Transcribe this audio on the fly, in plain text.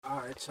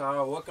Alright,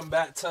 y'all. Welcome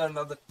back to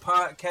another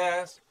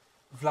podcast.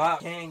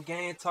 Vlog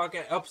Gang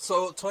Talkin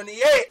episode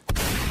 28.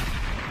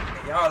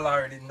 And y'all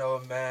already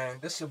know, man.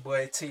 This your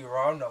boy T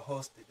Raw. I'm the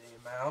host today,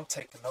 man. I'm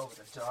taking over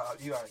the job.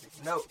 You already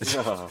know.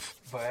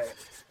 But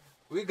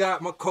we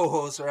got my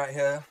co-host right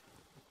here,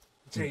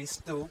 Jay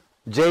Stu.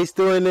 Jay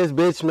Stu in this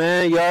bitch,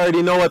 man. You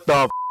already know what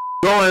the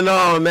going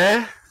on,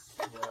 man.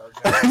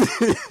 We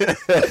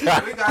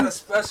got a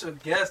special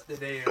guest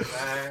today,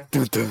 man.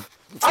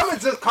 I'm gonna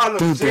just call him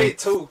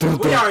J2 because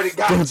we already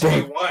got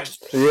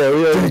J1. Yeah,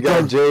 we already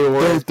got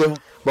J1.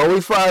 But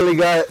we finally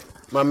got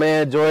my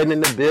man Jordan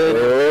in the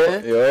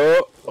building.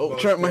 Yo. Oh,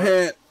 trip my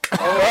hand. Oh,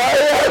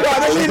 yeah,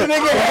 I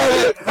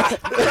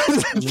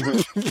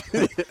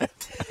nigga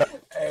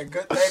Hey,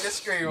 good thing the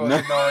screen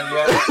wasn't on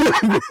yet.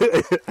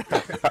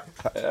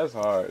 That's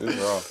hard. It's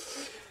raw.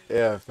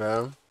 Yeah,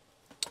 fam.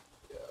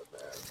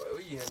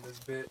 We in this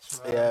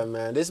bitch, man. Yeah,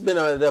 man. This been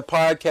the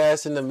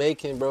podcast in the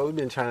making, bro. We've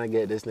been trying to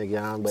get this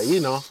nigga on, but you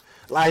know,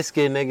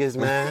 light-skinned niggas,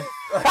 man.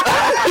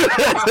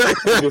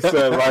 You just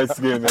said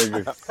light-skinned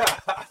niggas.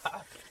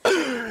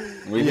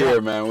 We here,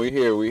 man. We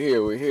here.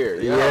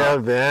 Yeah,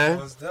 man.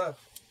 What's up?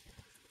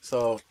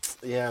 So,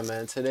 yeah,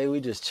 man. Today we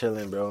just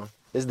chilling, bro.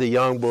 This is the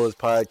Young Bulls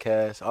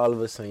podcast. All of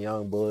us are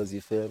young bulls,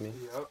 you feel me?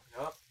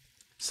 Yep.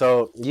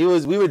 So, we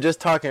were just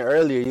talking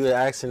earlier. You were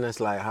asking us,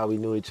 like, how we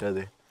knew each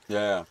other.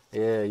 Yeah.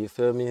 Yeah, you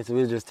feel me? So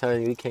we were just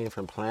telling you we came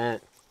from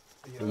Plant.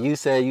 Yeah. And you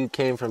said you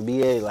came from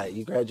BA, like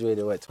you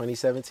graduated, what,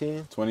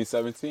 2017?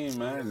 2017,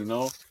 man. You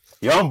know.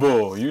 Young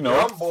bull, you know.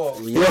 Young boy.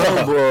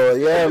 Young boy,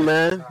 yeah,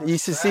 man. You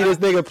should see this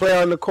nigga play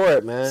on the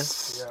court, man.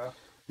 Yeah.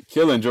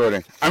 Killing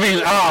Jordan. I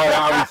mean,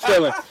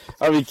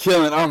 I'll be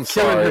killing. I'm Killing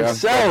sorry.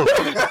 himself.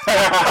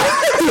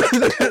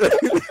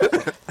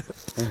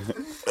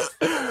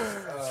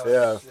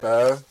 Yeah,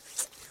 fam.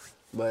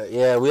 But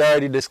yeah, we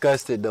already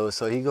discussed it though,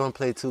 so he gonna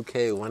play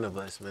 2K, one of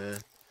us, man.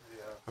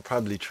 Yeah. Or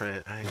probably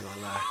Trent, I ain't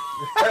gonna lie.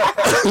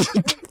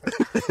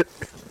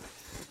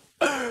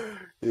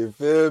 You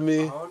feel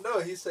me? I don't know.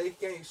 He say he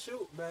can't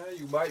shoot, man.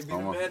 You might be the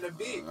man to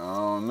beat. I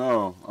don't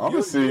know. I'm You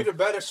gonna see. the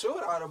better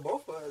shooter out of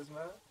both of us,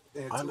 man.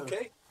 In I know.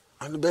 2K,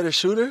 I'm the better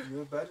shooter?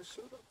 you a better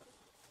shooter.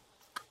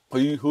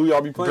 Who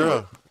y'all be playing?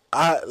 Bro,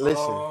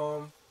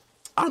 listen,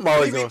 I'm We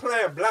always be gonna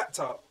playing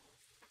blacktop.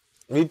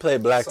 we play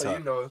blacktop. So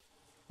you know.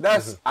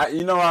 That's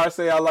you know how I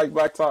say I like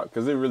blacktop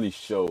because it really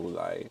shows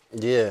like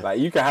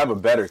you can have a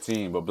better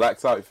team, but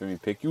blacktop, you feel me,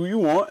 pick you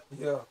want.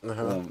 Yeah.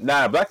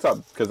 Nah,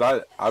 blacktop because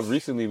I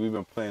recently we've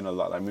been playing a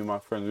lot. Like me and my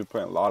friends, we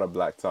playing a lot of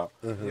blacktop.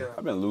 Yeah.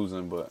 I've been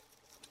losing, but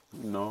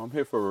you know I'm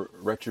here for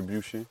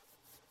retribution.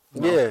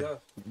 Yeah.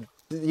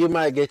 You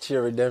might get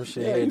your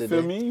redemption Yeah, here you today.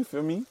 feel me? You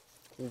feel me?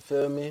 You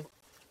feel me?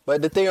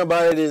 But the thing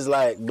about it is,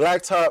 like,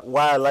 blacktop,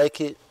 why I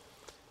like it,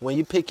 when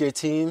you pick your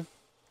team,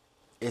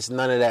 it's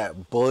none of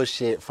that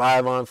bullshit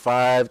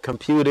 5-on-5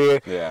 computer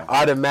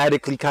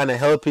automatically kind of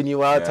helping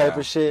you out type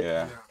of shit.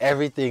 Yeah.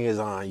 Everything is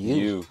on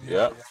you.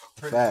 Yeah.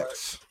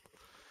 Facts.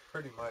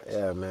 Pretty much.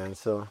 Yeah, man.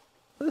 So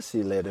we'll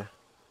see later.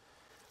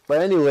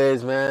 But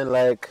anyways, man,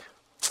 like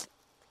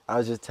I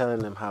was just telling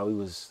them how we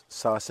was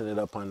saucing it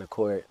up on the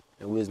court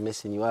and we was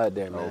missing you out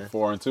there, man.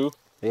 4-2.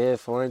 Yeah,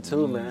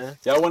 4-2, man.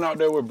 Y'all went out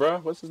there with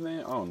bruh. What's his name?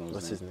 I don't know.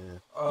 What's his name?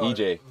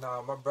 EJ.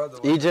 Nah, my brother.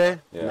 EJ?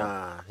 Yeah.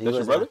 Nah, he That's your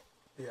was brother?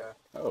 Yeah.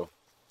 Oh.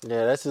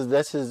 Yeah, that's his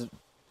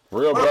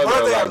Real My brother.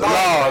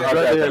 brother-in-law.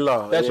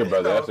 Brother-in-law. That's your Yeah.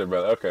 brother. That's your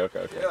brother. Okay.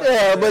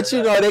 Yeah, but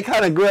you know, they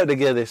kind of grew up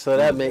together, so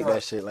that make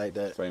that shit like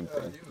that. Same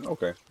thing.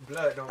 Okay.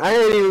 Blood don't. I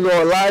ain't even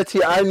gonna lie to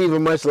you. I didn't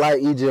even much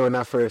like EJ when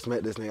I first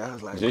met this nigga. I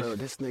was like, bro,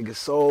 this nigga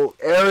so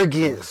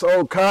arrogant,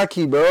 so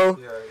cocky, bro.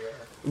 Yeah.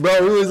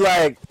 Bro, we was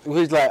like,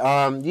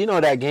 you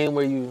know that game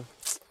where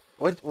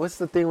what's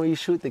the thing where you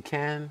shoot the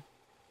can?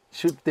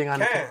 Shoot the thing on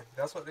the can.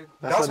 That's what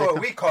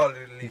we call it.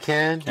 At You least.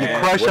 can. You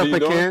Can. crush What up are you a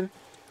doing? can,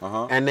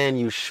 Uh-huh. and then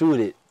you shoot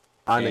it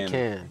on the Can.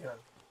 can. Yeah.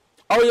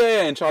 Oh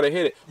yeah, and try to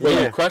hit it. Well,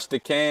 Yeah. you crush the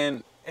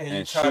can And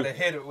you shoot. try to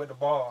hit it with the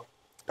ball.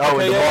 Oh,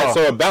 with the ball.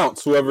 So it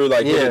bounce. Whoever hit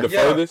it the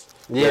Yeah. furthest.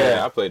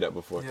 Yeah. I played that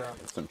before. Yeah.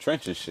 Some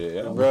trenches shit.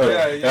 Yeah. Bro.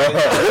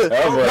 Yeah.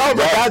 No,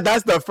 but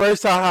that's the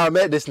first time I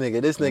met this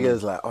nigga. This nigga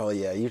is like, oh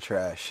yeah, you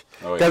trash.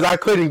 Oh, Because yeah. I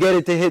couldn't get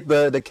it to hit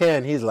the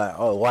can. He's like,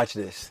 oh, watch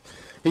this.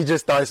 He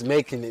just starts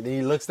making it. And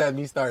he looks at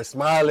me, starts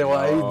smiling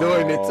while he's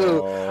doing it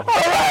too. All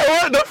right,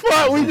 what the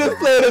fuck? We just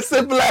played a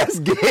simple ass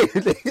game.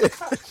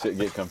 nigga. Shit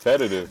get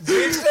competitive.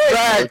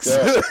 Facts.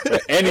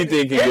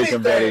 Anything can get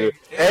competitive.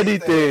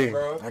 Anything.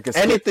 bro. I can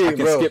Anything, skip,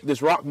 bro. skip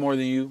this rock more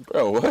than you,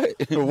 bro. What?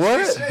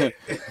 What?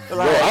 Bro,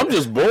 I'm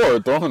just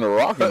bored throwing a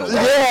rock in the water.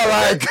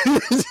 Yeah, like.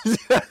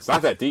 It's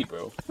not that deep,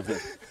 bro.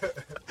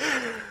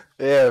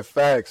 Yeah,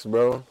 facts,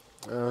 bro.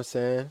 You know what I'm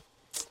saying?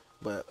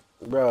 But,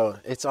 bro,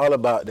 it's all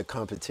about the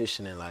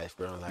competition in life,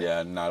 bro. Like,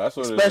 Yeah, nah, that's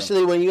what it is.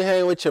 especially when you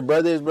hang with your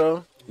brothers,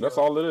 bro. That's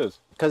all it is.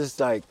 Because it's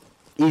like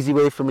easy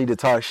way for me to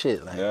talk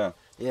shit. Like, Yeah.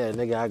 yeah,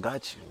 nigga, I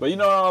got you. But you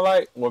know what I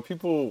like? When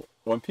people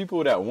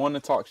that want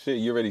to talk shit,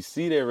 you already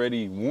see they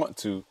already want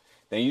to,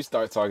 then you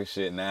start talking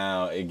shit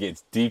now, it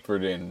gets deeper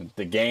than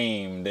the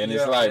game. Then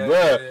it's like,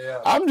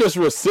 bro, I'm just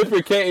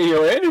reciprocating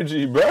your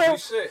energy, bro.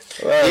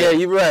 Yeah,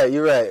 you're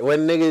right.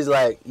 When niggas,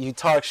 like, you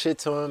talk shit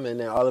to them, and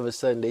then all of a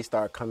sudden they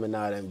start coming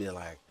out and be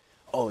like,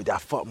 oh, I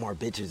fuck more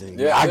bitches than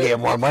you. I get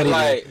more money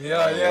like, than you.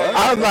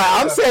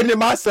 I'm saying to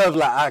myself,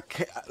 like, I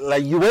can't,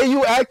 like, the way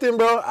you acting,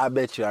 bro, I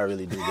bet you I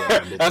really do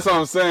get That's what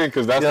I'm saying,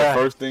 because that's the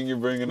first thing you're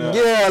bringing up.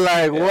 Yeah,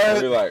 like,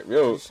 what? You're like,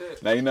 yo,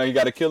 now you know you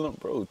got to kill him.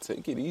 Bro,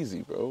 take it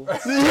easy, bro.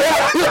 Take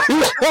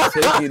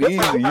it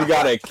easy. You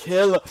got to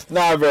kill him.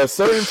 Nah, bro,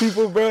 certain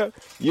people, bro,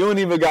 you don't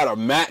even got to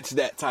match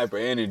that type of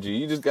energy.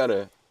 You just got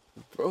to,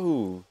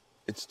 bro,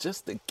 it's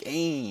just a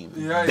game.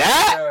 Oh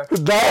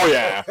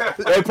yeah.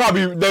 They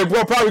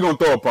probably gonna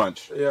throw a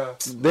punch. Yeah.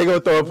 They gonna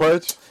throw a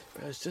punch?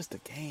 Bro, it's just a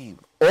game.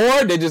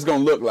 Or they just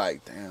gonna look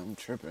like, damn, I'm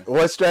tripping.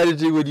 What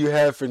strategy would you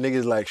have for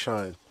niggas like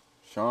Sean?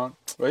 Well,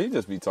 he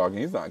just be talking.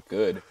 He's not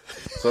good.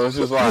 So it's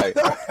just like,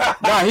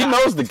 nah, he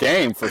knows the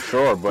game for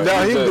sure. But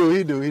no,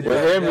 he do. With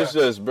him, it's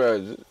just,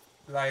 bro.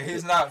 Like,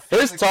 he's not.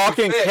 His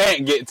talking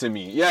can't get to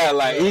me. Yeah,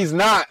 like he's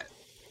not.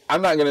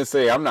 I'm not gonna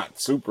say I'm not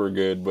super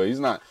good, but he's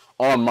not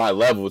on my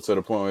level to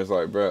the point where it's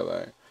like, bro,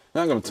 like, I'm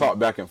not gonna talk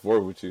back and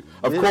forth with you.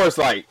 Of course,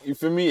 like, you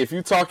feel me? If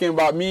you talking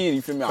about me and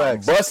you feel me,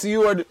 I'm busting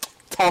you or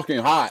talking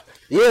hot.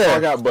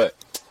 Yeah. But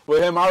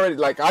with him, I already,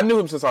 like, I knew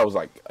him since I was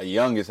like a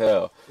young as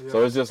hell. Yeah.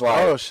 So it's just like,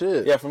 oh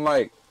shit. Yeah, from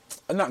like,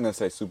 I'm not gonna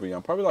say super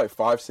young, probably like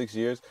 5-6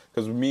 years,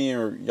 because me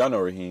and y'all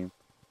know Raheem,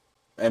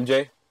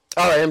 MJ.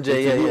 Oh,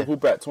 MJ, yeah.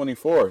 Hoop at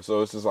 24,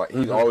 so it's just like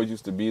he's always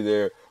used to be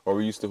there, or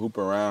we used to hoop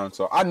around.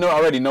 So I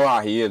already know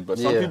how he is, but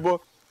some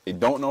people. They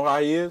don't know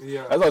how he is.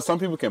 Yeah. That's like some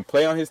people can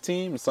play on his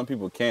team and some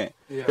people can't.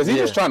 Because he's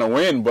just trying to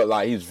win, but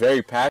like he's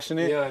very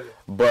passionate. Yeah.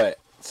 But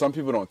some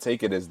people don't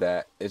take it as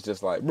that. It's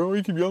just like, bro,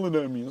 you keep yelling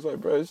at me. It's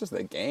like, bro, it's just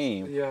a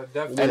game. Yeah,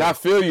 definitely. And I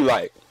feel you,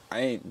 like,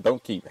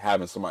 don't keep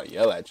having somebody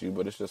yell at you,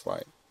 but it's just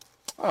like,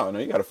 I don't know,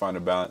 you got to find a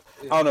balance.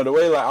 Yeah. I don't know, the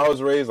way like I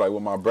was raised, like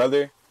with my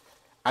brother,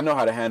 I know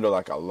how to handle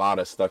like a lot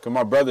of stuff. Because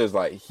my brother is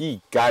like,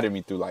 he guided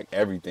me through like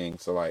everything.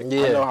 So like, I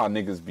know how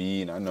niggas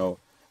be, and I don't know.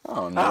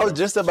 I was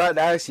just about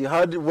to ask you,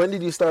 when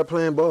did you start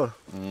playing ball?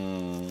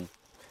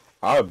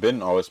 I've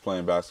been always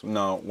playing basketball.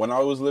 No, when I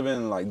was living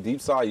in like deep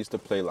side, I used to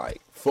play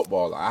like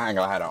football. Like,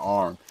 I had an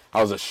arm.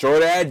 I was a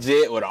short ass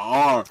jet with an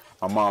arm.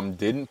 My mom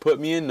didn't put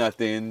me in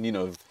nothing. You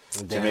know,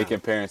 Jamaican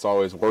parents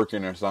always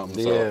working or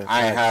something. So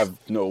I didn't have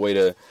no way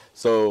to.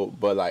 So,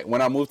 but like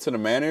when I moved to the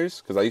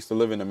Manors, because I used to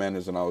live in the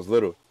Manors when I was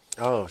little.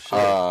 Oh shit.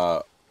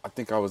 I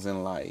think I was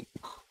in like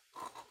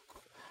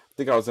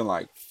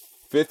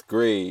 5th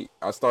grade.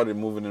 I started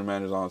moving in the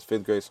Manors when I was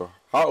 5th grade. So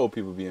how old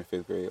people be in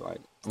 5th grade? Like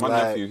my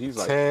nephew, he's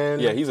like 10.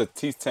 Yeah, he's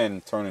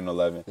 10 turning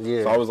 11.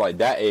 Yeah. So I was like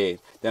that age.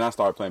 Then I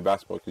started playing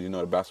basketball because you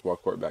know the basketball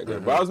court back there.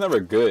 But I was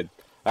never good.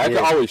 I could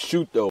always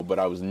shoot though, but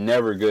I was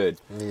never good.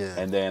 Yeah.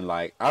 And then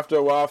like after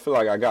a while, I feel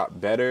like I got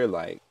better.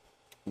 Like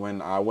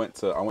when I went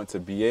to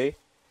BA.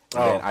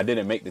 And I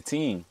didn't make the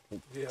team.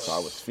 Yeah. So I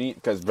was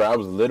because bro, I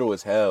was little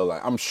as hell. Like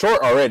I'm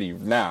short already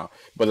now,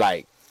 but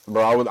like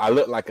bro, I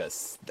looked like a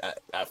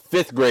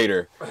 5th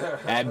grader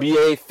at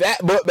BA,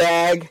 fat butt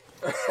bag,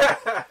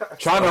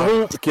 trying to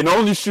hoop. Can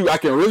only shoot. I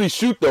can really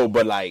shoot though,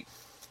 but like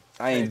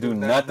I ain't do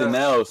nothing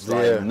else.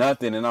 Like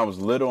nothing. And I was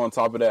little on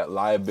top of that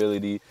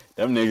liability.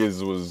 Them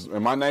niggas was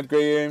in my 9th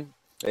grade year.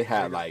 They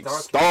had like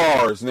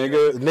stars,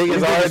 nigga.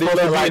 Niggas already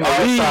look like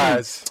our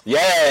size.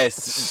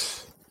 Yes.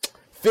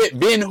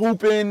 Been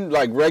hooping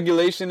like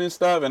regulation and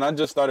stuff, and I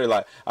just started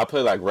like I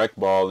played like rec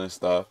ball and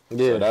stuff.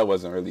 Yeah, so that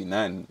wasn't really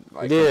nothing.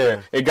 Like,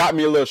 it got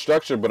me a little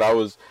structure, but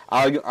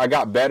I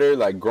got better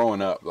like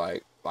growing up,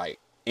 like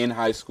in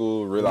high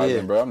school,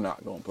 realizing, bro, I'm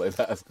not gonna play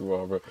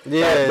basketball, bro.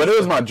 Yeah, but it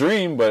was my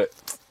dream, but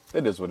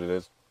it is what it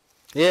is.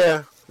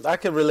 Yeah, I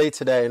can relate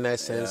to that in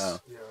that sense.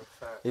 Yeah.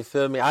 You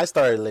feel me? I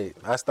started late.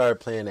 I started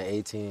playing at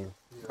 18.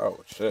 Oh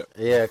shit.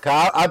 Yeah,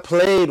 cause I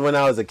played when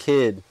I was a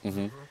kid.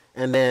 Mm-hmm.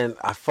 And then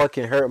I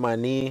fucking hurt my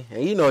knee.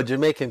 And you know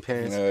Jamaican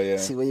parents.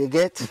 See what you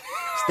get?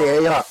 Stay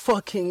in your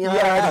fucking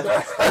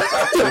yard.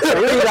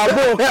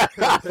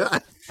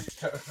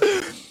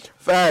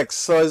 Facts.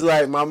 So it's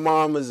like my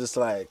mom was just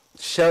like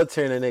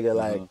sheltering a nigga.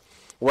 Like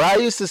where I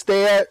used to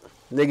stay at,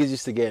 niggas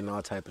used to get in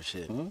all type of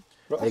shit. Well,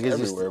 niggas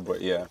everywhere,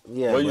 but yeah.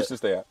 Where you used to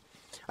stay at?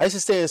 I used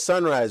to stay in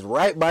Sunrise,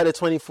 right by the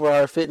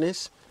 24-hour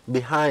fitness,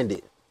 behind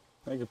it.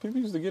 Nigga, people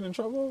used to get in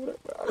trouble over there.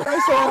 I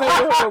saw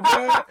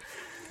that,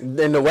 bro.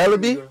 In the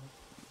Wellaby?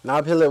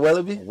 Knob Hill at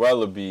Wellaby?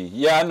 Wellaby.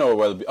 Yeah, I know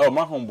Wellaby. Oh,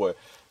 my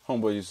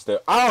homeboy used to stay.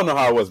 I don't know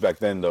how it was back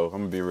then, though. I'm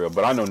going to be real.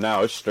 But I know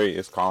now it's straight.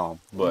 It's calm.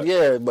 But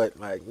yeah, but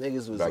like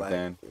niggas was back like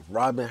then,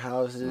 robbing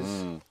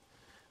houses.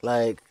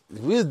 Like,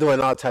 we was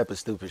doing all type of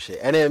stupid shit.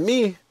 And then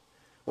me,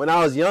 when I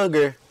was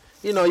younger,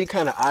 you know, you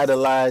kind of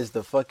idolized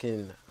the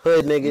fucking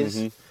hood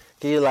niggas.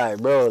 You're like,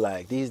 bro,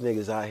 like, these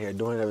niggas out here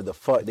doing whatever the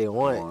fuck they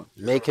want.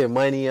 Making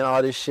money and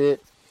all this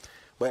shit.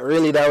 But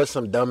really, that was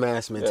some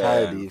dumbass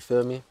mentality, you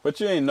feel me? But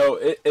you ain't know,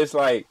 it's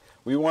like,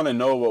 we want to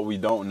know what we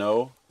don't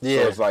know.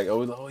 Yeah. So it's like,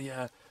 oh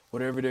yeah,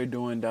 whatever they're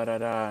doing,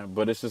 da-da-da.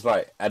 But it's just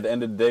like, at the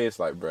end of the day, it's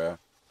like, bruh,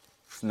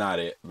 It's not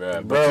it,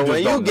 bro. Bro,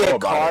 when you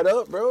get caught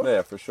up, bro.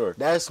 Yeah, for sure.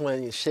 That's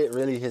when your shit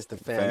really hits the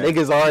fan.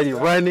 Niggas already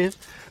running.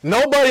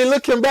 Nobody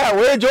looking back.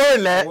 Where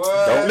Jordan at?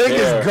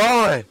 Niggas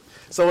gone.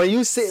 So when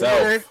you sitting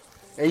there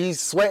and you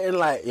sweating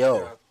like,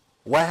 yo,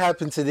 what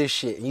happened to this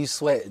shit? And you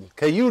sweating.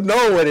 Because you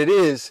know what it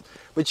is,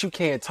 but you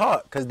can't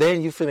talk. Because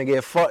then you finna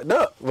get fucked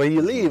up when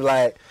you leave.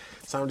 Like,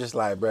 so I'm just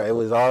like, bro, it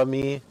was all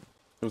me. It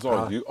was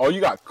all you. Oh,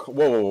 you got,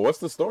 whoa, what's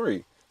the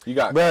story? You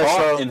got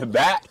caught in the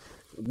back?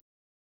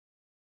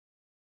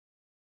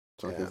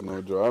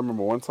 No joke. I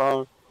remember one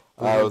time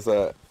I was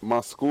at,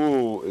 my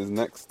school is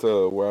next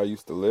to where I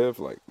used to live,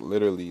 like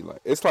literally, like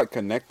it's like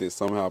connected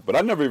somehow, but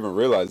I never even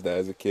realized that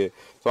as a kid.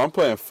 So I'm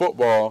playing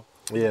football.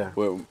 Yeah.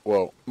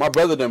 Well, my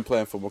brother didn't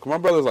play football because my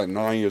brother's like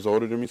 9 years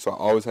older than me, so I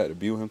always had to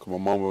be with him because my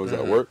mom was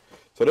at work.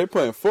 So they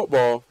playing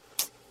football.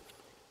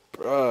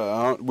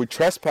 We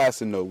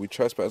trespassing though. We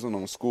trespassing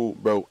on school,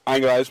 bro. I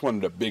ain't gonna lie, it's one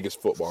of the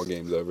biggest football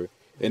games ever.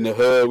 In the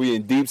hood, we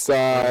in deep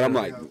side. I'm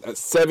like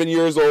 7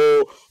 years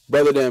old.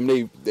 Brother, them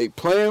they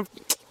playing,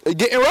 they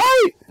getting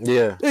right.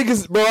 Yeah.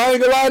 Niggas, bro, I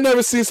ain't gonna lie, I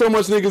never seen so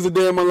much niggas a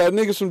day in my life.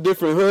 Niggas from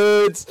different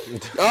hoods.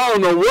 I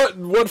don't know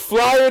what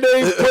flyer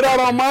they put out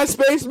on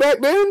MySpace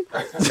back then.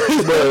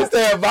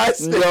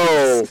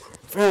 Yo,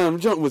 fam,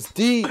 jump was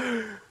deep.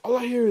 All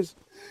I hear is,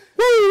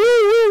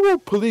 woo,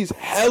 police,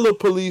 hella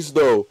police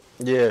though.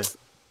 Yeah.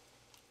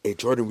 Hey,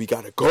 Jordan, we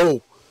gotta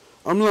go.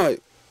 I'm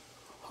like,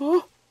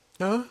 huh?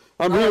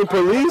 I'm hearing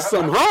police,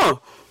 huh?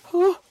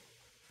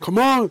 Come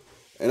on.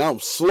 And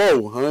I'm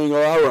slow. I ain't gonna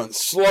lie, I run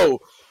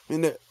slow.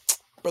 And that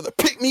brother,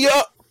 pick me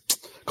up.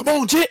 Come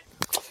on, Jit.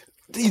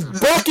 He's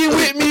bucking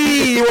with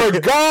me.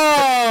 We're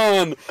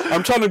gone.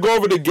 I'm trying to go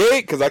over the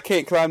gate because I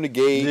can't climb the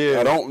gate.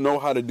 Yeah. I don't know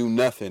how to do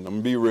nothing. I'm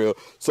gonna be real.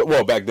 So,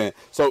 well, back then.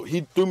 So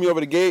he threw me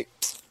over the gate.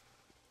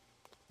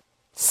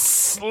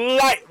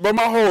 Slight, but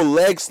my whole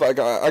legs, like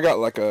I got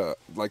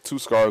like two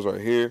scars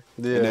right here,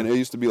 and then it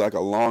used to be like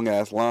a long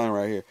ass line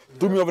right here.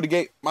 Threw me over the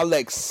gate, my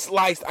leg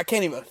sliced. I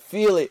can't even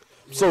feel it.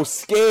 I'm so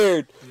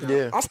scared.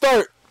 Yeah.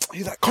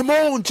 He's like, come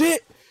on,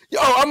 Jit. Yo,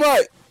 I'm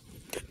like,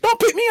 don't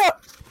pick me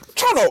up.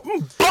 I'm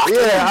bucking.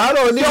 Yeah, I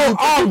don't need you to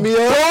pick me up.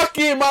 I'm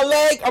bucking my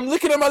leg. I'm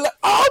looking at my leg.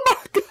 Oh my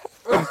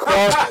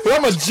god.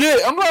 I'm a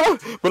jit. I'm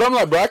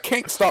like, bro, I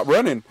can't stop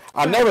running.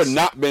 I never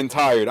not been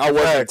tired. I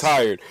wasn't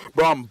tired,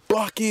 bro. I'm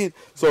bucking.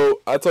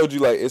 So I told you,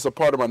 like, it's a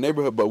part of my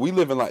neighborhood, but we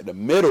live in like the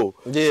middle.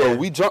 Yeah. So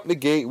we jumped the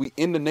gate. We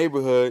in the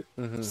neighborhood.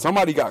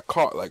 Somebody got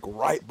caught like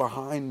right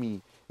behind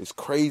me. It's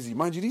crazy,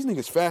 mind you. These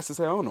niggas fast as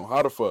hell. I don't know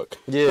how the fuck.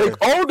 Yeah.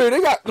 They older. They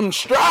got them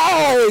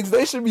strides.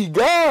 They should be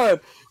gone,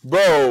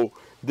 bro.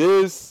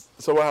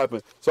 So what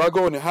happened? So I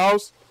go in the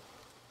house.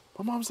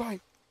 My mom's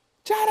like,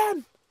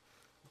 Jordan,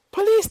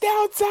 police, they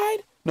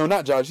outside. No,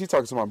 not John. She's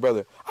talking to my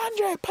brother.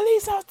 Andre,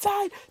 police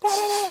outside. Da,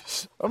 da, da.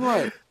 I'm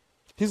like,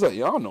 he's like,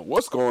 y'all know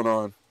what's going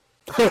on.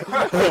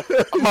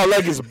 My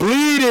leg is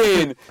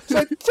bleeding. She's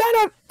like,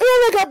 Jordan,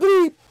 your leg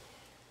bleed.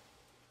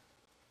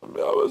 I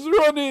was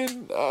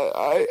running.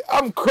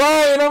 I'm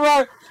crying. I'm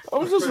like, I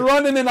was just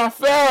running and I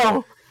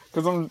fell.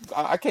 Because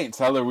I can't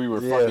tell her we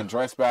were fucking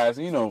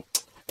trespassing. You know,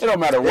 it don't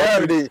matter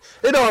what. It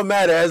don't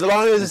matter. As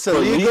long as it's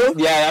illegal.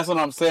 Yeah, that's what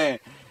I'm saying.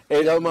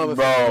 Your mama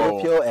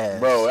whoop your ass.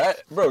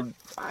 Bro,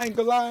 I ain't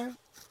gonna lie.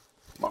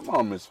 My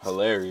mom is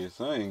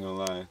hilarious. I ain't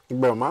gonna lie.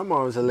 Bro, my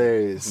mom's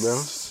hilarious,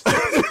 bro.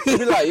 She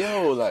be like,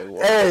 yo, like,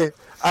 what? Hey,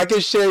 I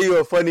can share you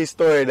a funny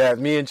story that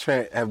me and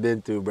Trent have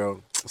been through,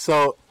 bro.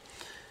 So,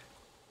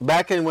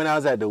 back when I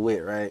was at the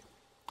WIT, right,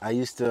 I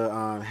used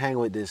to hang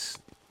with this,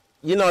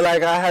 you know,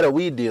 like I had a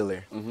weed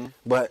dealer,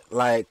 but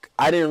like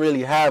I didn't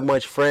really have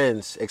much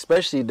friends,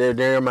 especially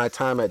during my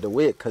time at the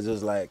WIT, because it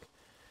was like,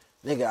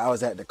 nigga, I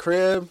was at the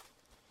crib,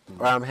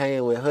 or I'm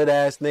hanging with hood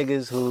ass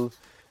niggas who,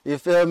 you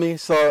feel me?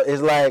 So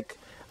it's like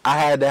I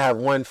had to have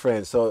one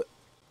friend. So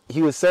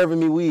he was serving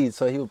me weed,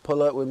 so he would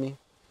pull up with me,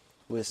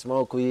 we'd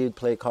smoke weed,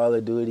 play Call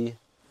of Duty,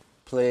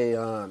 play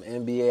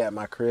NBA at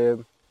my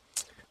crib.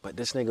 But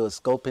this nigga was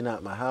scoping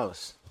out my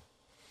house.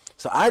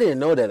 So I didn't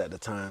know that at the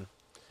time.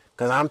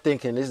 Because I'm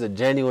thinking this is a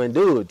genuine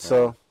dude.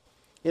 So,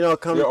 you know,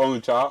 Your only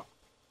child?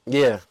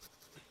 Yeah.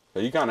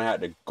 So you kind of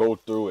had to go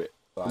through it.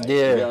 Like, yeah.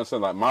 You know what I'm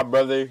saying? Like, my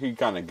brother, he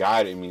kind of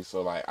guided me.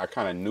 So, like, I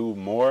kind of knew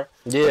more.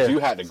 Yeah. But you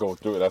had to go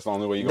through it. That's the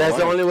only way you're going to learn.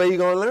 That's the only way you're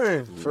going to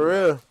learn. For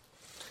real.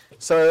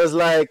 So it was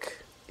like,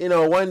 you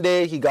know, one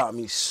day he got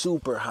me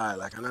super high.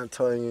 Like, and I'm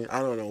telling you, I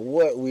don't know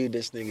what weed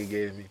this nigga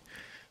gave me.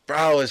 Bro,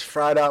 I was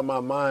fried out my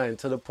mind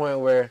to the point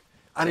where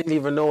I didn't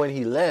even know when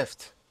he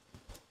left.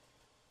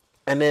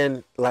 And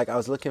then, like, I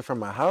was looking for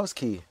my house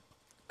key.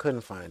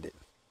 Couldn't find it.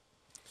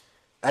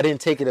 I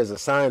didn't take it as a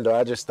sign, though.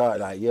 I just thought,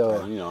 like,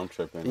 yo. You know, I'm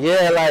tripping.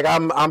 Yeah, like,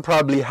 I'm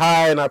probably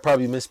high and I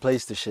probably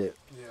misplaced the shit.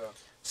 Yeah.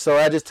 So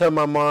I just tell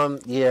my mom,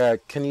 yeah,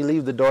 can you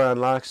leave the door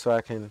unlocked so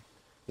I can,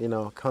 you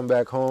know, come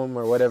back home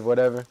or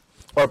whatever.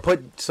 Or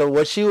so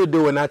what she would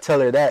do when I tell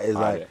her that is,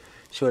 like,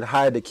 she would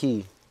hide the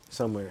key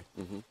somewhere.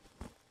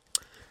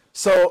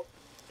 So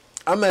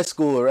I'm at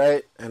school,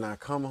 right? And I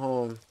come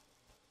home.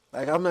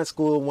 Like, I'm at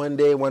school one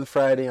day, one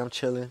Friday, I'm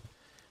chilling.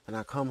 And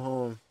I come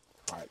home.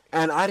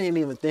 And I didn't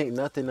even think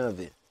nothing of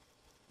it.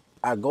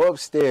 I go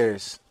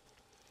upstairs.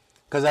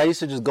 Because I used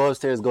to just go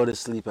upstairs, go to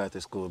sleep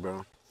after school,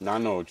 bro. Now I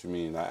know what you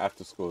mean. Like,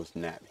 after school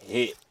nap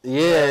hit.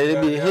 Yeah,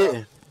 it'd be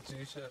hitting.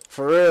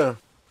 For real.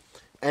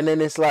 And then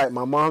it's like,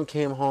 my mom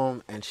came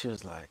home, and she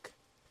was like,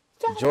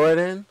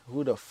 Jordan,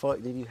 who the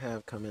fuck did you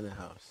have come in the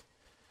house?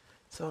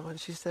 So when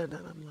she said that,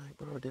 I'm like,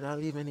 bro, did I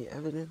leave any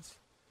evidence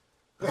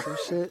or some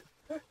shit?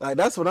 Like,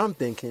 that's what I'm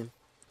thinking.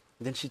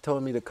 Then she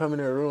told me to come in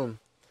her room,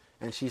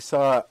 and she's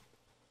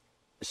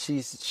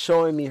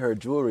showing me her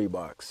jewelry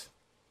box,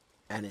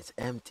 and it's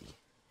empty.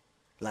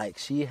 Like,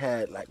 she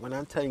had, like, when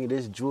I'm telling you,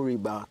 this jewelry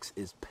box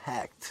is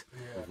packed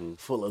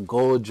full of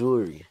gold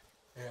jewelry.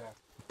 Yeah.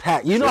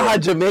 Packed. You know how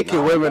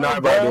Jamaican women are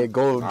about their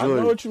gold jewelry.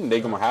 I know what you mean. They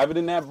gonna have it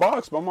in that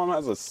box. My mom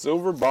has a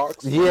silver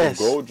box. Yes.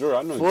 Gold jewelry.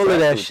 I know full of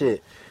that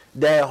shit.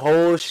 That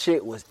whole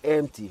shit was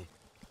empty.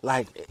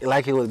 Like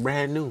it was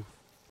brand new.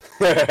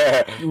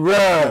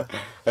 Bruh.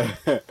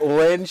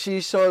 When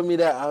she showed me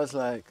that, I was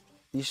like,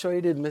 you sure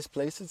you didn't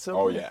misplace it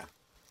somewhere? Oh, yeah.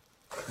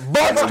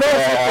 Bucks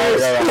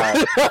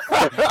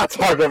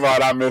Talking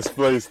about I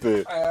misplaced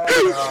it.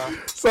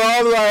 So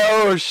I'm like,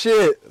 oh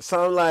shit.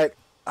 So I'm like,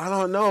 I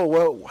don't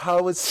know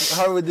how would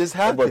this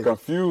happen? But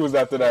confused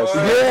after that shit.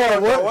 Yeah,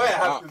 what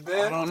happened,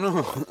 man? I don't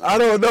know. I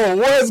don't know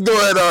what's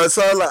going on.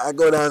 So I'm like, I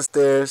go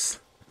downstairs,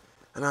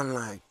 and I'm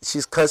like,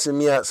 she's cussing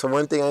me out. So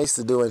one thing I used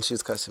to do when she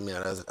was cussing me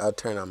out, I'd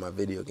turn on my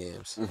video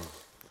games.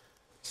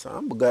 So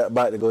I'm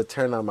about to go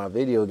turn on my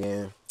video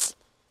game.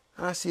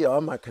 I see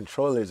all my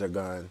controllers are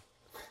gone.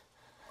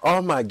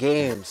 All my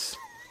games,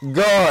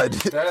 gone.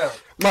 Damn.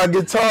 My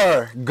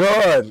guitar,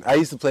 gone. I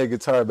used to play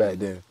guitar back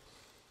then.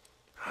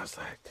 I was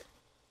like,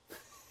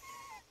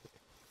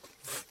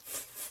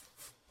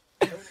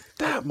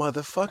 that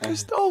motherfucker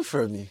stole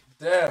from me.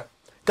 Damn.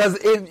 Because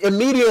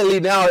immediately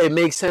now it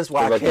makes sense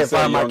why I can't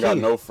find my key. You don't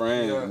got no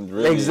friends. Yeah.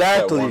 Really,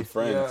 Exactly. One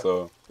friend,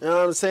 so. You know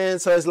what I'm saying?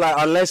 So it's like,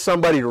 unless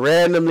somebody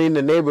randomly in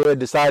the neighborhood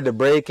decide to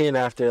break in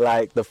after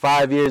like the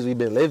 5 years we've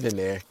been living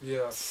there.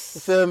 Yeah. You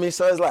feel me?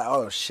 So it's like,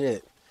 oh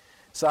shit.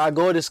 So I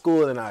go to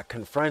school and I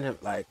confront him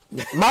like,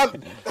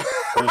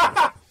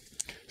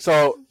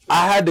 So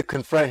I had to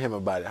confront him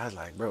about it. I was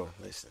like, bro,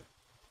 listen,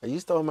 you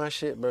stole my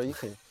shit, bro. You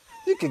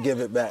can give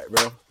it back,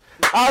 bro.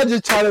 I was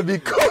just trying to be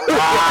cool.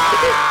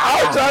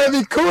 I was trying to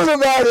be cool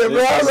about it,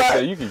 bro. I was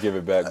like, you can give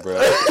it back,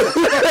 bro.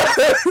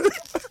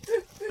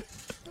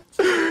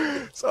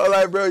 So I'm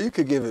like, bro, you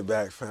could give it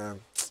back, fam.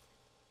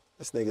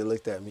 This nigga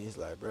looked at me. He's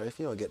like, bro, if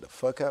you don't get the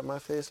fuck out my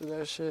face with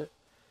that shit,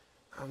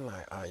 I'm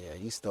like, oh yeah,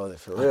 you stole it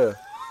for real.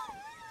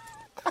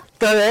 Cause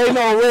there ain't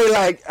no way,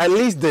 like, at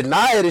least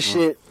deny the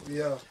shit.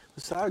 Yeah.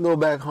 So I go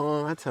back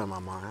home. I tell my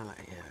mom, I'm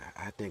like,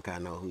 yeah, I think I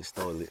know who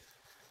stole it.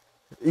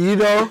 You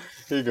know?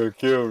 He gonna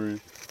kill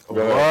me.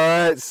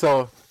 What?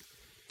 So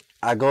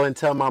I go and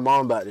tell my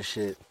mom about the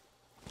shit.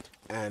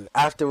 And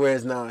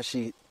afterwards now,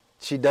 she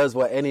does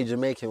what any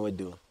Jamaican would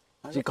do.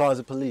 She calls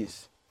the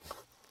police.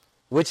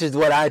 Which is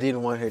what I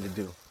didn't want her to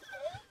do.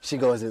 She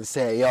goes and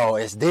say, yo,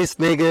 it's this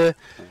nigga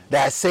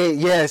that said,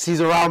 yes, he's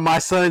around my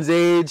son's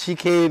age. He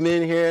came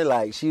in here.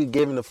 Like, she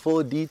gave him the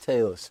full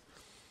details.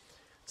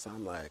 So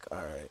I'm like, all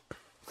right.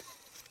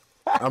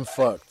 I'm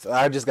fucked.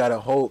 I just got to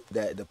hope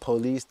that the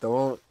police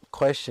don't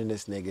question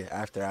this nigga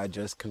after I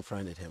just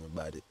confronted him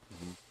about it.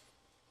 Mm-hmm.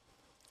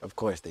 Of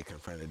course they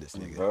confronted this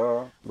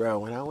nigga. Bro,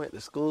 when I went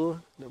to school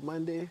the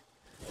Monday,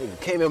 nigga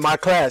came in my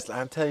class.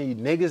 I'm telling you,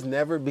 niggas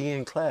never be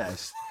in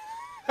class.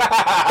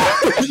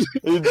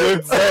 He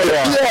did say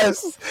that.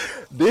 Yes.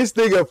 This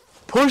nigga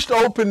pushed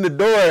open the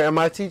door and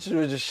my teacher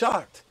was just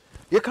shocked.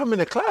 You're coming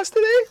to class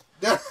today?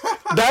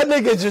 That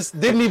nigga just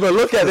didn't even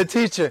look at the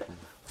teacher.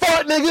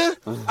 Fuck, nigga.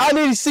 I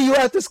need to see you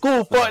after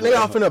school. Fuck,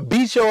 nigga. I'm finna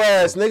beat your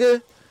ass,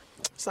 nigga.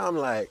 So I'm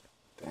like,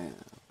 damn.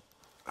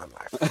 I'm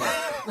like,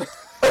 fuck.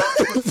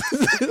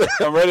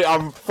 I'm ready.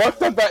 I'm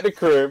fucked up at the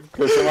crib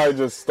because somebody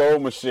just stole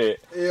my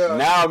shit. Yeah.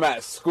 Now I'm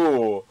at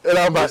school. And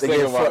I'm about to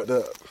get fucked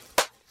up.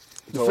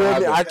 You feel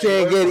me? I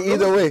can't get it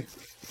either way.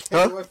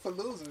 Huh?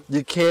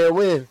 You can't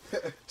win.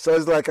 So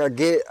it's like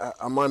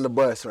I'm on the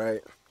bus,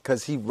 right?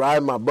 Because he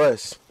ride my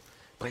bus.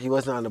 But he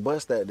wasn't on the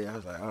bus that day. I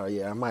was like, oh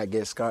yeah, I might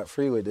get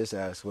scot-free with this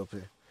ass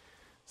whooping.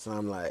 So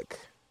I'm like,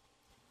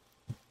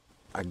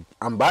 I'm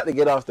about to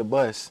get off the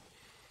bus.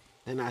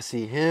 Then I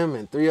see him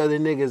and 3 other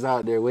niggas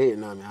out there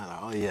waiting on me. I'm like,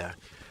 oh yeah.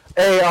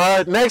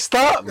 Hey, next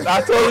stop.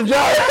 I told him,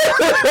 John.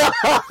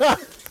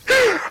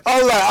 I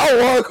was like,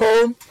 I'll walk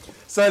home.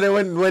 So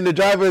then when the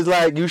driver is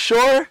like, you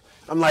sure?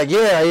 I'm like,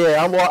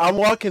 yeah, I'm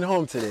walking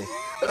home today.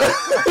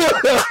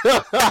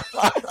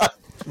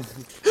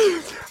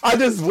 I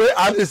just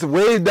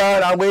waved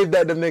down. I waved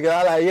at them niggas.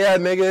 I like, yeah,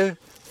 nigga.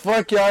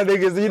 Fuck y'all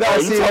niggas. You know what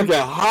I'm saying? Talking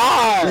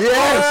hot.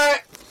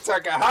 Yes.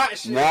 Talking hot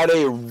shit. Now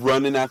they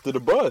running after the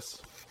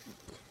bus.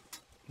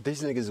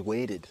 These niggas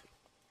waited.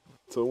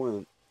 Till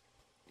when?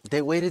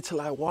 They waited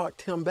till I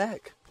walked him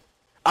back.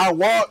 I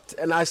walked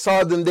and I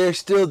saw them. They're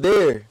still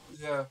there.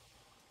 Yeah.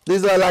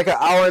 These are like an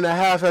hour and a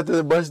half after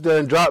the bus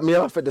done dropped me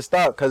off at the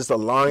stop because it's a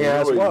long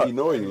ass walk. You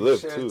know where you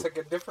live too. Took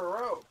a different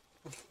route.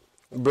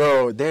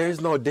 Bro, there's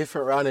no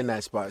different route in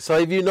that spot. So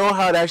if you know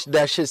how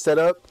that shit set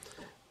up,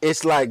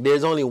 it's like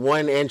there's only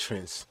one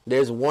entrance.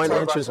 There's one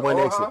entrance, one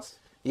exit. House?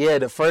 Yeah,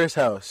 the first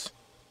house.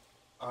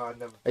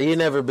 Never. You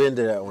never been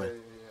to that one. Yeah.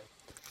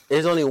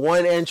 There's only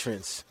one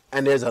entrance,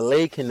 and there's a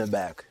lake in the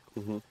back,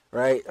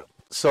 right?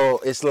 So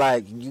it's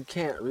like you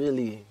can't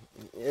really.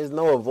 There's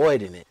no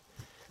avoiding it.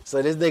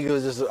 So this nigga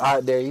was just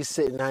out there. He's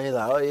sitting there. He's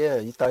like, "Oh yeah,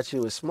 you thought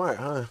you was smart,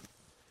 huh?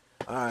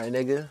 All right,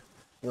 nigga,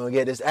 you gonna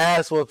get this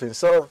ass whooping."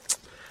 So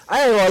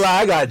I ain't gonna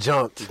lie, I got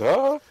jumped.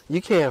 Duh.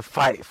 You can't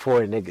fight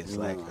 4 niggas.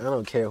 Like I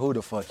don't care who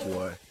the fuck you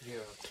are. Yeah.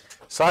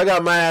 So I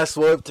got my ass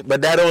whooped,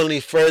 but that only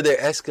further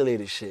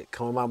escalated shit.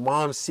 Cause when my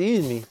mom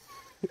sees me.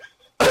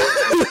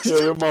 Yeah,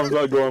 your mom's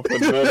not going for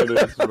none of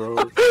this,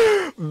 bro.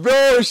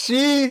 Bro,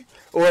 she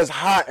was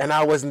hot, and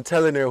I wasn't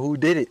telling her who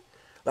did it.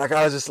 Like,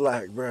 I was just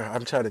like, bro,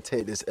 I'm trying to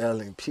take this L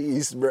in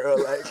peace, bro.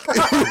 Like,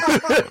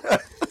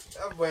 that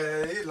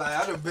boy, he like,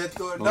 I done been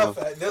through enough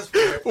at this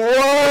point.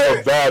 What?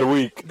 A bad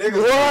week.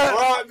 Niggas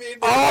robbed me,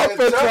 all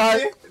for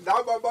trying.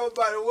 Now my mom about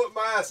to whoop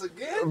my ass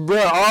again.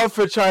 Bro, all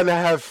for trying to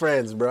have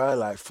friends, bro.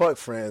 Like, fuck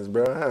friends,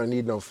 bro. I don't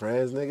need no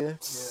friends, nigga.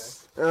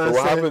 Yeah. You know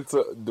what happened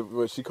to,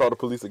 what, she called the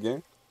police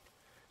again?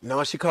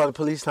 No, she called the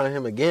police on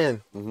him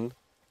again.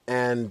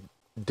 And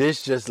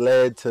this just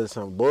led to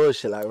some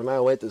bullshit. Like, when I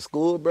went to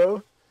school,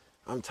 bro,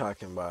 I'm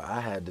talking about I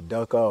had to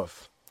duck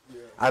off. Yeah.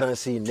 I done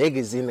see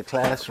niggas in the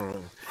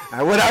classroom.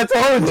 And what I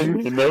told you,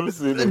 you never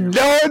seen niggas.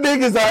 No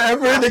niggas are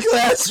ever in the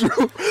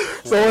classroom.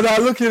 So when I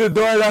look in the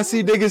door and I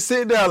see niggas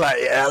sitting there, I'm like,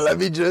 yeah, let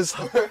me just,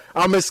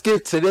 I'm going to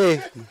skip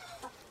today.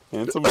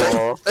 And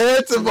tomorrow.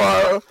 And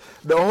tomorrow.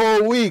 The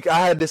whole week I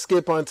had to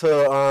skip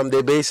until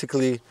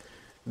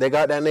they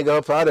got that nigga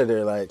up out of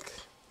there. Like,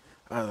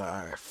 I was like,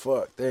 all right,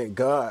 fuck, thank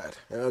God.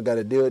 I don't got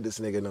to deal with this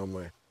nigga no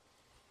more.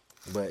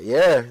 But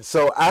yeah,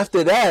 so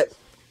after that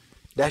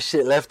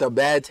shit left a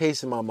bad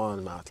taste in my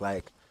mom's mouth.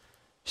 Like,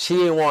 she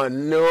didn't want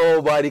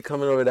nobody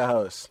coming over the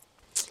house.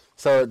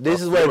 So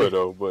this is where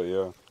though, but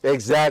yeah.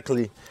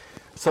 Exactly.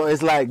 So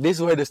it's like, this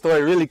is where the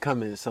story really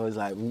comes in. So it's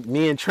like,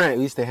 me and Trent,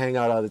 we used to hang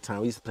out all the time.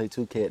 We used to play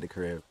 2K at the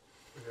crib.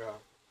 Yeah.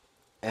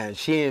 And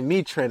she and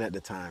me, Trent, at the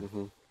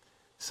time.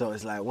 So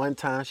it's like, one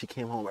time she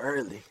came home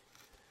early.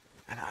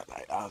 And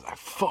I was like,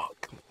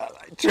 fuck. I was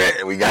like,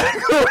 Trent, we gotta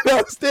go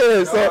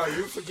downstairs. No,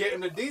 you forgetting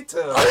the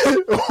details.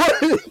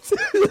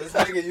 This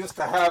nigga used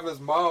to have his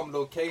mom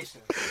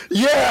location.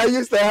 Yeah, I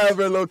used to have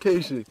her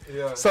location.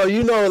 Yeah. So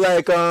you know,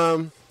 like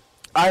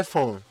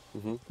iPhone,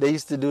 they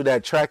used to do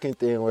that tracking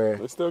thing where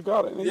they still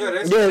got it. Yeah,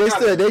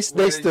 they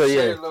still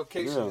yeah.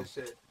 Location and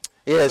shit.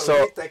 Yeah,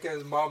 so he thinking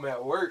his mom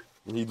at work.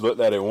 He looked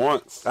at it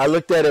once. I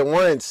looked at it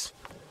once.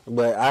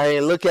 But I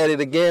ain't look at it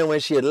again when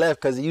she had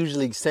left because it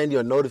usually send you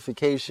a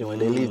notification when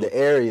they leave the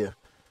area.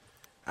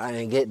 I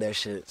didn't get that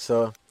shit.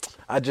 So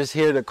I just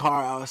hear the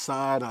car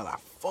outside. I'm like,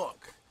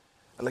 fuck.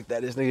 I looked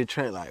at this nigga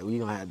Trent like, we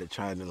gonna have to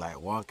try to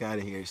like walk out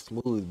of here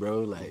smooth,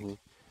 bro.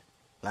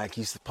 Like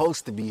you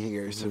supposed to be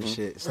here or some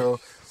shit. So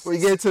we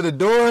get to the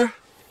door.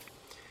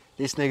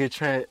 This nigga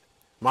Trent,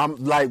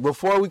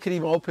 before we could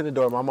even open the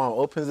door, my mom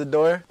opens the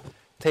door,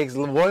 takes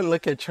one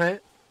look at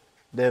Trent,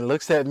 then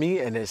looks at me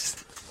and then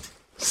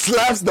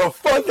slaps the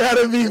fuck out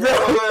of me, bro.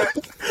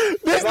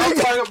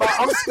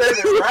 I'm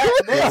standing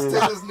right next to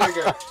this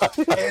nigga,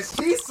 and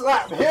she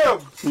slapped him.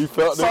 He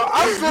felt so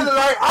I'm feeling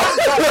like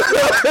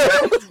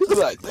He's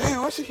like,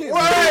 damn, why she hit me?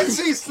 What?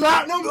 She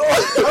slapped him.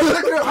 I'm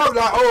looking at him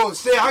like, oh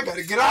shit, I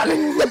gotta get out of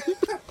here.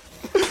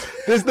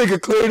 This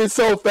nigga cleared it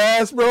so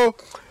fast, bro.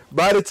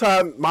 By the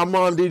time my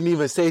mom didn't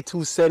even say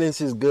 2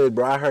 sentences good,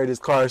 bro, I heard his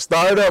car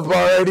start up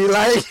already.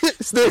 Like,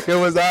 this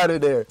nigga was out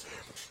of there.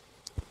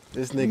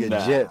 This nigga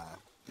jet.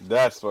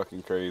 That's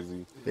fucking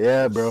crazy.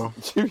 Yeah, bro.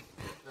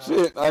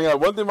 Shit, I got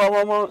one thing about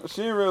my mom.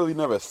 She really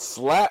never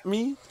slapped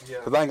me.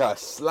 Because I ain't got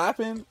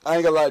slapping. I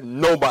ain't got like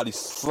nobody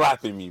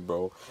slapping me,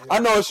 bro. Yeah. I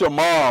know it's your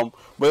mom,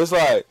 but it's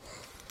like,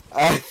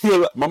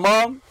 my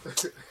mom,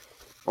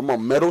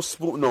 metal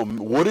spoon, no,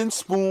 wooden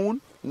spoon,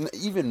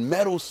 even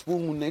metal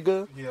spoon,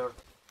 nigga. Yeah.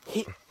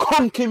 He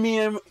conking me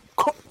and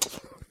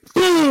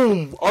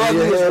boom! All I need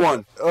is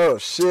one. Oh,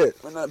 shit.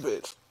 And that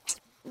bitch.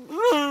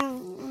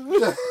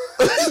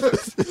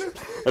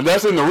 And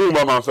that's in the room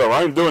by myself.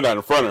 I ain't doing that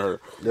in front of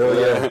her.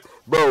 Yeah.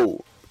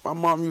 Bro, my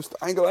mom used to,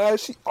 I ain't gonna lie,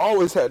 she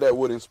always had that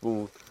wooden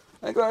spoon.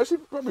 I ain't gonna lie, she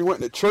probably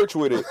went to church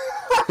with it.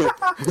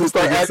 Just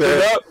start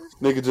acting up.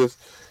 Nigga just.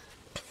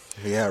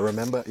 Yeah,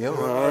 remember? Yo.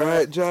 All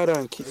right,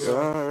 Jordan.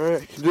 All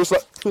right. Just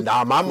like.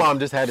 Nah, my mom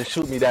just had to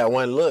shoot me that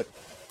one look.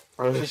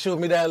 She shoot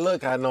me that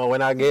look. I know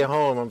when I get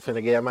home, I'm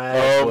finna get my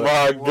ass. Oh,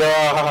 my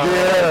God.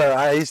 Yeah,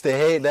 I used to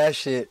hate that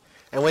shit.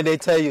 And when they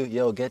tell you,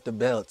 yo, get the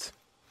belt,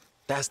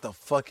 that's the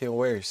fucking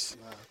worst.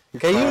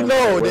 Okay, you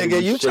know,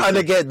 nigga, you trying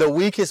to get the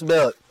weakest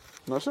belt.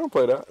 No, she don't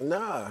play that.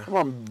 Nah.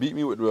 My mom beat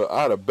me with,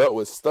 I had a belt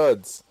with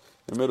studs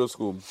in middle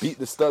school. Beat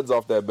the studs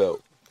off that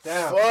belt.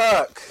 Damn.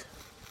 Fuck.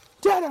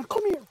 Dad,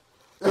 come here.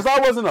 Because I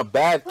wasn't a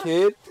bad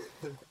kid.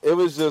 It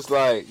was just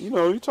like, you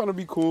know, you trying to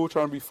be cool,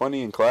 trying to be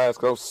funny in class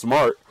because I was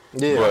smart.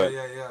 Yeah. But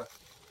yeah.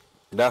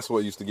 That's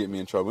what used to get me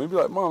in trouble. He'd be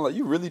like, Mom, like,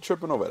 you really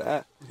tripping over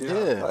that?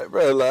 Yeah. Like,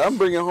 bro, like, I'm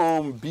bringing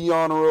home B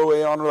on the roll,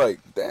 A on the roll. Like,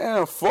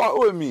 damn, fuck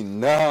with me.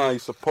 Nah, you're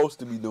supposed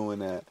to be doing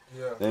that.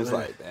 Yeah. And it's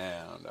like,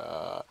 damn,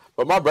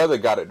 But my brother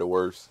got it the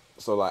worst.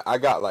 So, like, I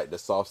got, like, the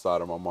soft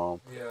side of my mom.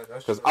 Yeah,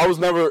 that's Because true. I was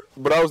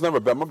never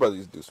bad. My brother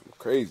used to do some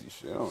crazy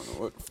shit. I don't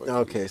know what the fuck.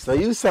 Okay, so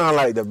you sound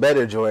like the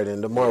better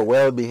Jordan, the more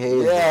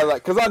well-behaved. Yeah,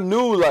 like, because I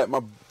knew, like,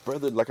 my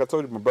brother, like I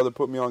told you, my brother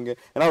put me on game.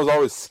 And I was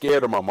always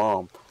scared of my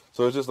mom.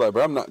 So it's just like,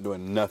 bro, I'm not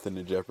doing nothing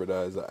to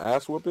jeopardize an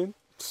ass whooping.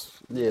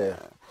 Yeah.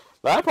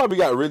 Like, I probably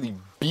got really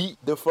beat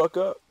the fuck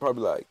up.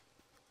 Probably, like,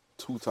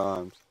 2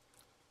 times.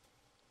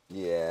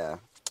 Yeah.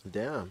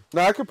 Damn.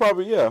 No, I could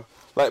probably, yeah.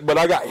 Like, but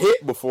I got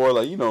hit before,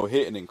 like, you know,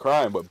 hitting and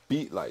crying, but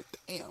beat, like,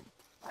 damn.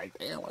 Like,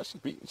 damn, why she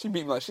beat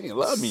me like she didn't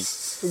love me.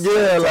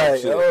 Yeah,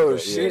 like, shit. oh,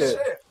 But, shit.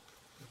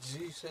 G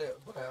shit,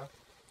 bro.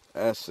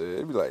 That shit.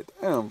 It'd be like,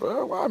 damn,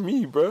 bro, why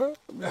me, bro?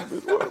 I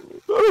don't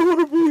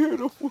want to be here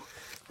no more.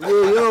 Yeah,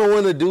 you don't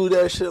want to do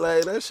that shit.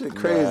 Like, that shit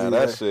crazy. Nah,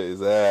 that shit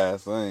is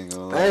ass. I ain't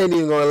gonna lie. I ain't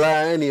even gonna lie.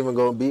 I ain't even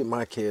gonna beat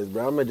my kids,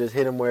 bro. I'm gonna just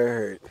hit them where it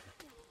hurt.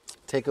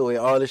 Take away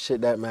all the shit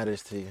that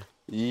matters to you.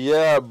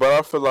 Yeah, but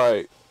I feel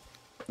like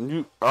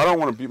I don't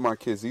want to beat my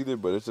kids either,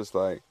 but it's just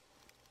like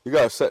you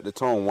gotta set the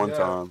tone one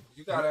time.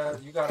 You gotta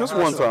Just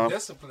have one some time.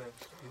 discipline.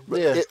 But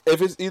Yeah.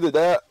 if it's either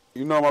that,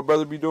 you know, what my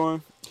brother be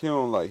doing. He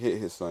don't like hit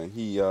his son.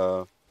 He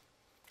what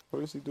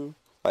does he do?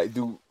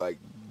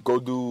 Go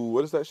do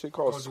what is that shit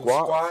called? Go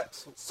do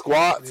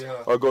Squats, Yeah.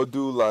 or go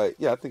do like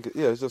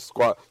it's just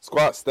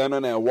squat, stand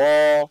on that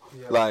wall,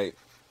 Yeah. like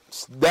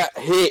that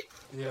hit.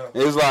 Yeah.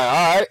 It's like,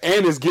 all right,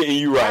 and it's getting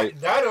you right.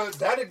 That'll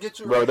get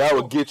you Bro, right. that too.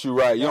 would get you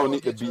right. You That don't will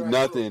need to get you beat right,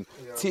 nothing. too.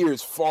 Yeah.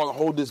 Tears falling,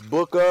 hold this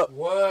book up.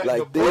 What?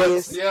 Like The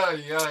this. books?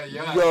 Yeah.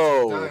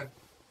 Yo. Done.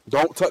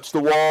 Don't touch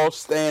the wall,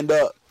 stand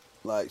up.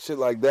 Like shit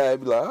like that. It'd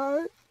be like, all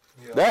right.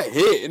 Yeah. That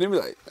hit. And it'd be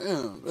like,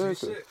 damn.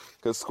 Shit.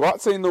 Because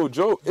squats ain't no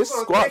joke. You It's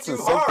gonna squats think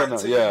and you hard something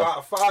else. till you Yeah.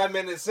 about 5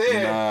 minutes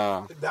in.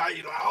 Nah. Now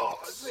you like, oh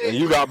shit. And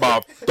you got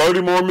about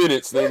 30 more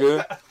minutes,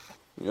 nigga.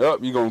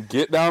 Yup, you gonna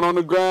get down on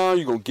the ground,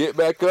 you gonna get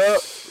back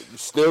up, you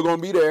still gonna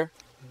be there.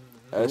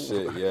 That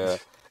shit, yeah.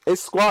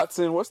 It's squats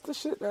and what's that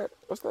shit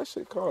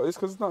called? It's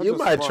because it's not You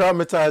just might squats.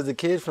 traumatize the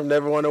kids from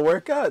never want to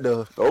work out,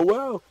 though. Oh,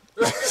 well.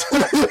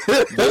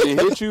 They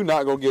hit you,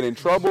 not gonna get in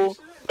trouble.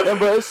 And,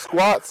 bro, it's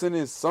squats and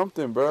it's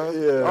something, bro.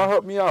 Yeah. Y'all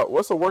help me out.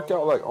 What's a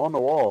workout like on the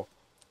wall?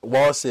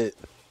 Wall sit.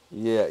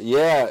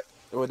 Yeah.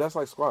 Well, that's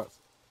like squats.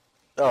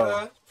 Oh,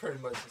 Yeah, it's pretty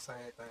much the same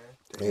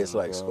thing. it's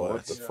like Bro,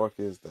 What squats. the fuck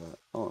is that?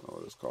 I don't know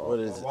what it's called. What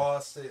is it? Wall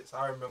sits.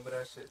 I remember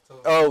that shit too.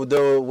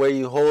 Oh, where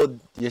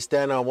you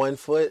stand on one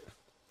foot?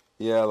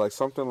 Yeah, like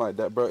something like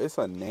that, bro. It's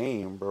a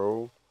name,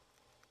 bro.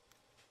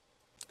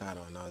 I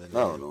don't know the name. I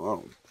don't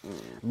know.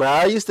 But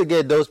I used to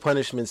get those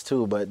punishments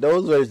too, but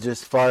those were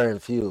just far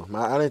and few.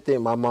 I didn't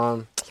think my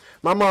mom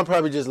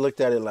probably just looked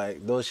at it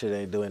like, those shit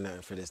ain't doing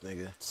nothing for this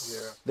nigga.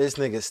 Yeah. This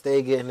nigga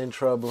stay getting in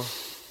trouble.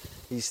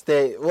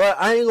 Well,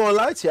 I ain't gonna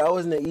lie to you, I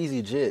wasn't an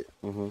easy jit.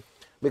 Mm-hmm.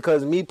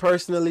 Because me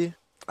personally,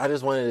 I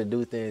just wanted to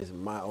do things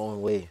my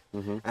own way.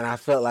 Mm-hmm. And I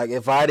felt like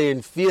if I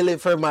didn't feel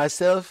it for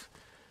myself,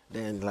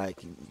 then like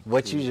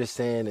what you just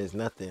saying is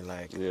nothing.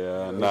 Like,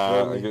 Yeah, you nah,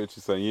 feel I me? get what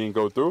you're saying. You ain't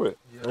go through it.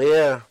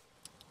 Yeah.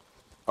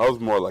 I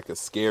was more like a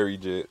scary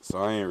jit, so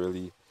I ain't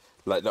really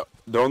like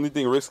the only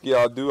thing risky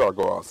I'll do. I'll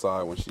go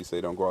outside when she say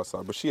don't go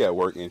outside, but she at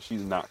work and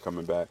she's not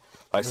coming back.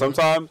 Like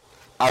sometimes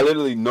I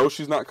literally know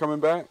she's not coming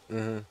back,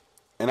 and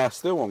I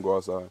still won't go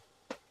outside.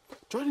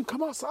 Jordan,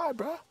 come outside,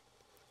 bro.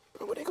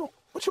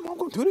 What your mom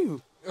gonna do to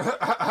you?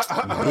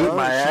 Beat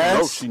my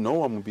ass. She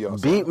know I'm gonna be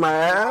outside. Beat my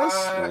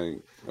ass. Like,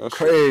 that's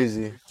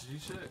Crazy. G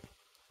shit.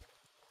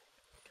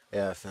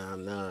 Yeah,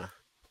 fam, nah.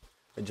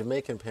 The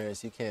Jamaican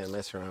parents, you can't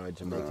mess around with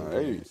Jamaican Nah,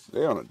 parents.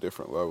 they on a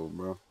different level,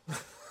 bro.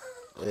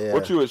 Yeah.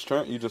 What you is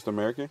Trent? You just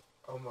American?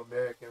 I'm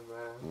American,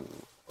 man.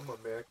 I'm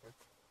American.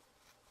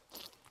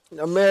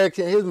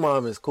 American, his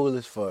mom is cool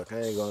as fuck. I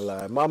ain't gonna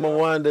lie. Mama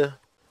Wanda,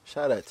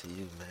 shout out to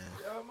you, man.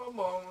 Yeah, my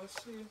mom,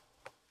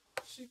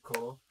 she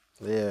cool.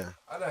 Yeah.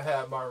 I done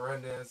had my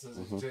run-ins as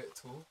a jet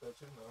too, but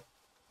you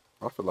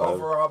know. I feel like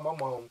Overall, my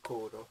mom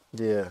cool though.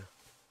 Yeah.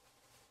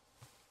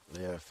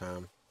 Yeah,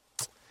 fam.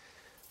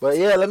 But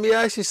yeah, let me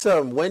ask you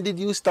something. When did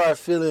you start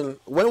feeling,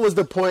 when was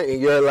the point in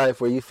your life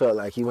where you felt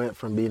like you went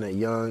from being a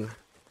young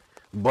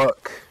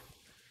buck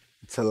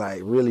to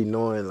like really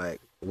knowing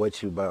like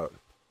what you about?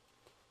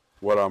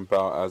 what I'm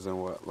about, as in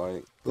what,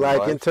 like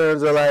Like in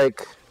terms of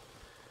like,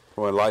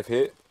 when life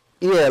hit.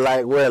 yeah,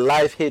 like where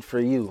life hit for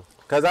you.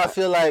 Because I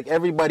feel like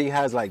everybody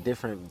has like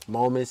different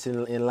moments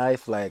in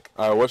life. Like,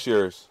 All right, what's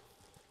yours?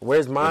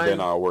 where's And mine? then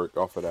I'll work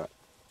off of that.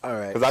 All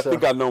right. Because I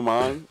think I know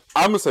mine.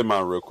 I'm going to say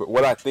mine real quick.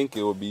 What I think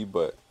it would be,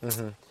 but.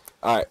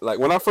 All right, like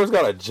when I first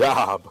got a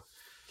job,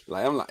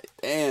 like I'm like,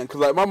 damn. Because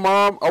like my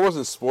mom, I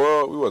wasn't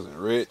spoiled. We wasn't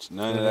rich.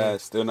 None of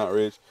that. Still not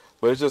rich.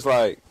 But it's just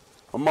like,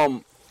 my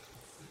mom,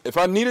 if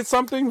I needed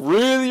something,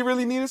 really,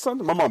 really needed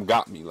something, my mom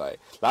got me. Like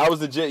I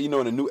was legit, you know,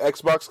 when the new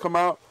Xbox come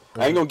out,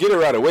 I ain't gonna get it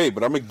right away,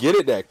 but I'm gonna get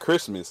it that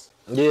Christmas.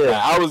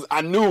 Yeah. Like,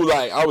 I knew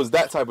like I was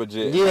that type of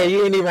jit. Yeah, like, you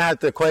didn't even have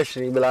to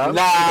question. You be like,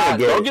 nah,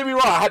 don't get me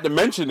wrong. I had to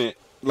mention it.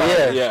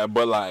 Like, yeah,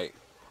 but like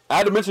I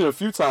had to mention it a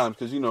few times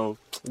because you don't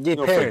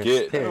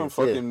forget. They don't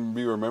fucking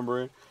be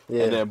remembering.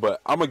 Yeah. And then, but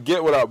I'm gonna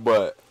get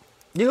but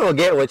you gonna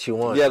get what you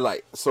want. Yeah,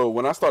 like so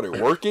when I started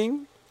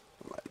working,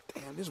 I'm like,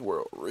 damn, this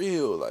world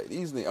real. Like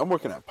these niggas, I'm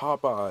working at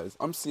Popeyes.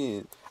 I'm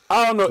seeing.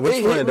 I don't know.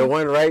 Which one? The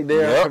one right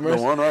there? Yep, the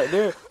one right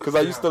there. Because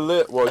I used to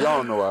live, well, y'all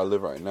don't know where I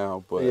live right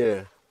now,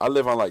 but I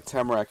live on like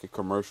Tamarack and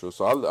Commercial.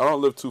 So I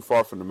don't live too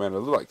far from the manor. I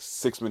live like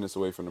 6 minutes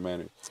away from the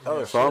manor.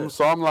 Oh,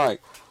 so I'm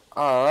like,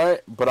 all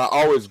right. But I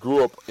always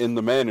grew up in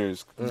the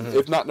manors. Mm-hmm.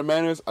 If not the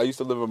manors, I used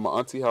to live in my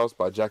auntie house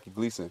by Jackie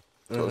Gleason.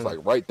 So it's like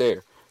right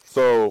there.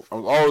 So I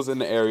was always in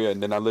the area.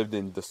 And then I lived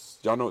in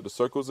y'all know what the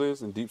Circles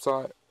is in Deep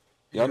Side?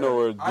 Y'all know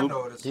where I know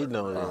what it's you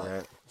know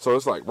that. So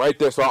it's like right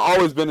there. So I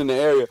always been in the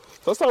area.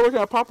 So I started working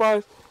at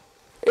Popeyes.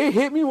 It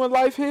hit me when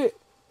life hit.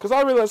 Because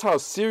I realized how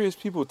serious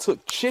people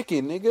took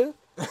chicken, nigga.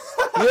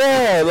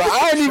 Yeah, like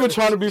I ain't even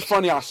trying to be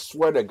funny. I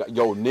swear to God.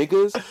 Yo,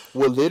 niggas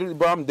were literally,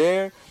 bro, I'm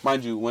there.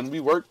 Mind you, when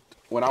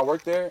I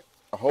worked there,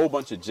 a whole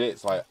bunch of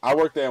jits. Like, I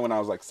worked there when I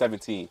was like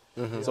 17.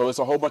 Mm-hmm. So it's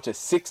a whole bunch of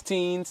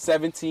 16,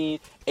 17,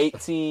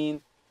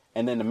 18.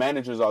 And then the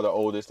managers are the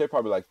oldest. They're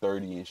probably like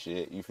 30 and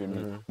shit. You feel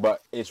me? Mm-hmm.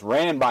 But it's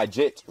ran by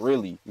jits,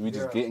 really. We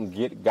just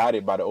got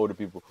it by the older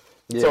people.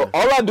 Yeah. So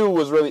all I do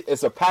was really,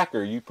 it's a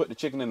packer. You put the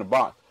chicken in the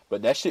box.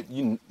 But that shit,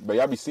 but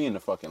y'all be seeing the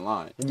fucking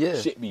line. Yeah.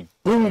 Shit be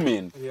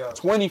booming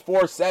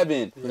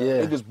 24/7.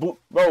 Yeah. Niggas boom.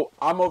 Bro,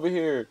 I'm over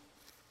here.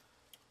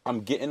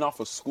 I'm getting off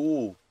of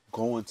school,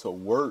 going to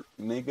work,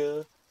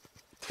 nigga.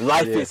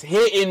 Life is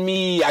hitting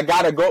me. I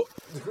gotta go.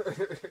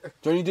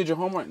 Johnny, you did your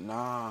homework?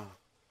 Nah,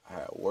 I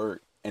had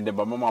work. And then,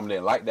 but my mom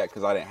didn't like that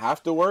because I didn't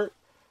have to work.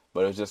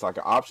 But it was just like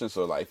an option.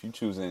 So, like, if you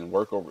choosing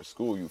work over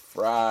school, you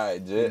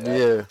fried.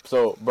 Yeah.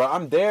 So, bro,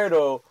 I'm there,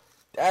 though.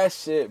 That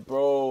shit,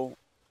 bro,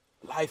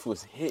 life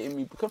was hitting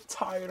me. I'm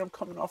tired. I'm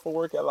coming off of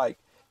work at, like,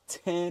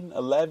 10,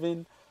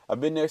 11. I've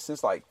been there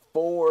since, like,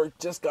 4.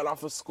 Just got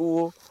off of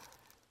school.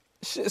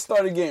 Shit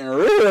started getting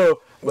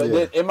real. But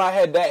then in my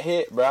head, that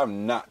hit, bro,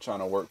 I'm not trying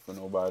to work for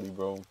nobody,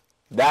 bro.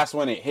 That's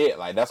when it hit.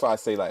 Like, that's why I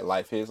say, like,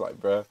 life hits. Like,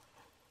 bro,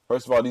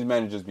 first of all, these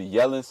managers be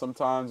yelling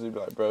sometimes. They be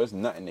like, bro, there's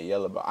nothing to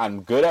yell about.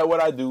 I'm good at what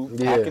I do,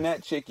 packing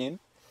that chicken,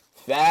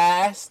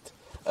 fast,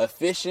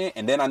 efficient,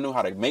 and then I knew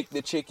how to make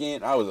the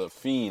chicken. I was a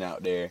fiend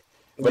out there.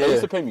 But they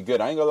used to pay me good.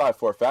 I ain't gonna lie,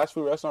 for a fast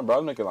food restaurant, bro, I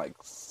was making like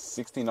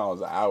 $16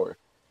 an hour.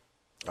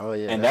 Oh,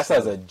 yeah. And that's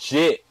as a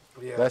jit.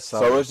 Yeah. That's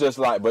so it's just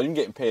like, but you're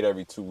getting paid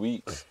every 2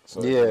 weeks.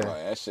 So like,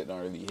 that shit don't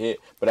really hit.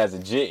 But as a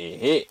jit, it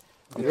hit.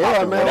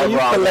 Yeah, man, when you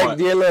collect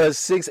your little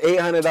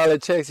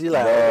 $600-$800 checks, you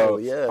like, bro,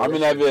 I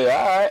mean, that bit,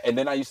 all right. And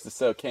then I used to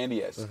sell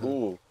candy at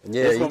school.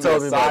 Yeah, this you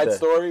told me about that. Side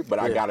story, but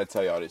I gotta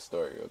tell y'all this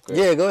story.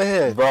 Okay? Yeah, go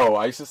ahead, bro.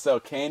 I used to sell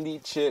candy,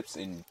 chips,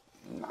 and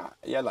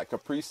like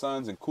Capri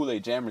Suns and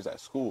Kool-Aid Jammers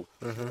at school.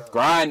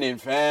 Grinding,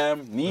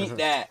 fam, need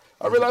that.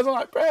 I realized I'm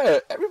like, bro,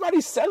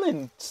 everybody's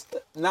selling.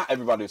 Not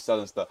everybody was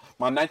selling stuff.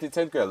 My 9th and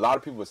 10th grade, a lot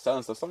of people were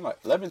selling stuff. So I'm like,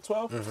 11,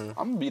 12, I'm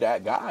gonna be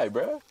that guy,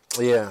 bro.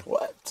 Yeah.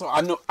 What? So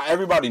I know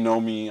everybody know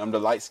me. I'm the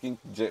light skinned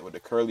jet with the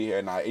curly hair,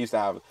 and I used to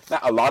have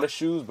not a lot of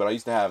shoes, but I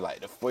used to have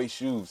like the faux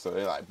shoes. So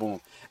they're like boom.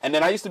 And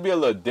then I used to be a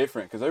little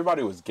different because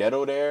everybody was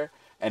ghetto there.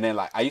 And then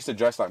like I used to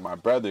dress like my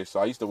brother,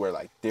 so I used to wear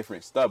like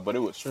different stuff, but it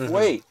was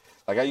suede.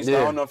 Like I used to,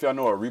 I don't know if y'all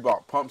know what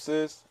Reebok pumps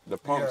is. The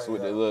pumps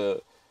with the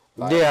little.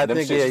 Like, I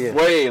think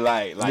way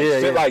like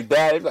shit like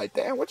that. They be like,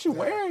 damn, what you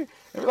wearing?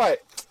 They be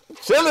like,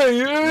 chilling,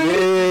 you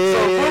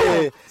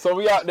know? So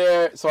we out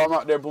there. So I'm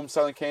out there, boom,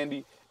 selling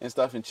candy and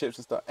stuff and chips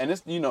and stuff. And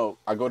it's,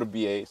 I go to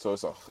BA, so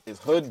it's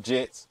hood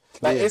jits.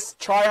 Like it's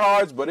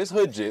tryhards, but it's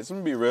hood jits. Let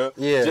me be real.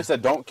 Yeah. Just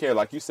that don't care,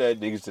 like you said,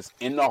 niggas just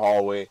in the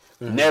hallway.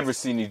 Never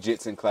seen these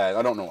jits in class.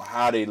 I don't know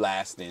how they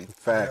lasting.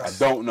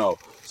 Facts. I don't know.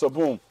 So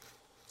boom,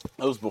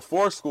 it was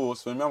before school.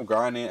 So I'm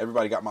grinding.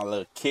 Everybody got my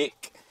little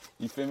kick.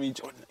 You feel me?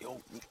 Jordan, yo,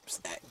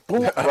 snack.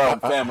 Boom. Bro,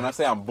 fam, when I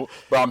say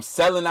I'm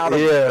selling out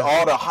of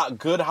all the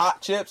good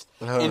hot chips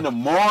in the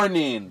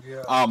morning.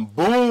 Yeah. I'm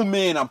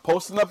booming. I'm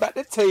posting up at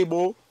the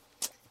table.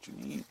 What you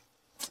need?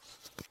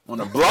 On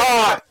the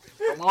block.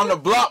 I'm on the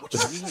block. What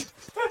you need?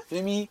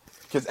 Feel me?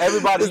 Because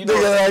everybody, this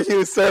nigga like he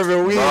was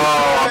serving weed.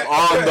 I'm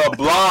on the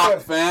block,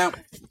 fam.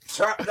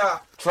 Trapped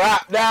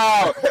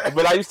out.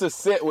 But I used to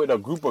sit with a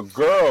group of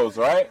girls,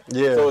 right?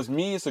 Yeah. So it's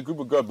me, it's a group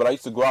of girls, but I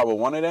used to go out with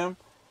one of them.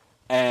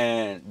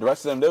 And the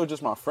rest of them, they were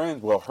just my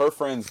friends. Well, her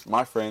friends,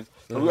 my friends.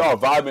 And we all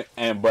vibing.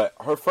 But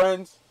her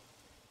friends,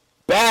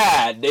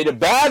 bad. They the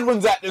bad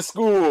ones at the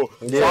school.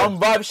 Yeah. So I'm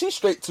vibing. She's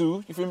straight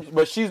too. You feel me?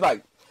 But she's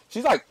like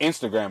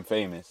Instagram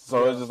famous.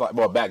 So it's just like,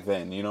 well, back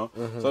then, So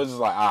it's just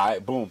like, all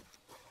right, boom.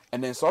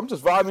 And then so I'm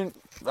just vibing,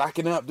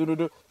 racking up,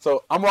 do.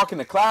 So I'm walking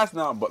to class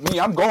now. But me,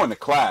 I'm going to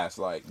class.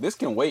 Like, this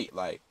can wait.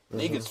 Like,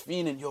 niggas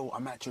fiending, yo,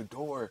 I'm at your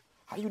door.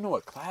 How you know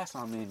what class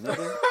I'm in,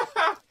 nigga?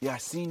 yeah, I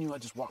seen you. I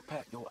just walked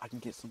past. Yo, I can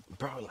get some.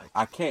 Bro, like,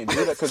 I can't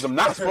do that because I'm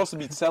not supposed to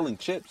be selling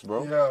chips,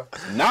 bro. Yeah.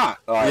 Not.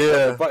 Like,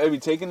 Yeah. if I be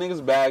taking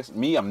niggas' bags,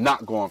 me, I'm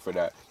not going for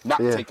that. Not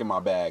taking my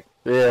bag.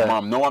 Yeah.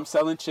 Mom know I'm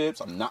selling chips.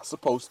 I'm not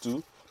supposed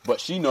to. But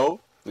she know.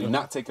 You're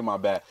not taking my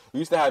bag. We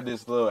used to have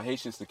this little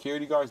Haitian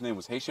security guard. His name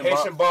was Haitian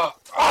Bob.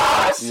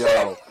 Ah, shit.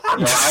 Yo,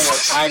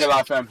 I ain't gonna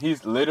lie, fam.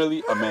 He's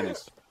literally a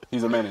menace.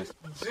 He's a menace.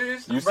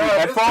 Jeez, You see bro,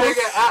 headphones? this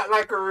nigga act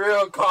like a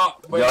real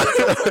cop, but Yo, he's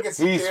a fucking he's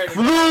security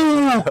flu.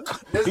 guard.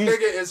 This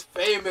nigga is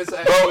famous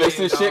at Bro, being, it's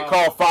this shit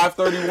called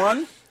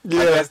 531.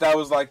 Yeah. I guess that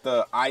was like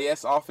the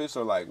IS office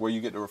or like where you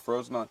get the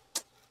referrals. Not.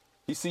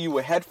 He see you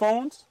with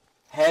headphones.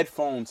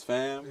 Headphones,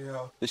 fam.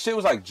 Yeah. The shit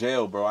was like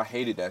jail, bro. I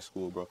hated that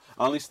school, bro.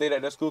 I only stayed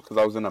at that school because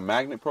I was in a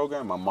magnet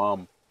program. My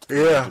mom,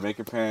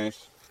 Jamaican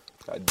parents.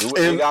 I do what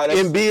they got.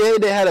 In BA,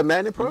 they had a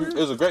magnet program? It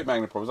was a great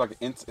magnet program.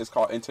 It was like it's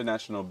called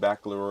International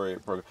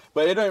Baccalaureate Program.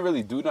 But it didn't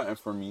really do nothing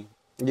for me.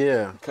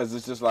 Yeah. Because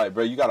it's just like,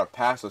 bro, you got to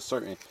pass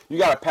you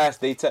got to pass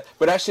day test.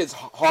 But that shit's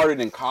harder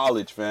than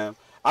college, fam.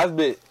 I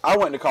went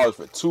to college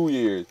for 2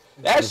 years.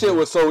 That shit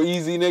was so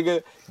easy,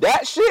 nigga.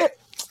 That shit,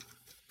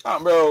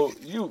 bro,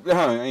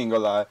 I ain't gonna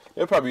lie.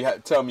 They'll probably have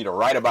to tell me to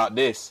write about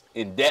this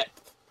in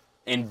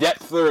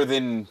depther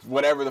than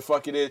whatever the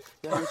fuck it is.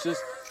 Yeah, it's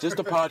just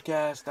a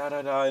podcast,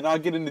 and I'll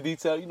get into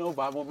detail,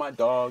 vibe with my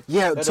dog.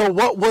 Yeah, so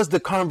what was the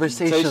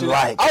conversation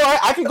like? All right,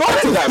 I can go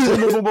into that, boom,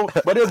 boom, boom,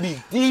 boom, but it'll be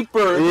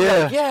deeper.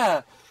 Yeah. Like,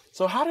 yeah.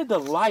 So how did the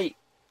light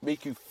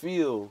make you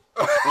feel?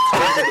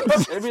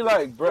 It'd be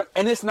like, bro,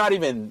 and it's not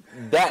even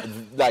that,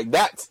 like,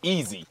 that's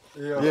easy.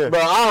 Yeah.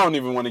 Bro, I don't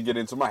even want to get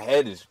into, my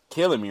head is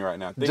killing me right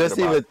now. Just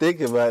even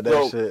thinking about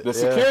that shit. The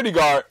security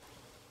guard,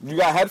 you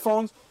got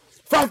headphones?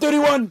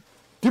 531,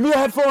 give me your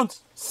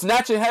headphones.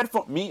 Snatching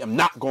headphones. Me, I'm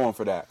not going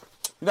for that.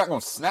 You're not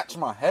going to snatch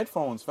my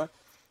headphones, fam.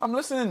 I'm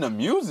listening to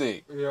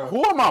music. Yeah.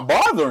 Who am I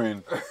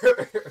bothering?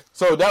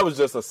 So that was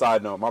just a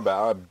side note. My bad.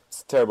 I'm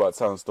terrible at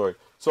telling a story.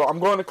 So I'm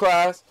going to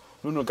class.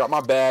 Got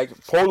my bag.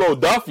 Polo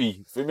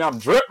Duffy. Feel me? I'm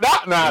dripped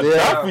out now.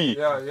 Yeah, Duffy.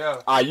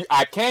 yeah.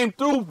 I came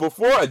through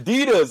before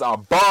Adidas.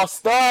 I'm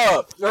bossed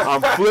up.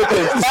 I'm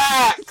flipping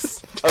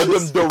packs of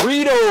them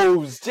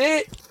Doritos.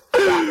 Shit.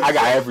 I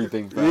got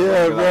everything, fam.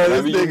 Yeah,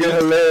 bro. This nigga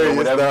hilarious,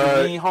 whatever dog.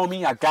 you need,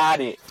 homie, I got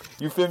it.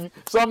 You feel me?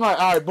 So I'm like,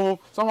 all right, boom.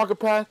 So I'm walking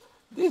past.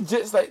 These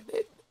just like,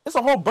 there's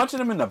a whole bunch of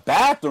them in the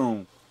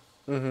bathroom.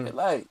 Mm-hmm. They're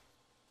like,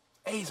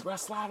 hey, bro,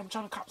 slide. I'm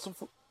trying to cop some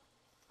food.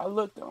 I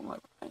looked at them, I'm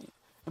like,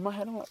 in my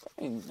head, I'm like,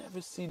 I ain't never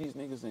see these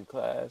niggas in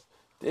class.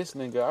 This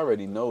nigga, I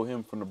already know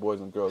him from the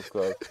Boys and Girls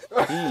Club.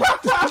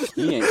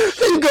 He ain't shit.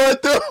 He going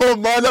through a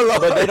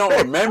monologue. But they don't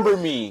remember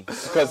me.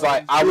 Because,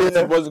 like, I went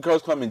to the Boys and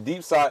Girls Club in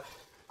Deep Side.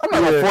 I'm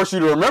not going to force you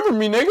to remember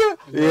me, nigga.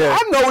 Yeah.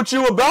 I know what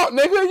you about,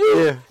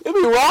 nigga. You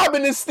be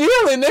robbing and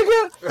stealing,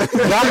 nigga.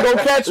 Y'all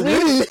go catch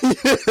me.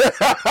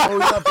 Oh,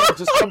 yeah, bro,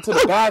 just come to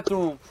the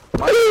bathroom.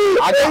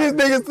 These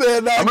niggas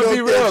said, I'm going to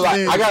be real.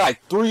 Like, I got,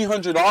 like,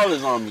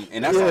 $300 on me.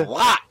 And that's a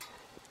lot.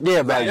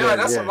 Yeah, back then.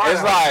 That's a lot.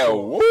 It's like,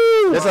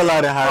 woo. That's a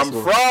lot in high school.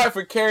 I'm fried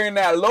for carrying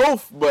that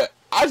loaf, but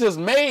I just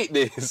made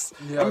this.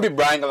 Yeah. I'm be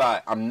bragging a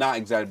lot. I'm not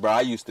exaggerating, bro.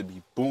 I used to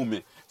be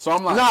booming. So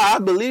I'm like, nah, I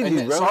believe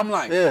you, bro. So I'm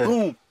like,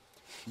 boom.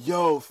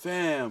 Yo,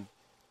 fam.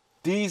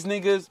 These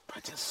niggas,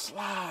 bro, just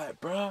slide,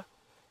 bro.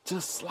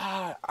 Just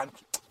slide.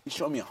 You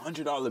showed me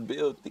 $100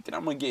 bill thinking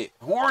I'm going to get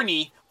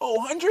horny. Oh,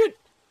 100?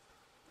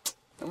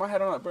 In my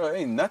head, I'm like, bro,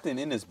 ain't nothing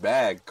in this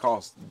bag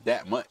costs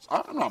that much.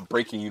 I'm not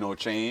breaking you no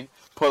chain.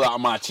 Pull out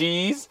my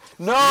cheese.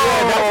 No.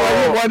 Yeah, that's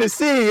what you want to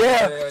see,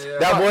 Yeah.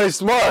 That boy's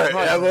smart.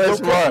 That boy's Don't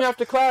smart. catch me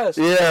after class.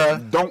 Yeah.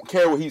 Don't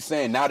care what he's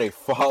saying. Now they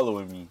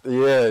following me.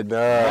 Yeah, nah.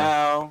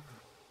 Now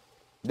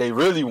they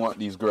really want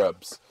these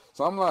grubs.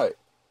 So I'm like,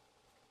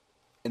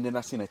 and then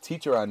I seen a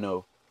teacher I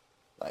know,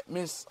 like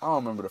Miss, I don't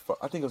remember the fuck.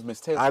 I think it was Miss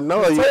Taylor. I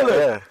know Miss you. Taylor.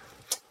 Yeah.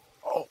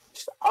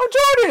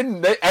 Oh,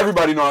 Jordan.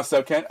 Everybody know I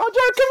step can. Oh,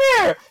 Jordan,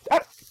 come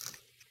here.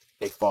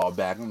 They fall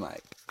back. I'm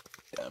like,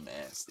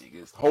 dumbass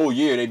niggas. Whole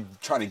year, they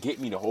trying to get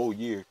me the whole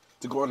year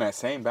to go in that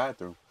same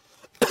bathroom.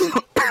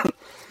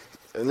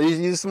 At least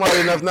you smart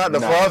enough not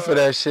to fall for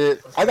that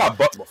shit. I got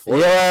bucked before.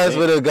 Your ass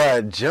would have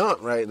got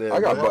jumped right there.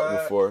 I got bro.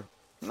 bucked before.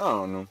 No, I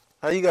don't know.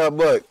 How you got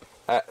bucked?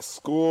 At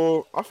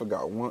school, I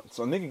forgot one.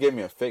 So a nigga gave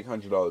me a fake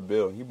 $100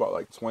 bill. He bought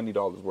like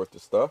 $20 worth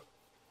of stuff.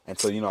 And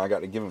so, I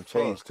got to give him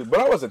change too. But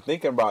I wasn't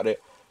thinking about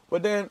it.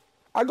 But then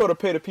I go to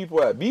pay the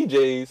people at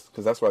BJ's,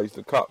 because that's where I used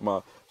to cop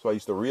so I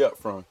used to re-up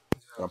from.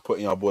 I'm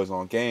putting y'all boys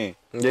on game.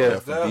 Yeah.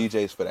 For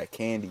BJ's for that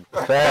candy.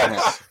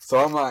 Facts. So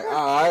I'm like,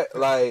 all right,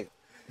 like,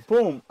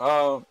 boom.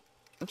 I'm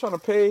trying to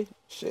pay.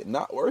 Shit,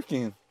 not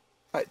working.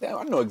 Like, damn,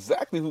 I know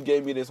exactly who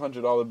gave me this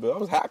 $100 bill. I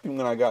was happy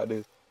when I got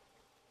this.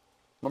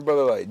 My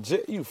brother like,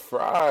 Jit, you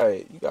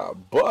fried. You got a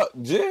buck,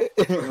 Jit.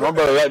 My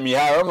brother let me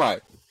have it. I'm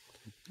like,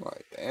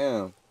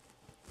 damn.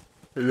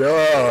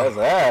 Yeah. That's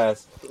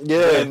ass.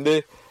 Yeah.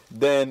 And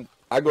then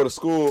I go to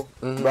school.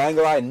 But I ain't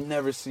gonna lie, I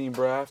never seen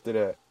bro after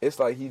that. It's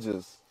like he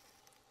just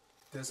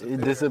He I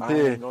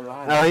disappeared. ain't gonna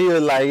lie. No, he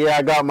was like, yeah,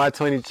 I got my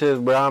 20 chips,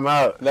 but I'm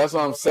out. That's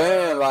what I'm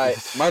saying. Like,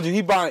 mind you,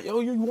 he buying, yo,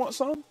 you want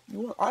some?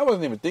 I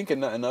wasn't even thinking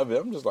nothing of it.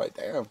 I'm just like,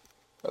 damn.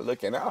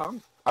 Looking out,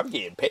 I'm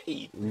getting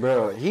paid.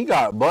 Bro, he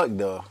got bucked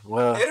though.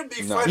 Well, it'd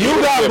be funny.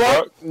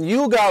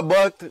 You got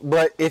bucked,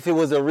 but if it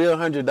was a real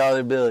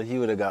 $100 bill, he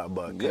would have got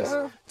bucked.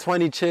 Yeah.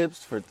 20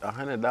 chips for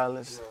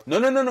 $100.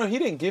 Yeah. No. He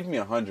didn't give me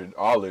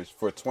 $100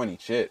 for 20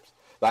 chips.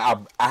 Like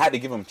I had to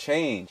give him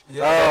change.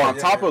 Yeah, on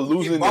top of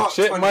losing the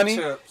chip money.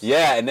 Chips.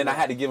 Yeah, and then I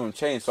had to give him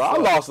change. So I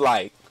lost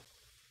like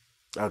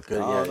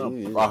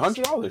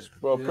 $100,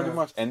 bro, pretty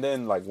much. And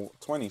then like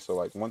 20, so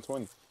like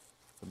 120.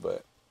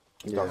 But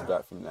he comes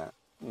back from that.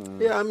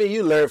 Yeah, I mean,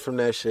 you learn from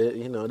that shit.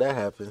 You know, that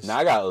happens. Now,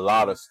 I got a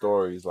lot of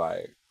stories,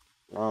 like,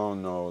 I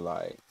don't know,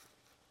 like...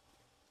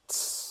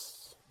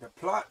 The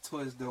plot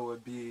twist, though,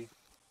 would be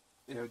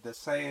if the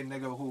same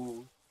nigga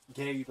who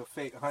gave you the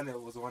fake 100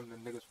 was one of the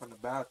niggas from the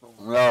bathroom.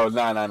 No.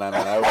 That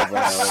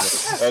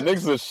wasn't. That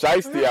niggas was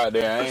shiesty out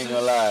there, I ain't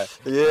gonna lie.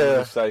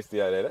 Yeah.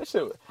 Shiesty out there. That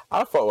shit,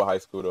 I fuck with high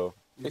school, though.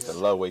 I used to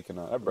love waking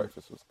up. That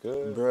breakfast was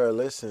good. Bro,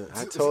 listen,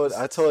 I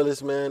told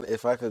this man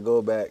if I could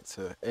go back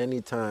to any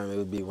time, it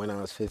would be when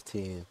I was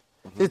 15.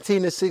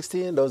 15 to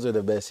 16, those are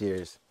the best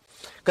years.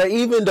 Because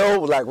even though,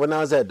 like, when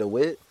I was at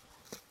DeWitt,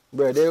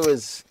 bro, there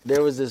was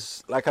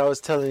this, like I was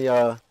telling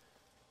y'all,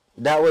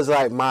 that was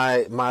like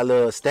my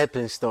little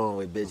stepping stone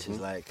with bitches.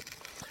 Like,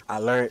 I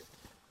learned,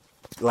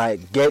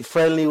 like, get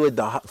friendly with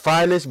the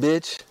finest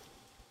bitch.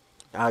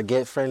 I'll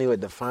get friendly with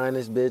the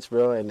finest bitch,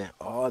 bro, and then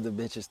all the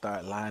bitches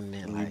start lining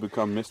in. Like, you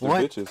become Mr.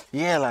 What? Bitches.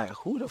 Yeah, like,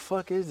 who the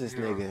fuck is this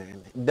nigga?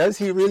 And does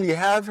he really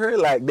have her?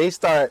 Like, they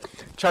start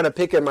trying to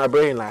pick at my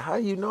brain, like, how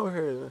you know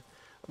her?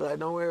 I'm like,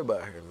 don't worry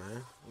about her,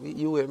 man.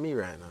 You with me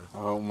right now.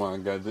 Oh, my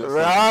God.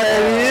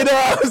 Right, you know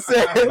what I'm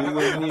saying? You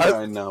with me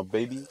right now,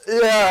 baby.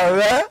 Yeah,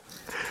 man.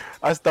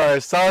 I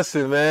started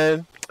saucing,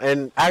 man.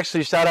 And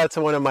actually, shout out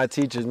to one of my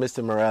teachers,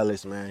 Mr.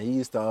 Morales, man. He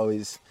used to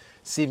always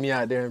see me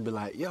out there and be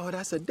like, yo,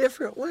 that's a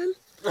different one.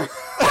 Yo.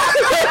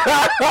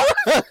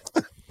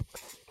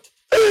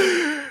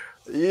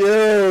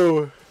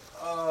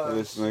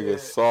 This nigga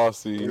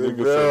saucy.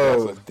 Nigga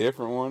said that's a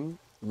different one.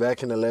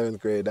 Back in 11th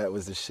grade, that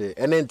was the shit.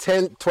 And then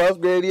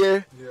 12th grade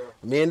year,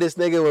 me and this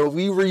nigga, when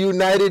we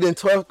reunited in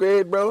 12th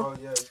grade, bro,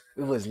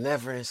 it was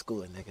never in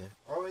school, nigga.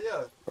 Oh,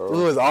 yeah.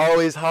 We was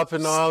always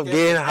hopping off,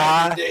 getting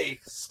high.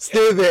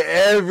 Still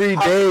there every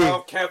day.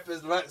 Off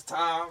campus,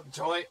 lunchtime,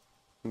 joint.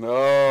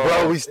 No.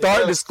 Bro, we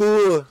started the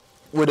school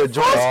with a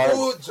joint.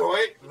 School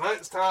joint,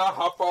 lunchtime,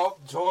 hop off,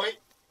 joint.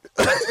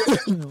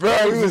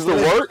 Bro, we used to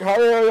work? How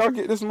the hell y'all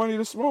get this money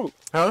to smoke?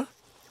 Huh?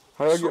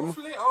 How y'all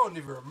Truthfully, I don't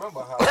even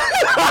remember how.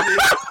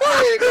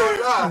 I ain't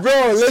gonna lie.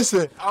 Bro,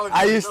 listen.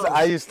 I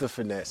I used to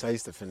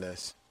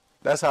finesse.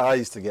 That's how I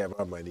used to get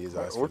my money.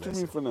 What you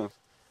mean finesse?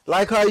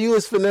 Like how you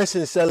was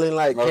finessing, selling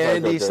like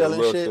candy,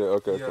 selling shit.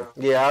 Okay.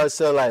 Yeah, I would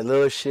sell like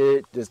little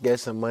shit, just get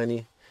some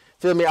money.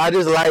 Feel me? I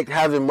just like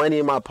having money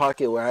in my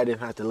pocket where I didn't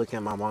have to look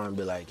at my mom and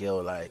be like, yo,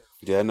 like.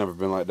 Yeah, I never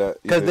been like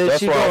that. Because then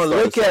she gonna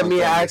look at me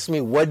and ask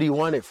me, what do you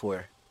want it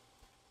for?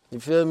 You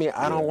feel me?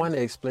 I don't want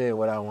to explain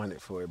what I want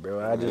it for,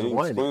 bro. I just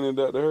want it. Explaining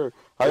that to her.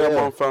 How your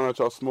mom found out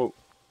y'all smoke?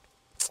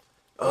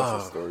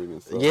 That's a story.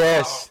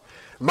 Yes.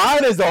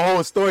 Mine is the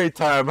whole story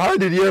time. How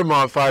did your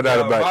mom find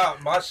out about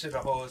it? My shit a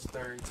whole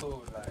story,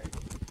 too. Like,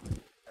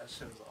 that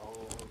shit was a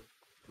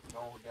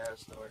whole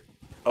gas story.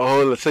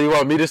 Oh, so you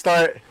want me to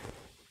start?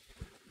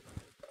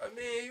 I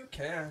mean, you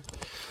can.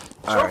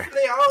 All right.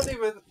 Truthfully,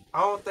 I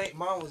don't think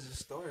mine was a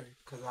story.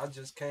 Because I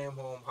just came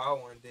home high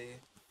one day.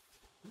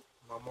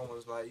 My mom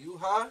was like, you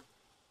high?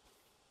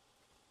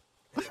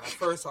 And at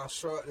first, I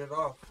shrugged it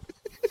off.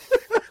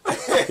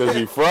 Because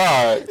you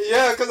fried.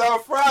 Yeah, because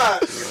I'm fried.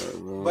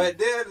 But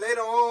then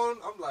later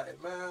on, I'm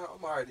like, man,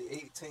 I'm already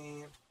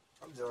 18.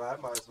 I'm just like,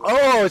 I might as well.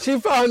 Oh, she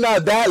found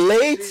out that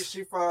late?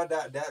 She found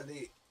out that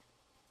late.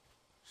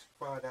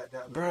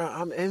 Bro,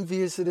 I'm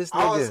envious of this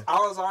nigga. I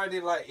was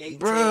already like 18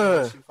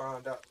 Bruh. when she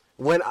found out.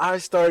 When I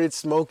started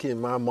smoking,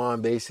 my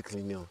mom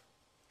basically knew.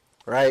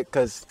 Right?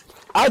 Because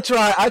I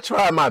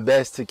try my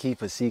best to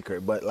keep a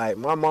secret. But like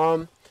my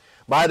mom,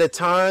 by the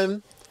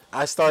time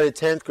I started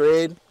 10th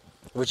grade,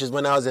 which is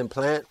when I was in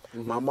plant,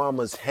 my mom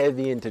was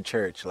heavy into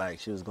church.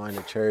 Like she was going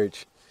to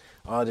church,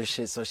 all this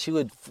shit. So she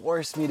would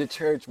force me to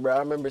church, bro. I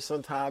remember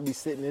sometimes I'd be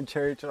sitting in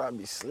church and I'd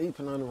be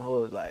sleeping on them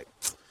hoes. Like,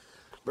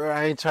 bro,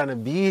 I ain't trying to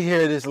be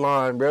here this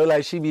long, bro.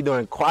 Like she be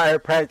doing choir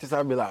practice.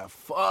 I'd be like,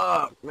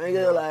 fuck,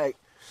 nigga, like.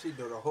 She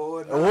do the whole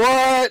night.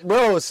 What,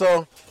 bro?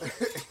 So,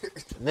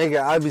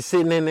 nigga, I'd be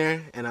sitting in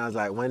there, and I was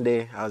like, one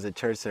day, I was at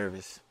church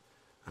service.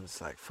 I'm just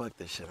like, fuck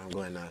this shit. I'm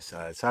going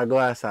outside. So I go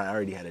outside. I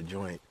already had a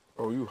joint.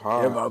 Oh, you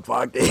hard. In my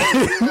pocket. They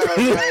think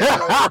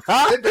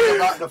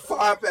about the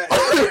fire pack.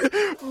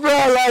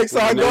 Bro, like, so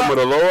I go. With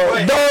the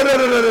Lord?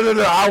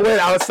 No. I went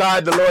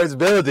outside the Lord's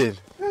building.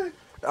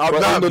 I'm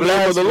not the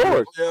name of the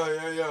Lord.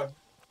 Yeah.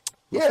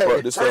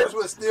 Yeah, The church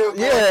was still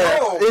going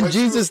on, in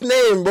Jesus'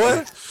 name,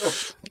 boy.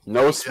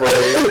 No spray.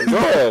 Go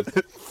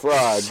ahead.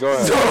 Fried. Go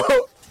ahead.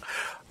 So,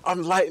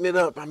 I'm lighting it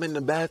up. I'm in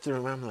the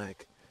bathroom. I'm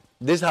like,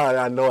 this is how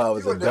I know I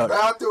was you a in the duck.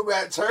 bathroom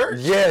at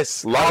church?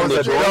 Yes, I was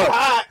a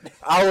duck.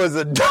 I was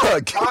a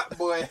duck. Hot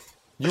boy.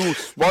 You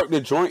sparked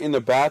the joint in the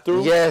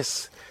bathroom?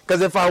 Yes,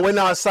 Because if I went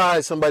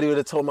outside, somebody would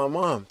have told my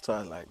mom. So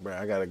I was like, bro,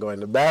 I got to go in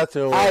the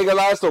bathroom. I ain't gonna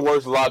lie, that's the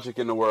worst logic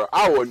in the world.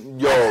 I would,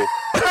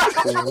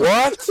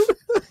 what?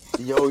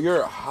 Yo,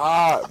 you're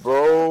hot,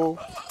 bro.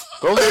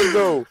 Go ahead,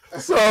 go.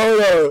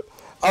 So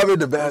I'm in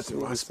the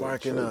bathroom. I'm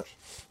sparking up.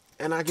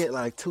 And I get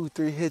like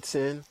 2-3 hits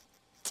in.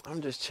 I'm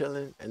just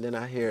chilling. And then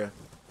I hear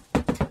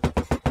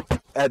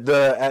at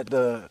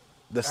the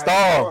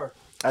stall.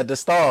 At the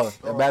stall.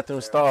 The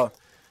bathroom stall.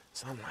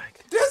 So I'm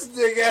like, this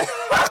nigga,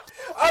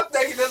 I'm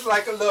thinking this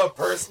like a little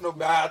personal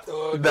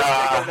bathroom.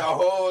 Nah. The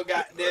whole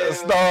goddamn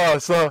stall.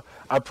 So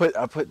I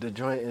put the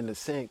joint in the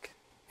sink.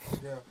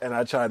 Yeah. And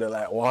I try to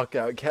like walk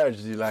out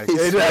casually like,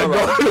 hey,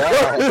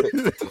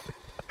 that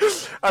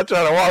I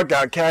try to walk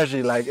out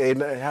casually like, ain't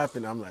nothing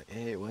happened. I'm like,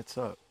 hey, what's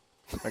up?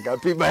 I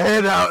got to peek my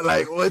head out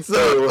like, what's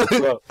up?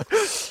 What's up?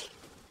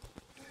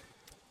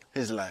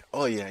 He's like,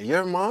 oh yeah,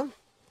 your mom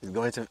is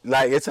going to,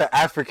 like, it's an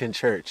African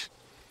church.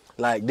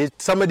 Like,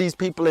 some of these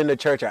people in the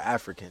church are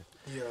African.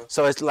 Yeah.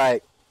 So it's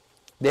like,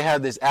 they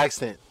have this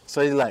accent.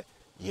 So he's like,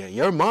 yeah,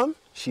 your mom,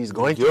 she's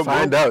going to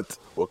find out.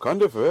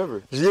 Wakanda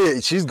forever. Yeah,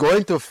 she's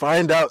going to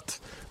find out.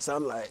 So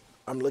I'm like,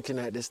 I'm looking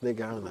at this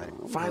nigga. I'm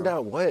like, find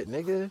out what,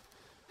 nigga?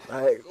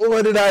 Like,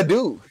 what did I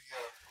do?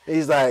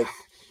 He's like,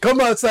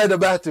 come outside the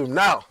bathroom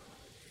now.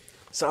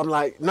 So I'm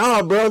like,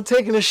 nah, bro, I'm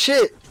taking a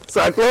shit.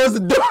 So I close the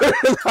door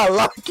and I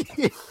lock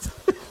it.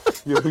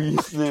 Yo, you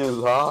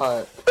snitch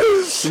hard.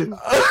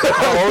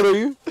 How old are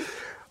you?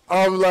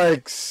 I'm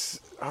like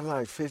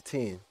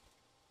 15.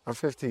 I'm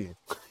 15.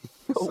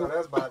 So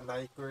that's about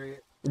 9th grade.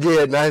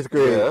 Yeah, 9th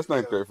grade. Yeah, that's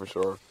 9th grade for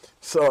sure.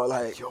 So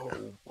like, Yo,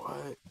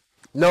 what?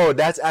 no,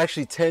 that's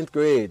actually 10th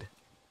grade.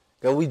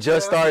 Cause we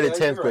just started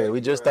 10th grade. Right,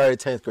 we just started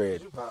 10th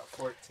grade. You about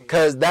 14.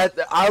 Cause that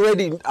I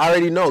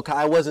already know. Cause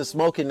I wasn't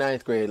smoking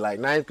 9th grade. Like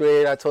 9th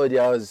grade, I told you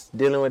I was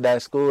dealing with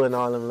that school and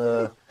all them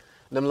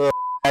little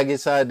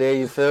faggots out there.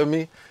 You feel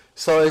me?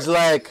 So it's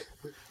like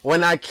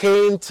when I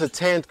came to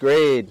 10th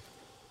grade,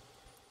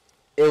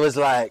 it was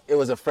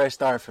a fresh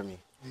start for me.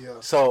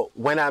 Yeah. So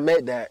when I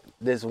met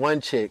this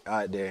one chick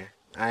out there,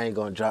 I ain't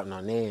gonna drop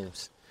no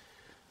names,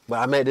 but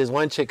I met this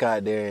one chick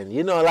out there, and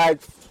you know, like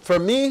for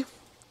me,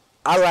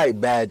 I like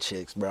bad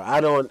chicks, bro.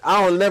 I don't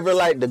never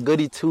like the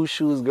goody two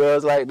shoes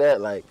girls like that.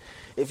 Like,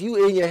 if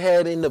you in your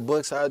head in the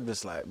books, I'd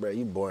just like, bro,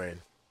 you boring.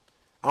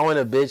 I want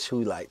a bitch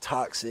who like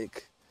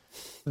toxic,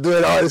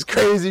 doing all this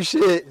crazy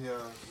shit. Yeah.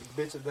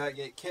 Bitches that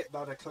get kicked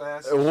out of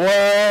class.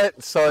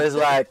 What? So it's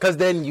like, cause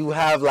then you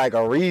have like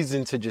a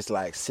reason to just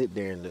like sit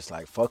there and just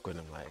like fuck with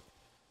them, like,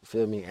 you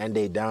feel me? And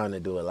they down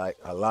to do a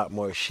lot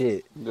more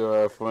shit.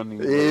 Yeah, funny.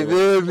 You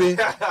feel me?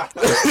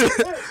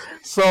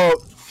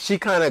 So she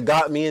kind of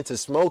got me into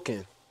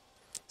smoking.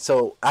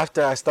 So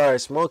after I started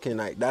smoking,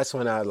 like that's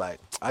when I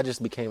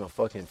just became a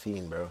fucking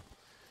fiend, bro.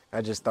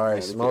 I just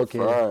started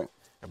smoking,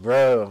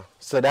 bro.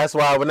 So that's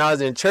why when I was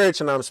in church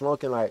and I'm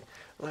smoking, like,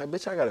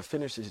 bitch, I gotta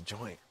finish this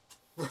joint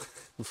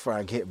before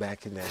I get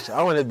back in that shit.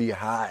 I want to be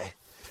high.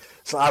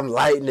 So I'm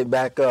lighting it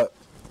back up.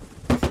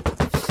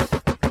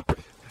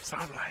 So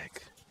I'm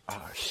like,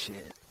 oh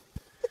shit.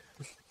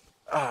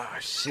 Oh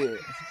shit.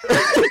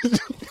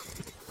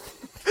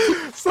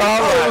 So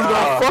I'm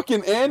like,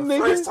 fucking end, nigga.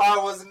 First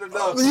time wasn't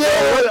enough.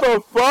 yeah, what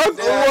the fuck?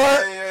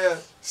 What? Yeah.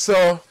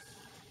 So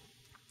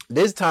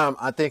this time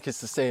I think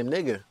it's the same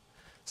nigga.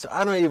 So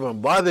I don't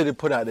even bother to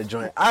put out the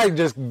joint. I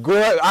just go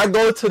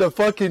to the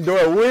fucking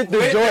door with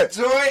the joint.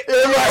 In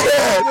my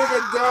hand.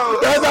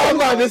 That's what I'm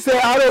about to say.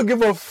 I don't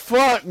give a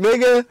fuck,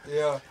 nigga.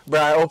 Yeah.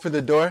 But I opened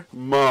the door.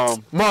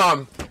 Mom,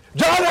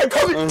 John,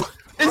 come in.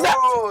 Is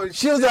that?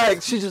 She was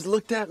like, she just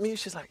looked at me.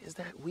 She's like, is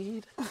that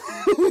weed?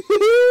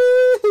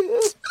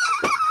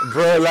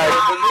 Bro, like,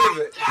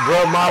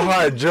 bro, my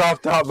heart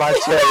dropped out my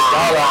chest.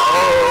 I was like,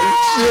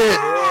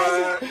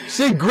 oh shit.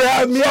 She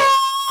grabbed me.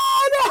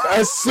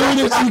 As soon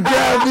as she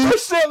grabbed me,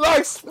 shit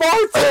like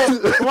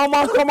Spartan. My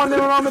mom called my name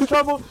when I'm in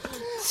trouble.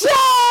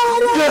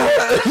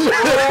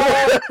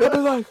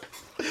 Like,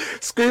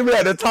 screaming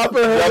at the top of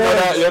her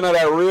head. You know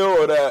that reel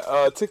or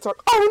that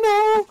TikTok?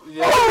 Oh no!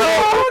 Yeah.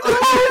 Oh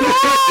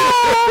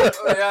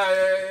no!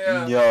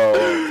 Yeah.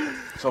 Yo.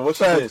 So what's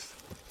this?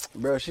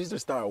 Bro, she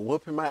just started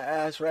whooping my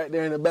ass right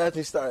there in the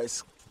bathroom. Started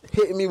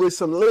hitting me with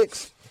some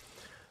licks.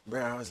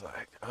 Bro, I was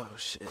like, oh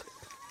shit.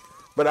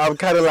 But I'm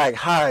kind of like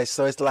high,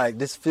 so it's like,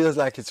 this feels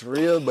like it's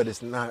real, but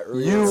it's not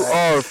real. You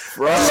are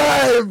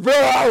fried. Bro,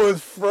 I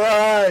was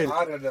fried.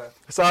 I don't know.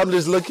 So I'm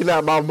just looking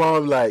at my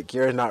mom like,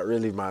 you're not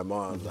really my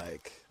mom.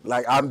 Like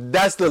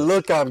that's the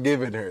look I'm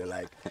giving her.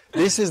 Like,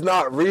 this is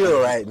not real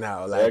right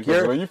now. Like,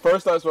 when you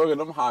first start smoking,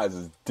 them highs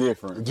is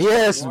different.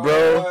 Yes,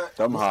 bro.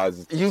 Them highs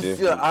is different.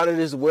 Feel out of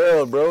this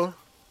world, bro.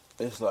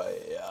 It's like,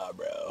 yeah,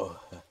 bro.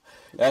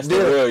 That's the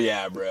real,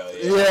 yeah, bro.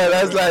 Yeah,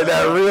 that's like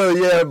that real,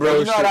 yeah, bro.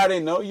 You know what I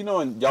didn't know? You know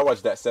when y'all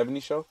watched that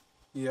 70s show?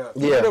 Yeah.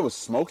 You know they was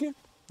smoking?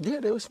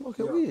 Yeah, they was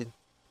smoking weed.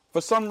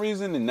 For some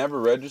reason, it never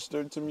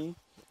registered to me.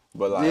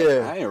 But like,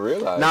 I ain't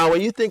realize. Now,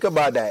 when you think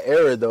about that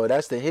era, though,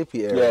 that's the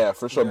hippie era. Yeah,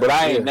 for sure. But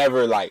I ain't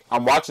never like,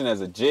 I'm watching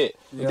as a jit.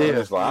 Yeah.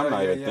 It's like, I'm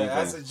not even thinking.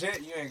 As a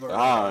jet, you ain't gonna.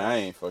 I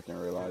ain't fucking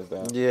realize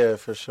that. Yeah,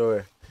 for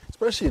sure.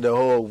 especially the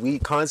whole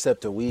weed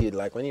concept of weed.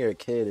 Like when you're a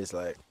kid, it's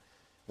like,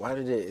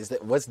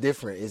 what's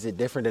different? Is it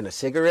different than a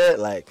cigarette?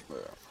 Like,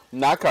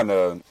 I kind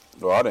of,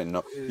 well, I didn't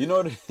know. You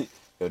know what?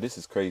 Yo, this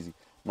is crazy.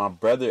 My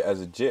brother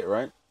as a jit,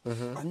 right?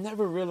 Mm-hmm. I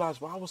never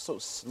realized why I was so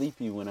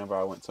sleepy whenever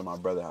I went to my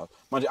brother's house.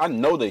 Mind you, I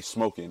know they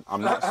smoking.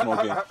 I'm not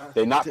smoking.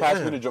 They not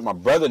passing me the joint. My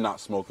brother not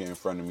smoking in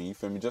front of me. You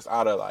feel me? Just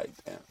out of like,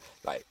 damn,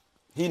 like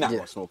he not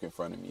gonna smoke in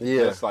front of me.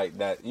 Yeah. Just like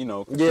that, you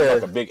know. Yeah.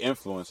 Like a big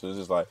influencer. It's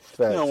just like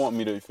you don't want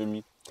me to. You feel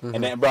me? Mm-hmm.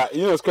 And then, bro,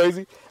 you know what's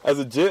crazy? As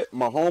a jit,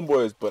 my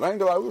homeboys, but I ain't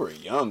gonna lie, we were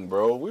young,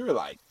 bro. We were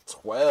like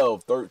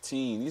 12,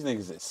 13. These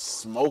niggas is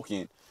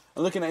smoking.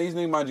 I'm looking at these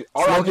niggas, mind you.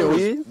 All smoking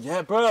weed?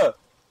 Yeah, bro.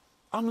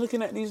 I'm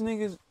looking at these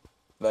niggas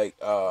like,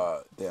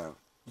 damn,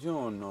 you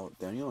don't know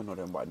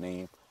them by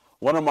name.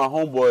 One of my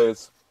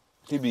homeboys,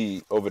 he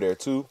be over there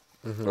too,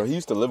 or he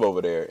used to live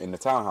over there in the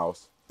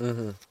townhouse.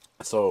 Mm-hmm.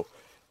 So,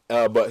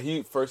 but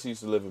he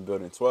used to live in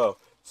building 12.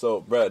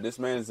 So, bro, this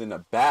man is in the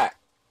back,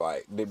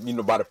 like,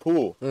 by the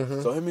pool.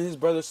 Mm-hmm. So him and his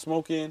brother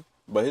smoking,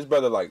 but his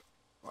brother like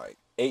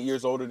 8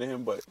 years older than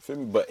him, but feel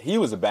me? But he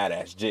was a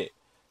badass jit.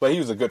 But he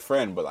was a good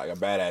friend, but like a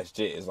badass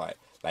jit is like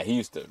he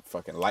used to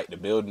fucking light the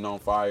building on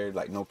fire,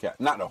 like no cap,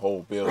 not the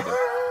whole building,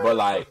 but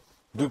like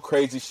do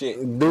crazy shit.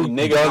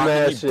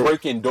 He's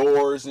breaking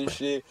doors and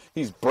shit.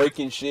 He's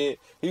breaking shit.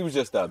 He was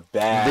just a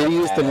bad. Did he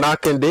used to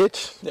knock and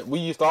ditch? We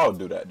used to all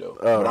do that though.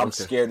 But I'm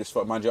scared as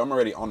fuck, mind you. I'm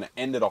already on the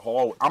end of the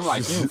hallway. I'm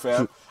like you,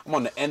 fam. I'm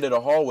on the end of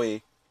the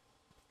hallway.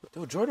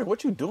 Dude, Jordan,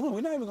 what you doing?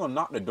 We're not even gonna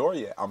knock the door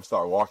yet. I'm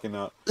start walking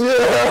up.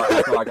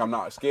 Acting like I'm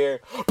not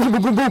scared. Boom,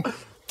 boom, boom, boom.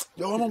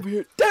 Yo, I'm over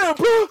here. Damn,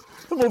 bro.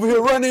 I'm over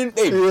here running.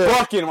 They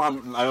bucking.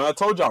 I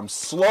told you I'm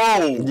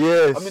slow.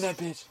 Yes. I'm in that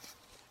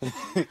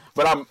bitch.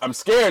 But I'm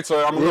scared,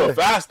 so I'm a little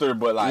faster.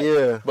 But like,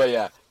 but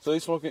yeah. So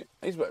he's smoking.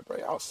 He's like, bro,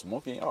 y'all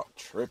smoking, y'all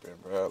tripping,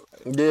 bro.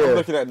 Like, I'm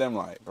looking at them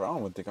like, bro, I don't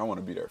even think I want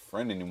to be their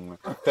friend anymore.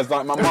 Cause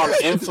like my mom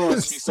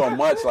influenced me so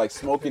much. Like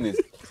smoking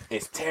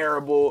is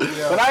terrible.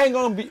 Yeah. But I ain't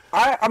gonna be.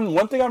 I'm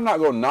one thing I'm not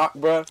gonna knock,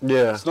 bro.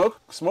 Yeah.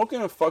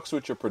 Smoking fucks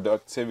with your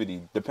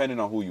productivity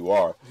depending on who you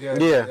are.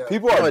 Yeah.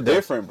 People are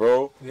different,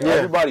 bro. Yeah.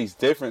 Everybody's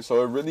different,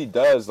 so it really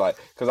does. Like,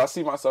 cause I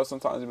see myself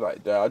sometimes be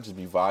like, Dad, I just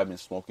be vibing,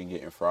 smoking,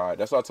 getting fried.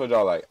 That's why I told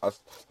y'all like,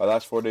 the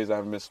last 4 days I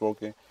haven't been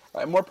smoking.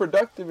 Like more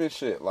productive and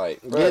shit,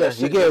 like bro,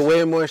 you get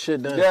way more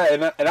shit done.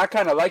 Yeah, and I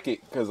kind of like it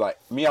because like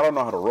me, I don't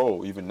know how to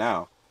roll even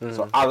now,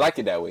 so I like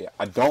it that way.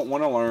 I don't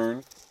want to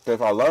learn, but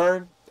if I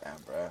learn, damn,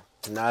 bro,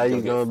 now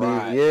you gonna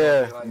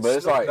be but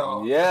it's like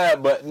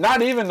but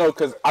not even though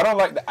because I don't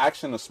like the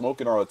action of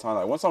smoking all the time.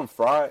 Like once I'm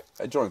fried,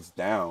 that joint's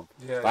down.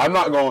 Yeah, like, I'm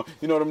not going.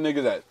 You know them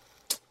niggas that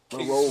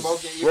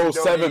roll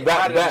 7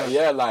 back.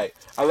 Yeah, like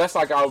unless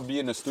like I'll be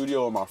in the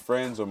studio with my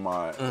friends or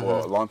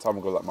well a long time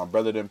ago like my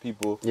brother them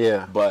people.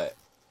 Yeah, but.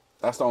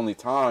 That's the only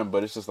time,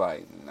 but it's just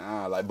like,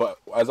 nah. Like, but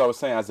as I was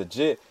saying, as a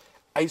jit,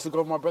 I used to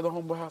go to my brother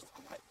homeboy house.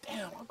 I'm like,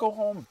 damn, I go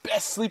home,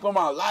 best sleep of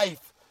my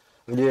life.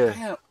 Yeah.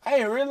 Damn, I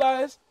didn't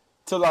realize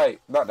till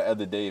like, not the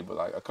other day, but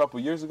like a couple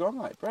years ago, I'm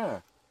like,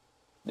 bruh,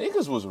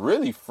 niggas was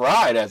really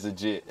fried as a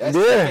jit. That's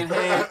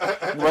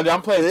secondhand. When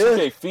I'm playing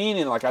 2K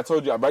fiending, like I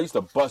told you, I used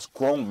to bust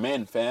grown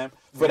men, fam,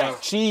 for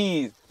that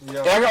cheese.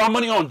 Yeah. I got my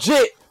money on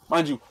jit.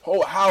 Mind you,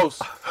 whole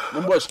house,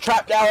 them boys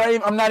trapped out.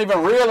 I'm not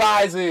even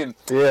realizing.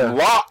 Yeah.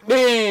 Locked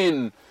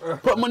in.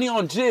 Put money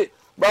on jit.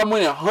 Bro, I'm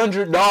winning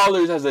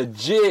 $100 as a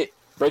jit.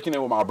 Breaking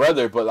it with my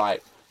brother, but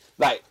like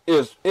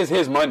it's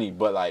his money.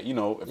 But like, you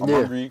know, if I'm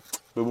hungry,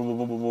 boom, boom, boom,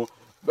 boom, boom, boom.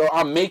 Bro,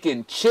 I'm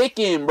making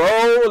chicken,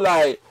 bro.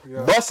 Like,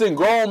 busting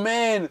grown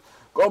man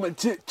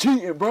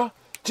cheating, bro.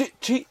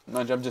 Cheat. No,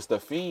 I'm just a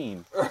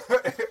fiend.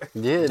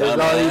 Yeah,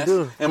 that's all you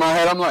do. In my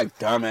head, I'm like,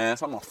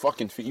 dumbass. I'm a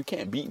fucking fiend. You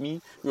can't beat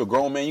me. You're a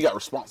grown man. You got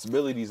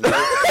responsibilities, nigga.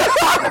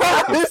 I'm a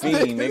fucking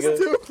fiend,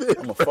 nigga.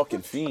 I'm a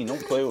fucking fiend.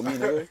 Don't play with me,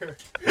 nigga.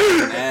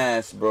 Fucking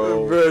ass,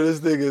 bro. Bro, this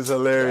nigga is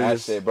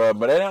hilarious. That's it, bro.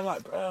 But then I'm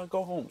like, bro,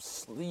 go home,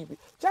 sleepy.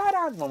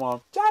 Jada, my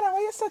mom. Jada,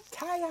 why you so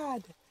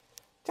tired?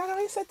 Jada,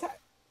 why you so tired?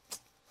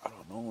 I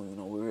don't know. You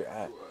know, we were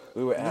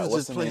at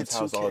what's the name's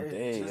house all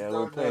day. Yeah, we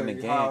were playing the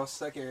game.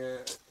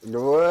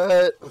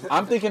 What?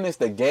 I'm thinking it's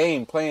the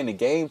game, playing the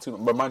game too.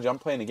 But mind you, I'm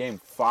playing the game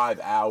 5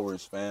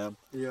 hours, fam.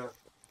 Yeah.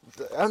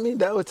 I mean,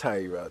 that would tire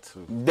you out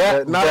too.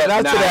 Not to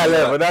that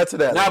level.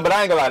 Nah, but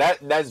I ain't gonna lie.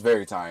 That's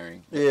very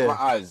tiring. Yeah. My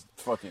eyes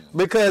fucking.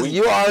 Because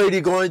you're already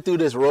going through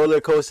this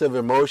roller coaster of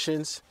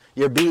emotions.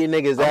 You're beating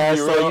niggas' ass,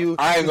 so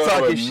I ain't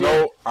talking shit.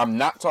 No, I'm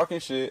not talking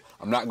shit.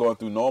 I'm not going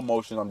through no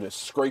emotion. I'm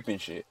just scraping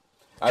shit.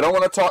 I don't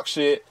want to talk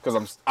shit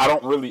because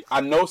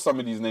I know some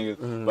of these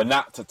niggas, but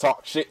not to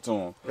talk shit to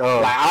them. Oh.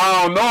 Like,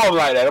 I don't know them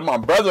like that. I'm my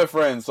brother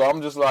friend, so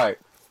I'm just like,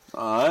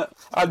 I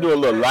do a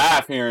little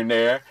laugh here and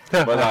there,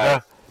 but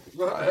like,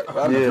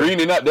 I'm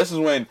greening up. This is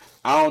when,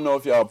 I don't know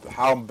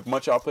how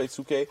much y'all play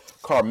 2K.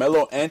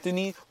 Carmelo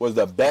Anthony was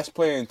the best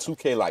player in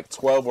 2K like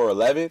 12 or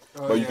 11,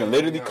 but you can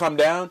literally come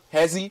down,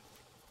 hezzy.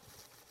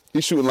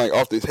 He's shooting like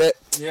off his head.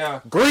 Yeah.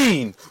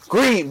 Green,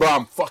 bro.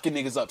 I'm fucking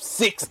niggas up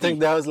 60. I think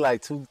that was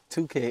like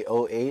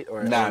 2K08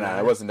 or. Nah,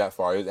 it wasn't that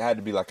far. It had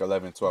to be like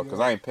 11, 12 because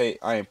I ain't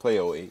play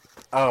 08.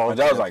 Oh, Like,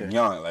 okay, I was like okay.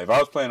 young. Like if I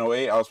was playing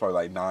 08, I was probably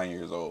like 9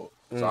 years old.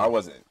 So I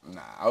wasn't.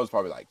 Nah, I was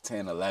probably like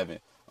 10, 11.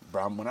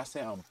 Bro, when I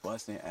say I'm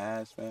busting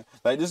ass, man,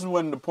 like this is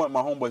when the point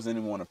my homeboys didn't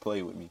even want to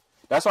play with me.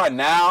 That's why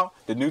now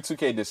the new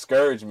 2K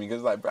discouraged me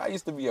because like, bro, I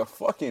used to be a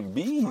fucking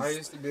beast. I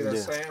used to be the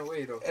same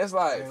way though. It's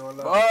like,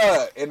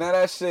 fuck, and now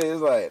that shit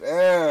is like,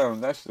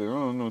 damn, that shit. I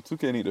don't know.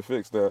 2K need to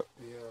fix that.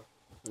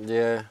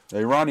 Yeah.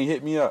 Hey, Ronnie,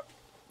 hit me up.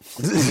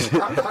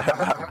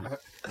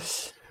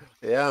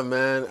 Yeah,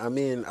 man. I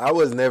mean, I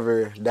was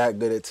never that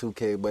good at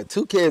 2K, but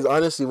 2K is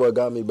honestly what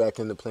got me back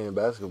into playing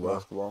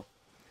basketball.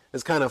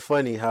 It's kind of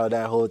funny how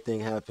that whole thing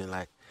happened.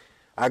 Like,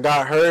 I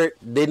got hurt,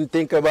 didn't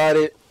think about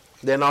it.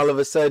 Then all of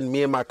a sudden,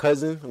 me and my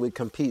cousin, we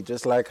compete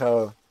just like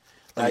how,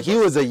 like, he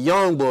was a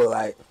young boy,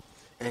 like,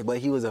 but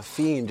he was a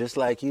fiend just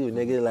like you,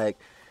 nigga. Like,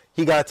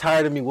 he got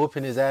tired of me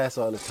whooping his ass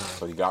all the time.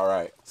 So you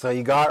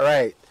got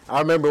right. I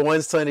remember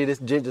one Sunday, this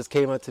jit just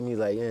came up to me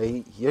like,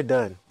 yeah, you're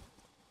done.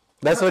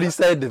 That's what he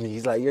said to me.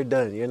 He's like, you're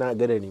done. You're not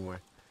good anymore.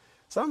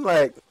 So I'm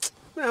like,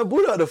 man,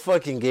 boot up the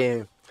fucking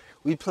game.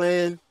 We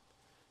playing.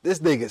 This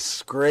nigga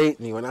scraped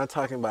me. When I'm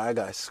talking about I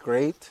got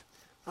scraped,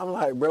 I'm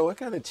like, bro, what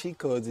kind of cheat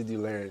codes did you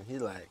learn?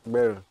 He's like,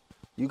 bro,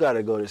 you got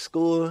to go to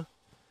school.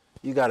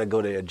 You got to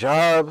go to your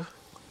job.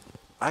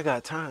 I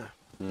got time.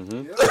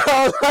 Mm-hmm.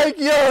 I was like,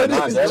 yo,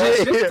 this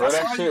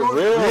that shit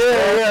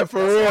real. Yeah,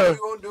 for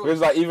real. Because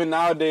like even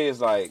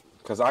nowadays, like,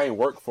 cause I ain't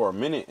worked for a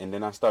minute, and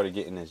then I started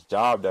getting this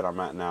job that I'm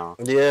at now.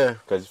 Yeah.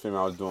 Cause you feel me,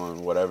 I was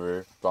doing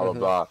whatever, blah blah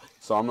blah.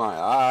 So I'm like,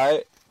 all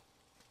right,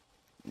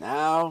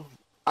 now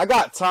I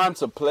got time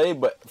to play.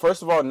 But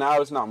first of all,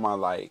 now it's not my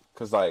like,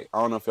 cause like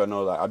I don't know if y'all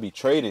know, like I be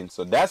trading,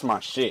 so that's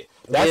my shit.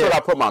 That's what I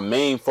put my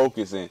main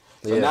focus in.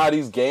 So now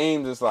these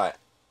games, it's like,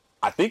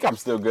 I think I'm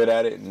still good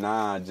at it.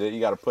 Nah, Jay, you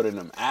gotta put in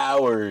them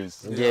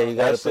hours. Yeah, you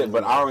gotta shit.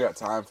 But I don't got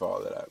time for all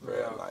of that, bro.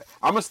 Yeah. Like,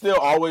 I'ma still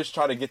always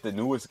try to get the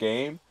newest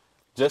game,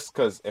 just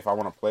cause if I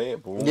want to play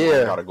it, boom,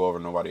 I gotta go over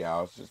to nobody's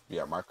house, just be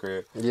at my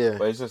crib. Yeah.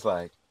 But it's just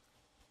like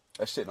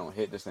that shit don't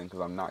hit this thing cause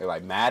I'm not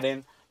like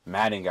Madden.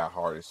 Madden got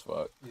hard as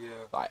fuck. Yeah.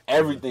 Like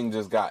everything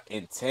just got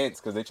intense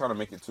cause they trying to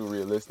make it too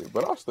realistic.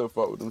 But I still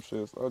fuck with them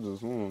shits. I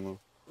just don't know.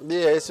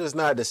 Yeah, it's just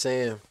not the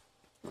same.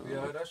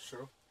 Yeah, that's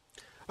true.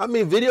 I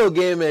mean, video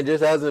gaming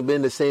just hasn't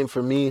been the same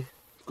for me.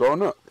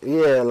 Growing up.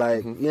 Yeah,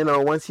 like, you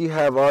know, once you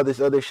have all this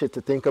other shit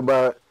to think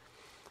about,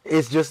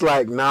 it's just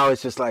like, now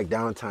it's just like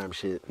downtime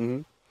shit.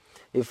 Mm-hmm.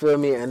 You feel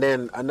me? And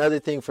then another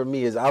thing for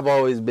me is I've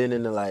always been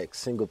into like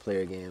single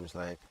player games,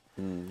 like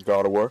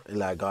God of War.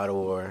 Like God of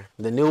War.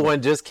 The new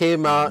one just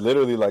came out.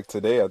 Literally like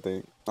today, I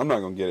think. I'm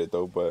not gonna get it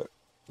though, but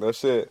that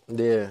shit.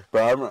 Yeah.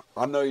 But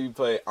I know you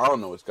play. I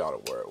don't know which God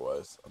of War it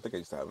was. I think I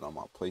used to have it on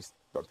my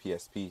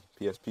PSP.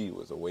 PSP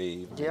was a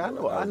wave. Yeah,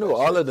 I know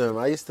all of them.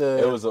 I used to.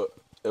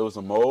 It was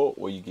a mode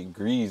where you can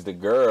grease the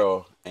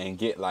girl and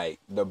get like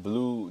the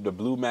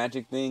blue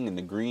magic thing and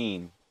the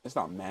green. It's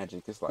not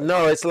magic. It's like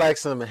no, it's like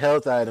some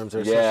health items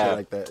or some shit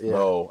like that. Yeah.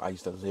 Bro, I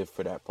used to live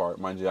for that part.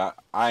 Mind you, I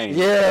ain't.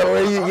 Yeah,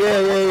 where you?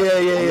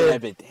 Yeah.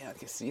 Damn, I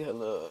can see a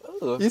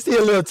little. You see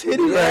a little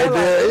titty right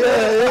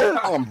there. Yeah.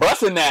 I'm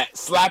busting that,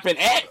 slapping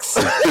X.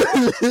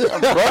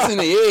 I'm busting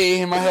it.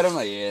 Yeah, in my head, I'm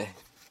like, yeah.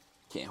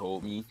 Can't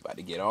hold me. About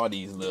to get all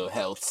these little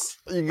healths.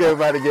 You good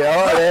about to get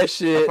all that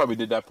shit. I probably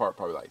did that part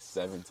like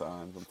 7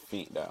 times. I'm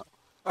faint out.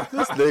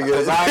 This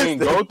nigga. I ain't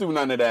go through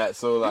none of that.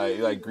 So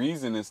like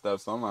greasing and stuff.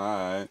 So I'm like,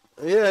 all right.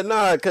 Yeah,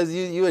 nah, cause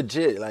you a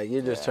jit. Like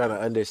you're just trying to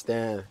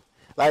understand.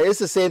 Like it's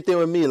the same thing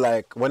with me.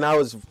 Like when I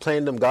was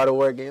playing them God of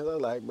War games, I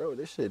was like, bro,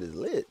 this shit is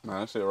lit. Nah,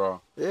 that shit raw.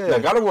 Yeah.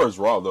 God of War is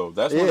raw though.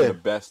 That's one of the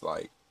best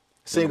like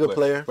single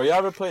player. But y'all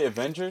ever play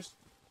Avengers?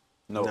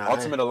 No,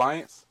 Ultimate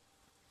Alliance.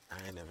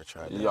 I ain't never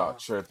tried that. Y'all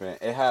tripping.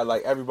 It had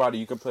like everybody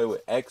you can play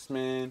with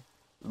X-Men.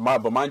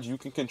 But mind you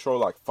can control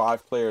like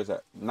 5 players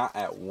not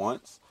at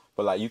once,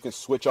 but like you can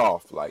switch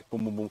off like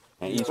boom boom boom.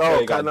 And each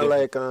player kind of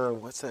like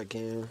what's that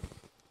game?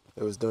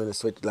 It was doing the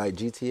switch like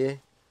GTA,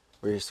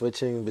 where you're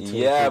switching between.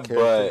 Yeah, two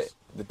characters.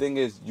 but the thing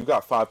is, you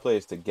got 5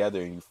 players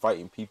together and you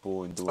fighting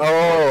people and doing.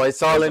 Oh,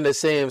 it's all in the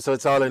same. So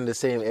it's all in the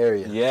same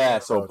area. Yeah.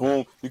 So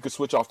boom, you can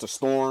switch off to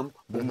Storm.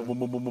 Boom, boom, boom,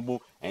 boom, boom, boom, boom.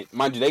 And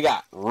mind you, they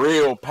got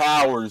real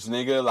powers,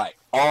 nigga. Like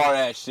all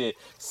that shit.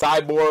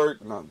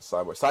 Cyclops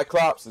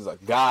is a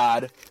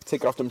god.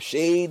 Take off them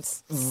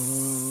shades.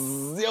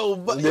 Yo,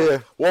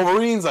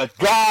 Wolverine's a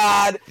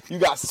god. You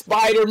got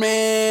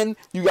Spider-Man.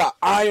 You got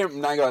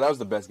Iron. My God, that was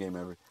the best game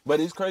ever.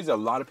 But it's crazy. A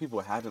lot of people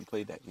haven't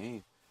played that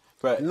game.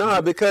 But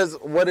no, because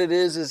what it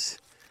is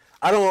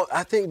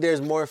I think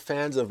there's more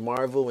fans of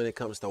Marvel when it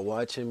comes to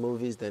watching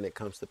movies than it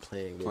comes to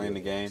playing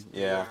the game.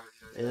 Yeah.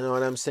 You know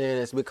what I'm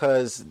saying? It's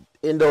because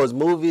in those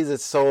movies,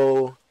 it's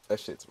so. That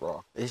shit's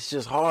raw. It's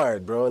just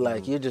hard, bro.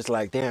 Like, you're just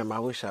like, damn, I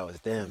wish I was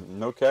them.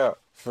 No cap.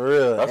 For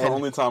real. That's the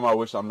only time I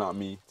wish I'm not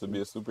me to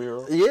be a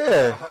superhero.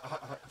 Yeah.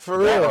 For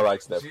real. I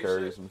like Steph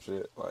Curry or some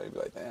shit. Like,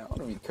 damn, I want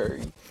to be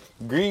Curry.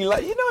 Green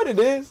light. You know what it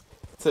is?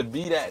 To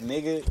be that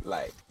nigga,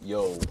 like,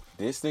 yo,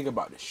 this nigga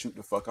about to shoot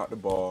the fuck out the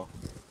ball.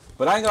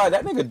 But I ain't gonna lie,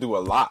 that nigga do a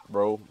lot,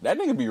 bro. That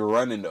nigga be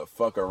running the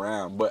fuck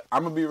around. But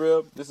I'm gonna be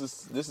real. This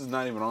is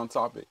not even on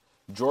topic.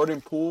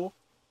 Jordan Poole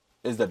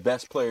is the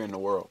best player in the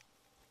world.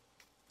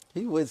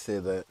 He would say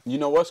that. You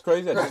know what's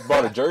crazy? I just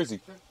bought a jersey.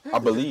 I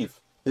believe.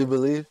 You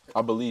believe?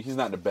 I believe he's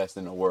not the best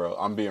in the world.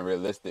 I'm being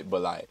realistic,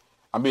 but like,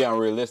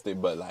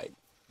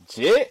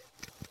 Jit.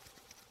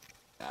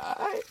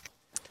 Alright.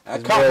 I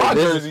caught my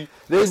jersey.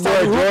 This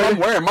boy Jordan. I'm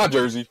wearing my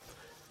jersey.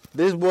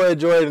 This boy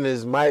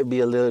Jordan might be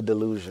a little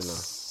delusional,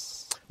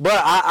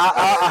 but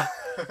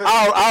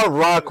I'll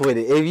rock with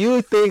it. If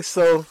you think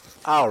so,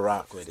 I'll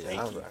rock with it.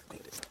 Thank you.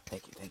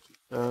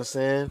 You know what I'm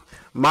saying?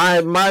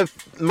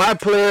 My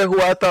player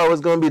who I thought was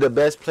gonna be the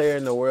best player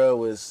in the world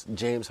was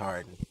James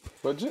Harden.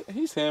 But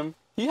he's him.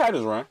 He had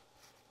his run,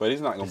 but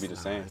he's not gonna be the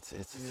same.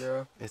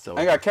 It's over.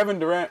 I got Kevin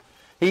Durant.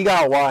 He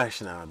got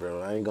washed now,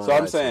 bro. I ain't gonna. So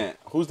I'm saying,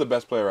 who's the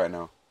best player right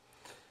now?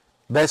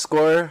 Best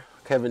scorer,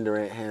 Kevin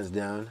Durant, hands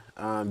down.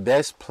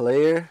 Best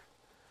player,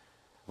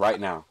 right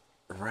now.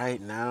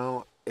 Right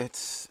now,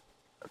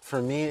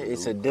 for me.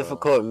 It's a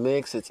difficult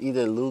mix. It's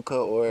either Luka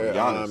or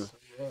Giannis.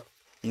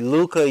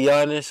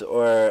 Giannis,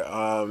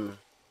 or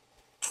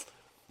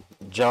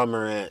John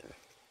Morant.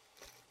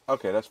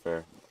 Okay, that's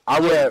fair.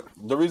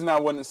 The reason I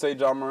wouldn't say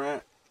John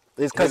Morant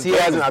is because he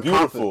hasn't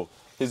accomplished.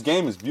 His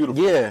game is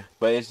beautiful. Yeah,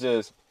 but it's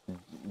just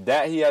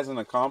that he hasn't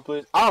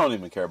accomplished. I don't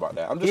even care about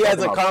that. He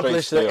hasn't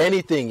accomplished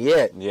anything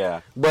yet.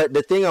 Yeah. But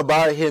the thing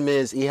about him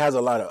is he has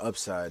a lot of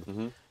upside.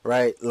 Mm-hmm.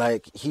 Right?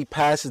 Like, he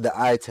passes the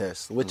eye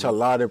test, which a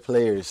lot of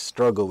players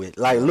struggle with.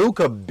 Like,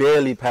 Luka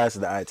barely passes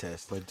the eye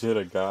test. Legit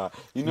a guy.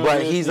 You know,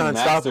 but he's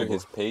unstoppable.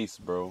 His pace,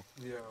 bro.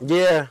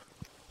 Yeah.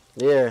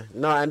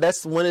 No, and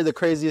that's one of the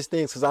craziest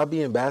things, because I'll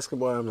be in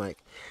basketball and I'm like,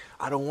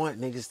 I don't want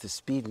niggas to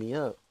speed me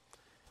up.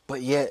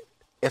 But yet,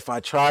 if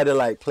I try to,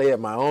 like, play at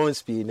my own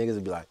speed, niggas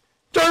will be like,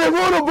 Jordan,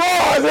 move the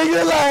ball,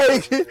 nigga.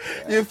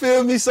 Like, you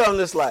feel me? Something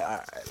that's like, all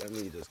right, let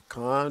me just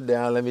calm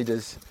down. Let me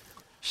just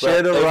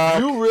share the rock.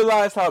 If you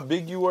realize how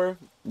big you were,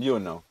 you'll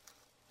know.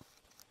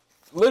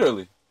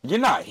 Literally. You're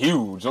not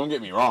huge, don't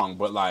get me wrong,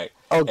 but, like,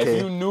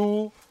 if you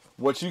knew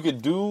what you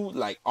could do,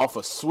 like, off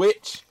a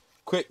switch,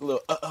 quick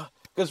little,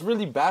 because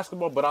really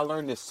basketball, but I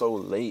learned this so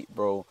late,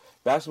 bro.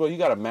 Basketball, you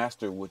got to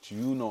master what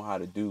you know how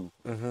to do.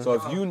 Mm-hmm. So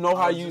if you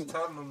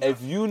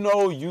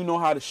know you know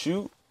how to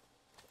shoot,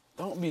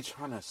 don't be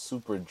trying to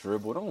super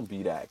dribble. Don't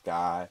be that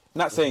guy.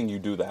 Not saying you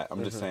do that.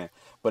 I'm just saying.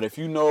 But if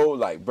you know,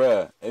 like,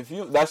 bruh,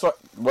 that's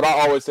what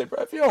I always say,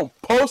 bruh. If you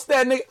don't post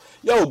that nigga,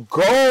 yo,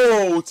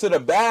 go to the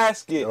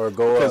basket. Or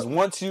go Because up.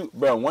 once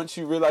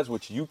you realize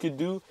what you could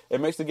do,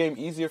 it makes the game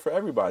easier for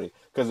everybody.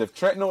 Because if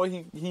Trent know what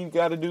he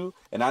got to do,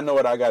 and I know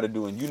what I got to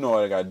do, and you know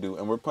what I got to do,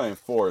 and we're playing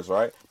fours,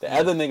 right? The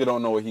other nigga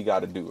don't know what he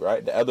got to do,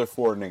 right? The other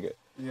four nigga.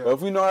 Yeah. But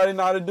if we know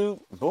how to do,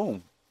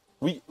 boom.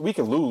 We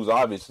can lose,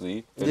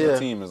 obviously, if the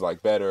team is,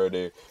 like, better. Or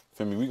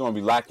feel me? We're going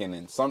to be lacking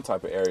in some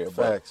type of area.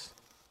 Facts.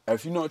 But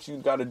if you know what you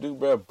got to do,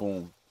 bro,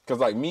 boom. Because,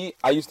 like, me,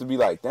 I used to be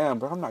like, damn,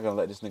 bro, I'm not going to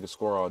let this nigga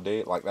score all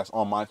day. Like, that's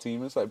on my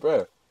team. It's like,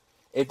 bro,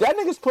 if that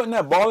nigga's putting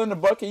that ball in the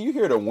bucket, you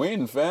here to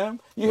win, fam.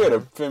 You here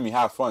to, feel me,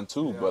 have fun,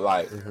 too. But,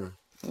 like,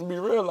 be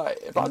real, like,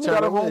 if I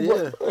got a home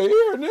here,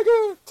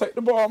 nigga, take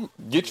the ball,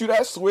 get you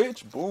that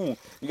switch, boom.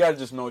 You got to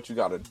just know what you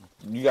got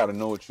to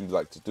know what you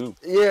like to do.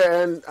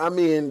 Yeah, and, I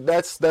mean,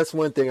 that's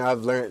one thing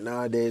I've learned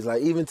nowadays.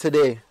 Like, even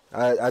today,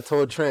 I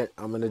told Trent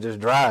I'm going to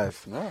just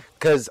drive. Yeah.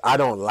 Because I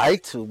don't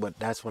like to, but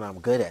that's what I'm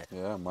good at.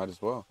 Yeah, might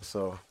as well.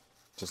 So,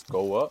 just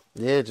go up.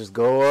 Yeah, just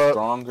go up.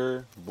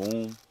 Stronger,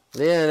 boom.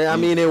 Yeah, I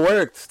mean, it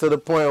worked to the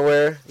point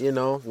where, you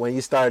know, when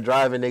you start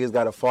driving, niggas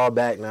got to fall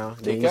back now.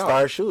 Then you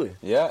start shooting.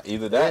 Yeah,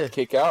 either that,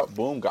 kick out,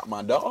 boom, got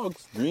my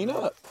dogs, green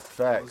up.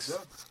 Facts.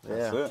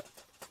 That's it.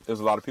 There's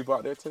a lot of people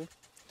out there today.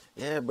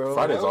 Yeah, bro.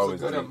 Friday's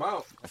always a good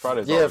amount.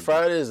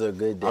 Friday's a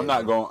good day. I'm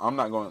not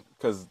going,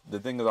 because the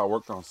thing is I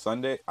worked on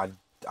Sunday. I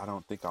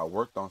don't think I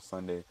worked on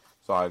Sunday,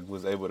 so I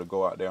was able to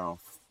go out there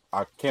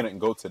I couldn't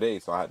go today,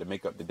 so I had to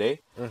make up the day.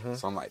 Mm-hmm.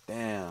 So I'm like,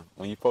 damn.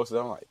 When you posted it,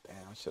 I'm like, damn,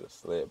 I should have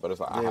slid. But it's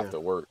like, I have to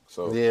work.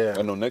 So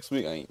I know next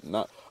week I ain't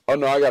not. Oh,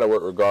 no, I got to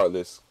work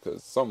regardless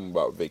because something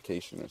about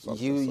vacation or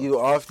something. You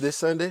off this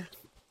Sunday?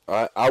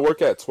 I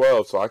work at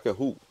 12, so I can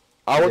hoop.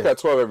 I work at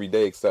 12 every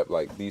day except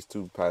like these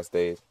 2 past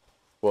days.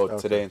 Well,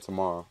 today and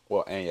tomorrow.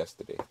 Well, and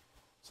yesterday.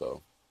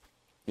 So,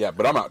 yeah,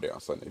 but I'm out there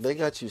on Sunday. They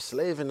got you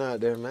slaving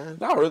out there, man.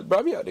 Nah, really, bro,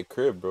 I be out the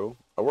crib, bro.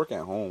 I work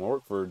at home. I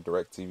work for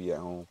DirecTV at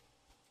home.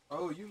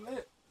 Oh, you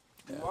lit.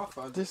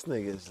 This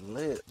nigga's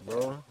lit,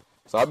 bro.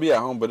 So I be at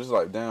home, but it's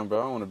like, damn, bro,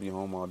 I don't want to be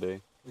home all day.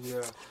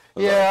 Yeah.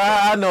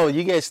 Yeah, I know.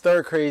 You get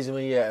stir crazy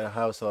when you're at the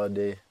house all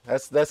day.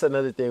 That's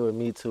another thing with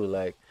me, too.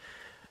 Like,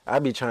 I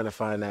be trying to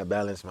find that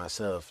balance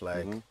myself.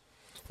 Like,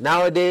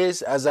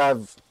 nowadays, as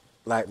I've,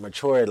 like,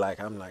 matured, like,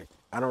 I'm like,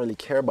 I don't really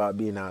care about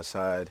being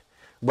outside.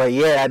 But,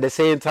 yeah, at the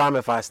same time,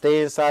 if I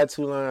stay inside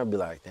too long, I'll be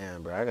like,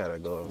 damn, bro, I got to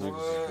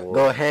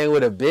go hang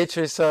with a bitch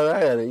or something.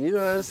 I got to, you know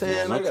what I'm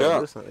saying? I got to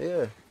do something.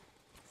 Yeah.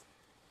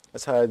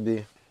 That's how it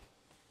be.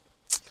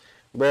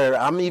 Bro,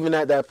 I'm even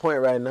at that point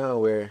right now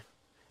where,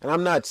 and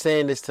I'm not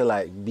saying this to,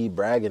 like, be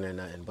bragging or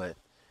nothing, but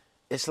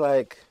it's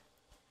like,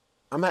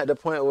 I'm at the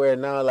point where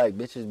now, like,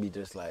 bitches be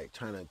just, like,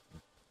 trying to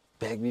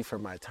beg me for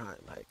my time.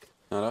 Like,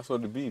 No, that's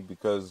what it be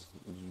because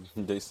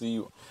they see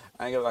you.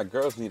 I ain't gonna like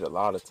girls need a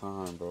lot of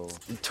time, bro.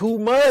 Too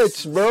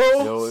much, bro.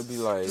 Yo, it'd be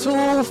like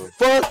too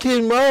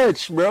fucking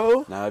much,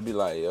 bro. Now it'd be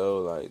like, yo,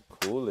 like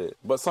cool it.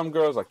 But some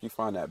girls like you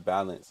find that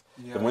balance.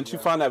 Yeah, And once you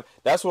find that,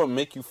 that's what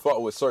make you fuck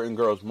with certain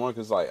girls more.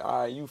 Cause like,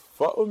 all right, you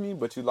fuck with me,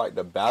 but you like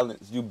the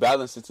balance. You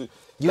balance it too.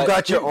 You like,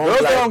 got your own. Girls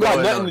that don't got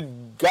going nothing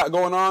on. got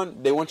going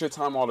on. They want your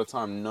time all the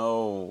time.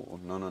 No.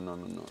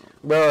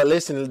 Bro,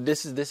 listen,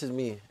 this is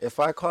me. If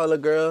I call a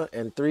girl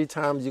and 3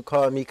 times you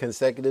call me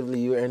consecutively,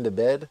 you're in the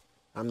bed,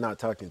 I'm not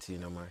talking to you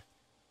no more.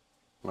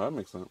 Well, that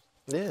makes sense.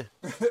 Yeah.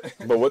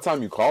 But what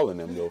time you calling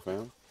them though,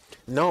 fam?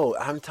 No,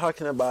 I'm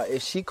talking about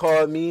if she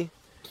called me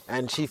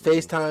and she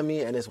FaceTime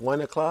me and it's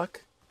 1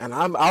 o'clock and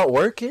I'm out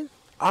working,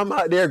 I'm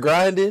out there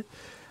grinding,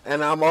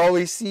 and I'm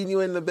always seeing you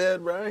in the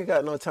bed, bro. I ain't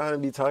got no time to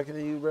be talking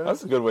to you, bro.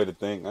 That's a good way to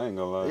think. I ain't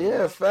gonna lie.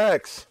 Yeah,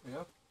 facts.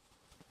 Yeah.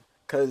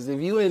 Cause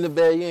if you in the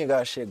bed, you ain't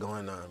got shit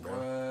going on, bro.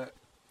 What?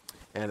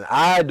 And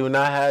I do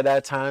not have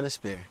that time to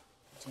spare.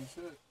 You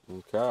should.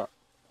 Okay. I'll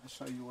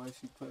show you why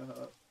she put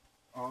her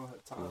all her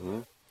time.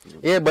 Mm-hmm.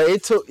 Yeah, but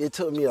it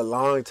took me a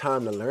long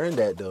time to learn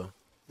that though.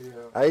 Yeah.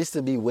 I used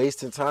to be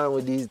wasting time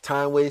with these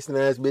time wasting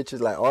ass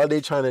bitches. Like all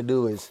they trying to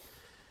do is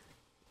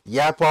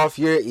yap off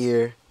your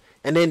ear,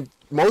 and then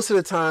most of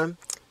the time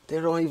they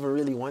don't even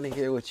really want to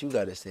hear what you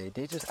gotta say.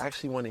 They just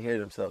actually want to hear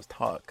themselves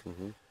talk.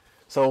 Mm-hmm.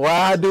 So what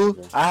I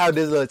do, I have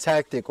this little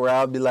tactic where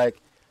I'll be like,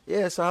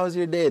 yeah, so how was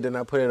your day? Then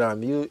I put it on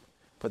mute,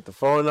 put the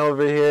phone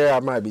over here. I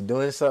might be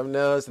doing something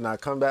else, and I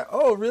come back.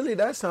 Oh, really?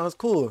 That sounds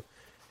cool.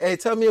 Hey,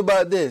 tell me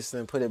about this.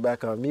 Then put it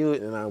back on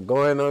mute, and I'm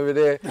going over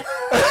there.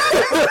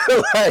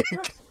 Like,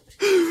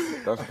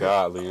 That's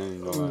godly. I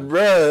ain't gonna lie.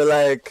 bro,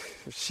 like,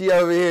 she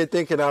over here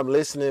thinking I'm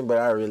listening, but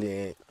I really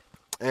ain't.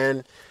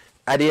 And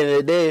at the end of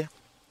the day,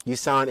 you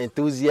sound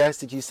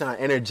enthusiastic, you sound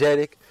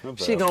energetic.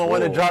 She gonna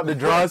want to drop the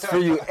draws for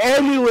you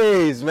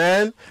anyways,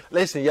 man.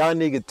 Listen, y'all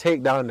niggas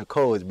take down the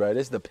codes, bro.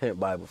 This is the pimp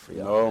Bible for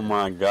y'all. Oh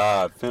my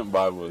God, Pimp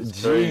Bible is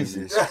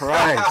crazy. Jesus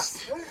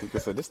Christ. You can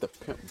say this the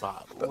Pimp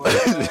Bible.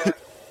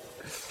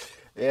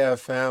 Yeah,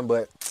 fam,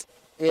 but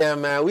yeah,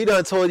 man, we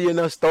done told you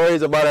enough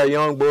stories about our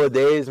young boy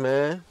days,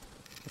 man.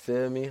 You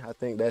feel me? I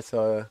think that's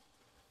a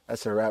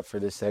wrap for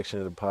this section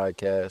of the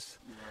podcast.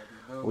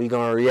 We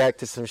gonna react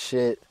to some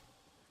shit.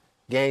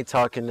 Gang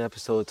Talking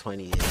episode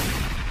 28.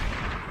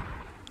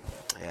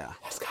 Yeah.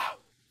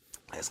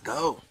 Let's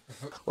go.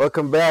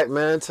 Welcome back,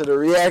 man, to the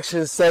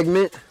reaction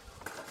segment.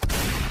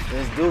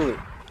 Let's do it.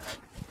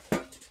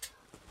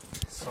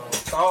 So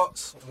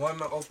thoughts.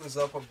 Woman opens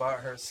up about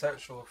her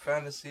sexual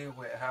fantasy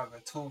with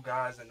having 2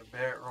 guys in the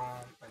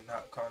bedroom and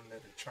not calling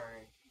it a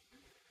train.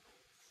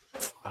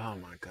 Oh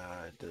my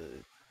God,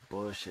 the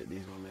bullshit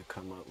these women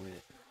come up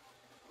with.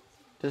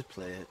 Just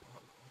play it.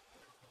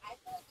 I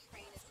feel like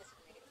train is just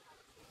negative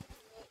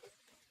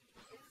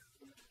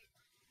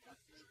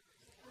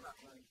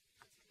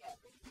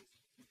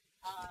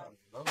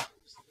No.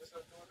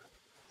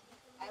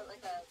 I have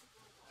like a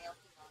male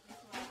female.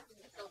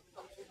 So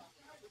focus on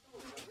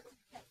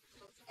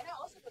and I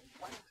also would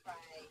want to try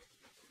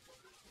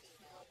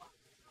female.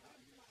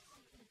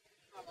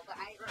 But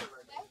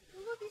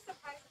you would be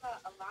surprised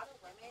about a lot of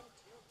women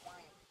do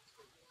want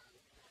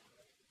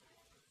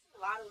a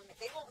lot of women.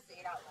 They won't say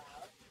it out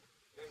loud.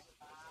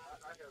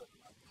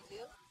 You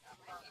do?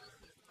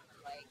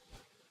 Like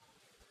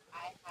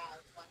I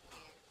have one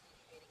hand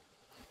communicating.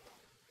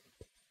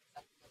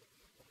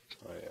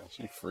 Oh yeah,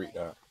 she freaked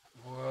out.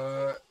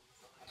 What?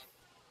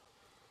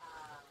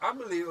 I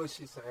believe what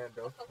she's saying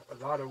though. A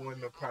lot of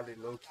women probably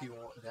low key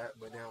want that,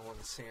 but they don't want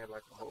to see it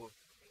like a whole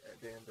at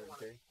the end of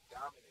the day.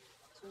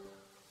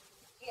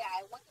 Yeah,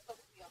 I want the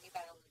focus to be on me,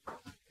 but I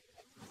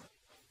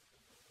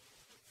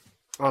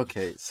don't.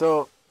 Okay,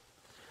 so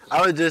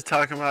I was just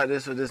talking about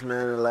this with this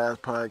man in the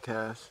last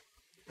podcast.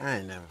 I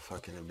ain't never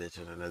fucking a bitch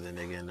with another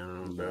nigga in the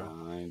room, bro.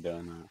 Nah, I ain't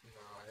done that.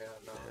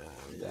 No, hell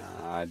no.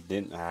 Nah, I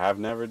didn't. I have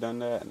never done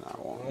that, and I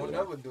won't. Won't do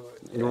never do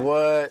it. Yeah.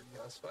 What?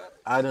 That's fact.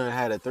 I done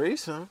had a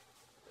threesome.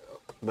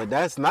 But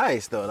that's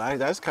nice though. Like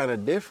that's kind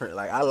of different.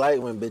 Like I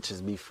like when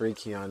bitches be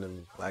freaky on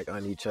them, like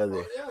on each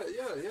other. Oh,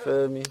 yeah.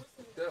 Feel me?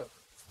 Yeah.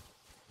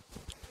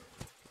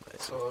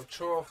 So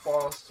true or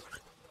false?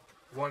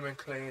 Woman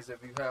claims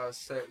if you have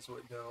sex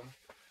with them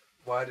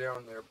while they're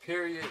on their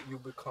period, you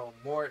become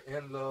more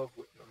in love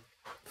with them.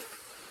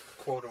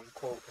 Quote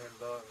unquote in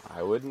love.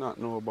 I would not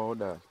know about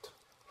that.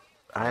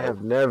 I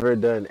have never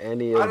done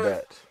any of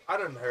that. I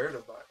done heard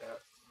about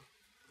that.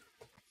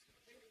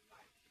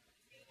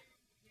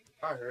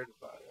 I heard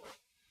about it.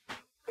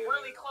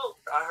 Really close.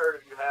 I heard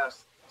if you have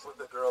sex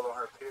with a girl on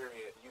her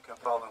period, you can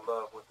fall in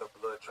love with the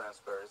blood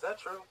transfer. Is that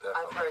true?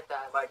 I've heard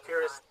that. Like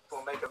periods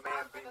will make a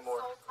man be more.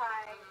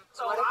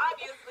 So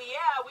obviously,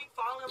 yeah, we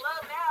fall in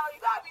love now.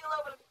 You gotta be in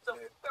love with the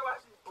girl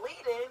while she's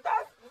bleeding.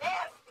 That's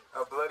nasty.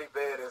 A bloody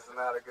bed is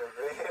not a good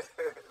bed.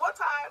 One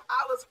time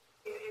I was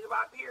in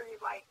my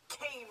period, like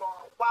came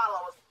on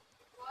while I was.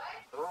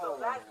 So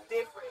that's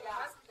different.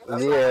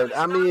 Yeah,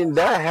 I mean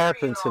that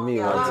happened to me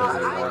one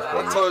time.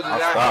 I told you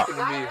that happened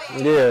to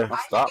me. Yeah. I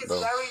stopped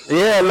though.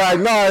 Yeah, like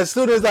no. As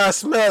soon as I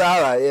smell, I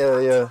like yeah.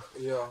 Yeah.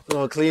 I'm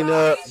gonna clean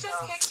up.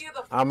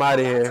 I'm out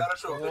of here.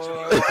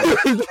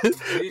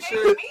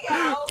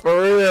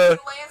 For real.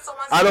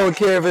 I don't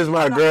care if it's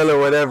my girl or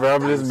whatever.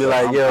 I'm just be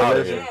like, yo,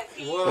 listen.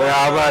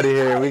 Well, I'm out of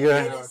here. We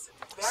gonna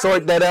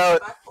sort that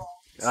out.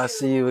 I'll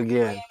see you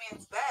again.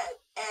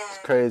 It's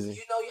crazy. You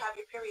know you have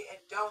your period and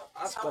don't.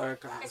 I started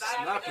kind of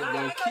snapping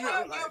low key.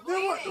 I'm like,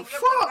 man, what the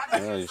fuck?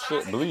 Yeah, your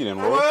shit bleeding,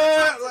 bro.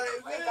 What?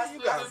 Like, man,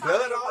 you got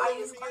blood all over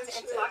me and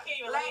shit.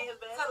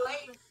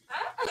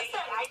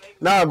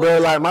 Nah, bro,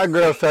 like my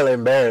girl felt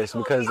embarrassed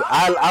because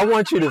I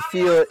want you to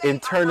feel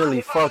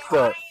internally fucked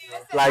up.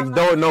 Like,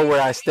 don't know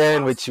where I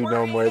stand with you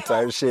no more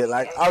type shit.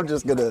 Like, I'm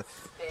just gonna,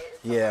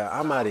 yeah,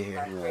 I'm out of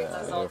here.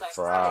 Yeah, you're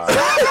fried.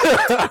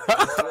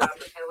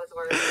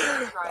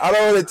 I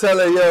don't want to tell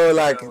her, yo,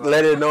 like,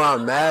 let her know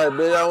I'm mad,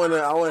 but I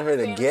want her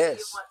to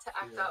guess.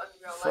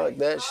 Fuck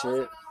that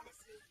shit.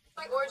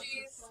 Like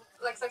orgies,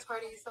 like sex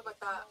parties, stuff like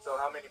that. So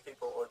how many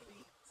people order?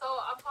 So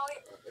I'm probably.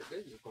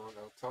 They just going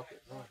out talking.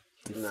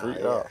 Nah, Freaked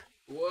yeah. out.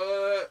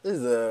 What? This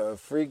is a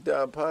freaked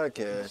out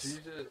podcast. She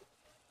just...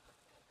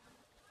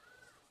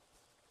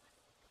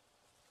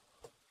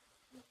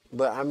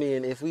 But I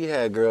mean, if we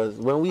had girls,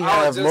 when we I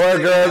have was just more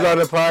thinking girls that. on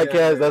the podcast,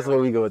 Yeah. that's what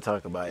we gonna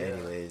talk about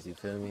anyways. You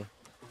feel me?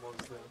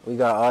 We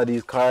got all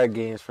these card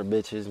games for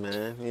bitches,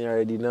 man. You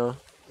already know.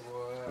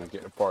 What?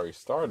 Get the party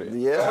started.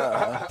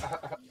 Yeah.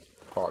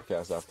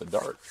 Podcast after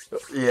dark.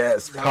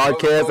 Yes. Now,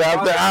 Podcast go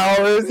after podcast.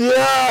 hours.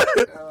 Yeah.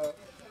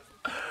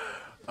 Uh,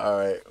 All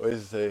right. What you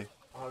say?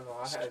 I don't know.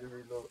 I had to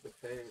reload the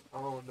page. I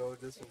don't know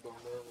if this one gonna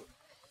load.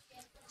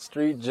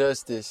 Street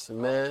justice,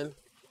 man.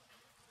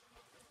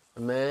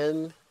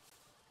 Man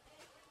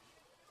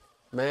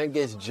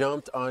gets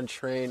jumped on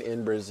train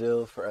in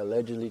Brazil for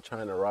allegedly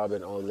trying to rob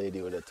an old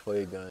lady with a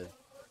toy gun.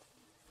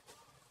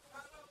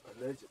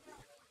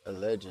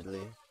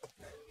 Allegedly.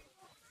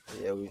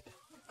 Yeah, we.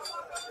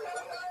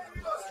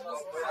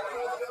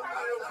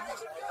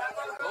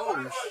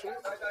 Oh shit!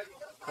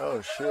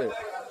 Oh shit!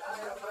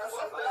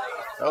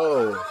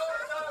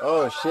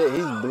 Oh shit!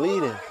 He's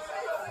bleeding.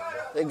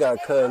 They got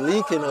cut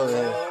leaking over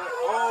here.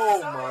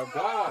 Oh my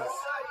god!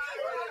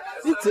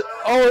 He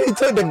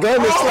took the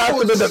gun and slapped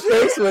him in the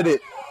face with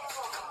it.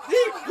 He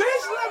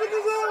bitch slapping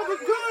his ass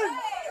with a gun.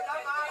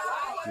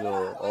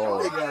 Yo,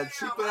 They got a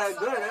cheap ass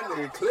gun. That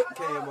nigga clip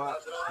came out.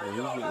 he's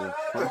getting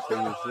punched in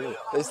the shit.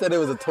 They said it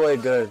was a toy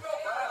gun.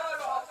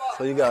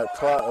 So you got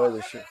caught or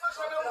the shit.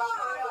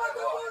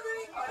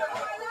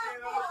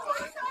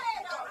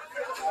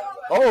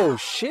 Oh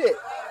shit!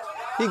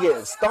 He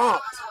getting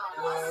stomped.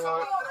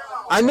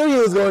 I knew he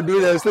was gonna do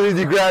that as soon as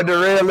he grabbed the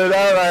rail and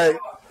I like.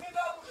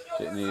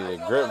 Shit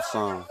needed a grip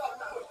song.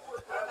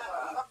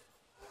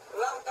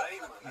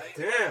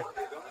 Damn.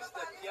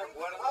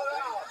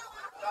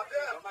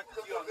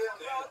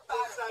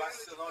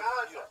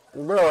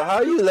 Bro,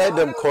 how you let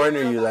them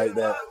corner you like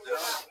that?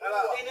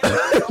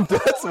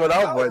 That's what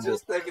I'm I was wondering.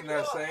 just thinking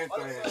that same thing.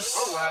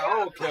 I'm like, I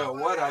don't care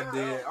what I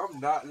did. I'm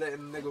not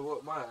letting a nigga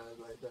whoop my ass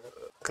like that.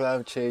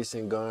 Cloud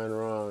chasing gone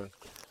wrong.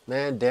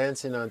 Man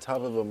dancing on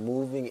top of a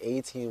moving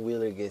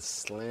 18-wheeler gets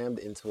slammed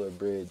into a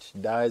bridge.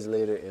 Dies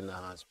later in the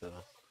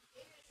hospital.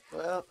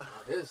 Well,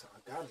 This,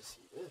 I gotta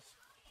see this.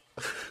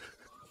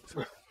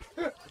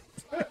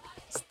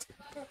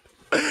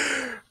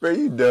 bro,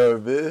 you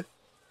dumb, man.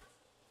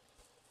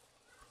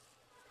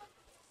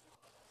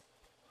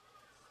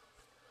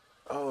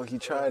 Oh, he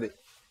tried it.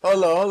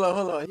 Hold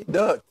on. He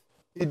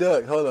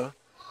ducked. Hold on.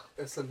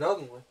 It's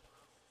another one.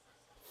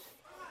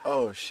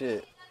 Oh,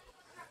 shit.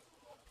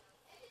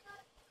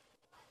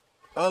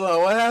 Hold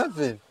on, what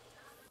happened?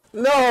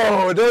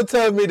 No, don't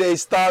tell me they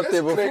stopped It's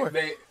it before.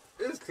 clickbait.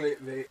 It's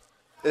clickbait.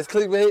 It's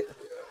clickbait?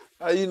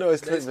 How you know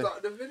it's They clickbait?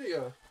 stopped the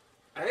video.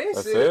 I ain't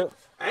That's see it?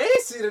 I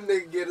ain't see the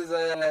nigga get his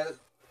ass.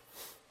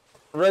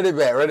 Run it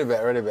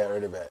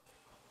back.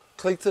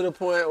 Click to the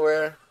point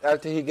where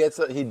after he gets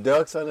up, he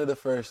ducks under the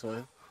first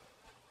one.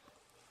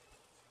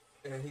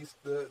 And he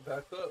stood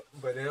back up.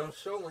 But they don't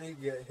show when he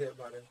get hit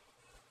by them.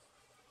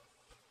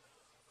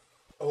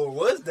 Or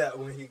was that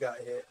when he got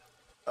hit?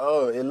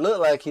 Oh, it looked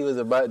like he was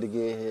about to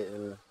get hit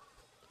and it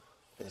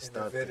In the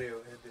stopped. It. video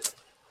ended.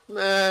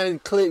 Man,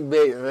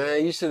 clickbait,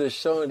 man. You should have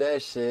shown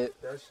that shit.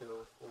 That shit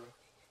was cool.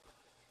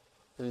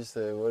 You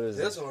said, what is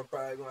This it? one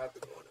probably gonna have to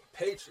go on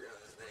the Patreon.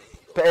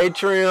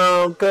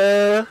 Patreon,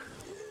 cuz.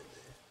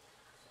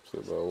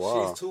 Shit, but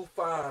wow. She's too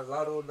fine.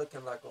 Lotto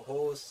looking like a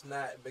whole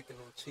snack, making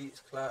them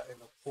cheeks clap in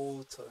the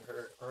pool to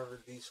her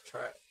unreleased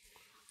track.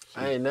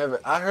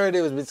 I heard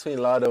it was between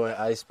Lotto and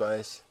Ice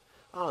Spice.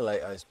 I don't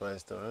like Ice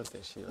Spice though. I don't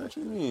think she What likes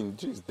you mean?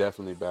 She's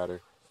definitely better.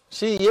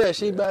 She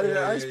better than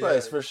Ice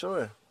Spice for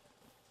sure.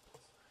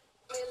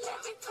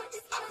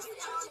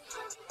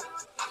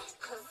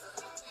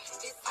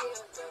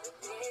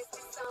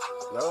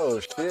 Oh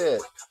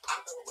shit.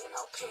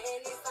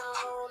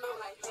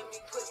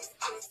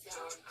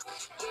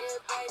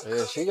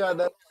 Yeah, she got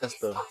that ass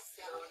though.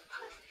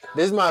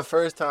 This is my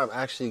first time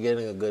actually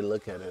getting a good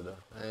look at her, though.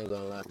 I ain't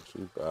gonna lie. She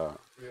bad.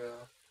 Yeah,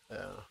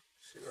 Yeah.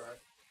 she right.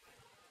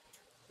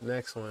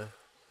 Next one.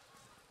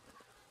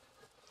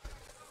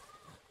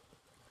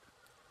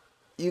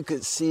 You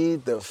could see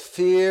the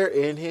fear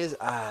in his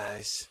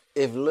eyes.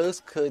 If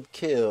looks could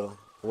kill,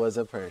 was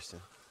a person.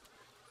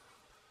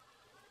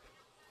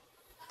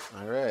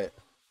 All right.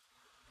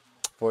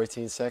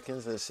 14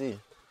 seconds. Let's see.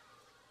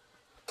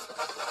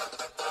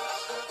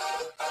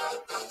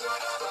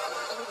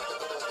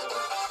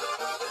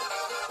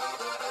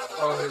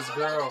 Oh, his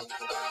girl.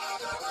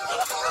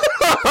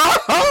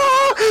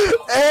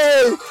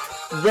 Hey,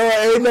 bro,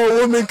 ain't no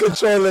woman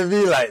controlling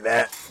me like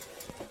that.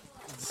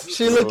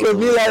 She look at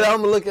me like that,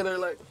 I'm gonna look at her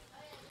like.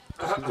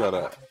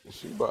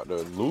 She about to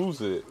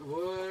lose it.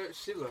 What?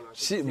 She look like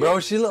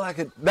She look like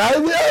a. That's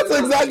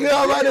exactly what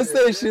I'm about to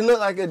say. She look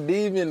like a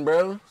demon,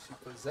 bro. she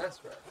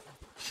possessed, right?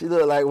 She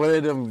look like one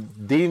of them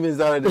demons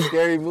out of the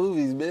scary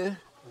movies, man.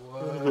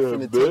 What?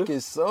 Finna take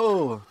his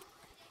soul.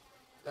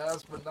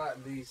 Last but not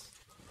least.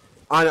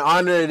 On the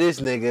honor of this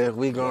nigga,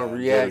 we gonna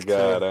react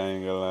God, I to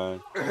ain't gonna lie.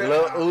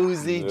 Lil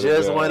Uzi Good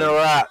just God. wanna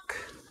rock.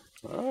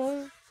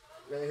 Alright.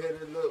 They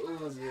hit a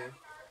little Uzi.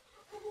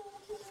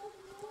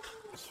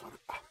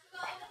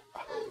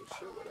 Oh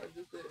shit, what I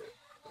just did.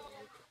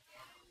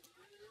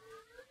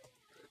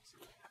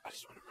 I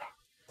just wanna rock.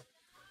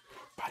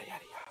 Body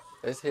yada yada.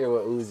 Let's hear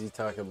what Uzi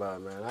talk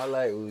about, man. I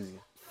like Uzi.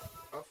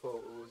 I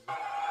fought Uzi.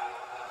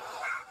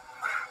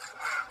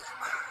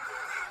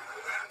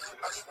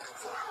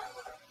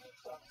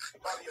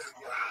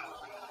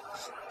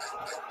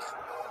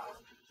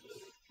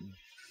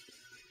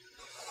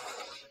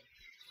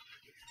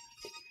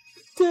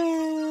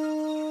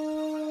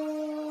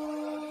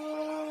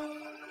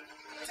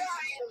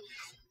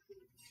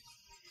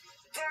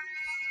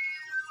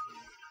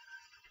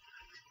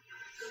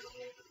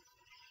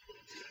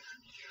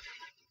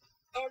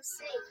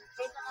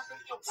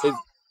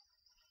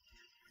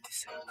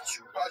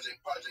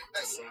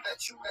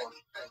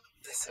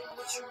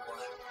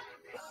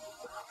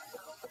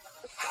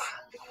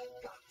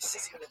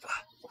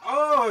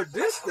 Oh,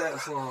 this that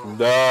song.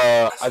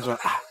 Duh. I just want.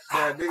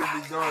 Yeah,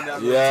 niggas be doing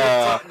that little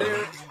Yeah. TikTok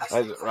there.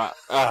 I just rock.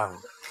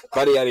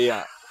 Body yada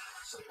yada.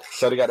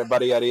 Shawty got the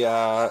body yada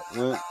yada.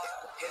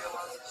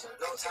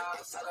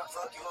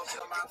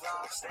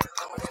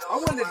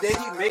 I wonder, did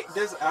he make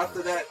this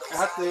after that?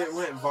 After it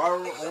went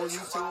viral on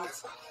YouTube?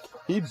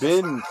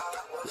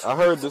 I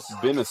heard this has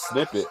been a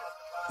snippet.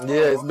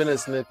 Yeah, it's been a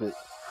snippet.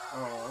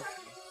 Oh, okay.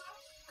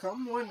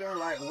 Come wondering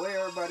like where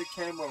everybody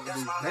came up with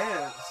this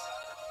dance,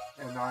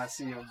 and now I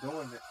see him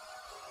doing it.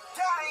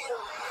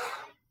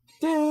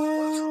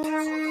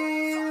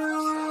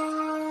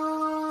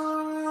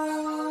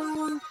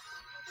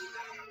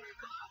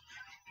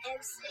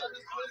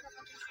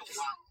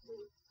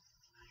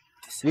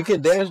 You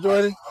can dance,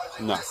 Jordan?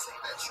 No.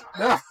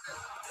 Nah.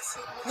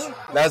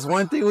 That's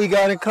one thing we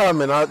got in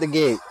common out the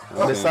gate.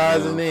 Okay,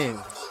 Besides yeah. the name.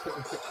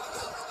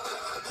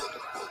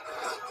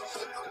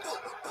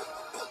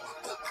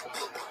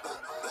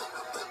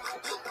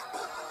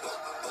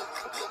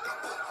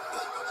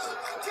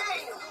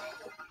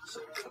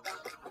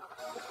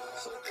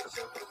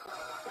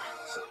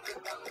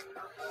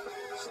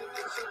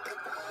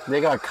 They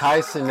got Kai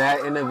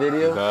Cenat in the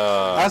video.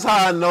 Duh. That's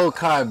how I know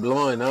Kai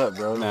blowing up,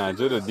 bro. Nah,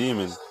 you're the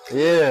demon.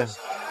 Yeah.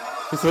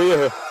 So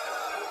yeah.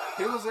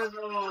 He was in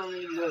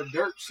the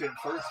dirt shit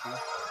first, man.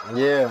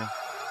 Yeah.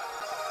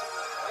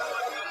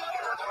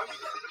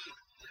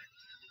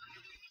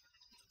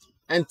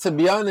 And to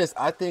be honest,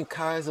 I think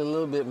Kai's a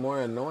little bit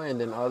more annoying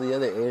than all the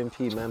other AMP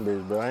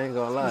members, bro. I ain't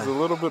gonna He's a lie.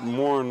 little bit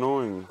more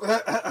annoying.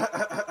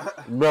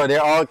 Bro,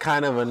 they're all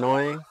kind of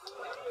annoying.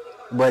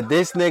 But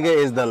this nigga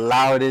is the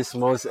loudest,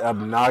 most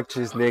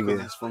obnoxious nigga.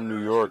 He's from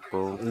New York,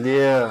 bro.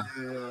 Yeah.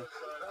 Yeah.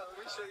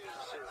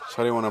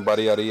 Shawty want a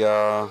body yada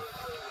yada.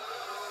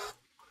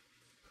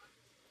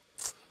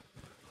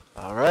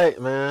 All right,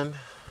 man.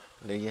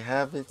 There you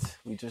have it.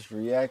 We just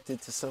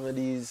reacted to some of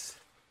these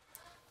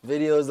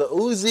videos. The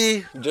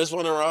Uzi, just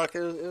want to rock.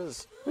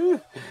 It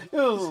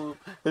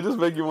just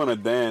make you want to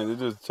dance. It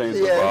just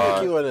changes the Yeah, it vibe.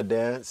 make you want to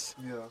dance.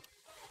 Yeah.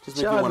 Just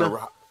make you want to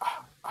rock.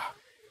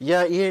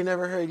 Yeah, you ain't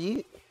never heard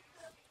Yeet?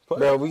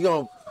 Bro, we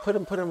gonna put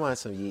him on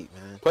some Yeet,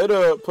 man. Play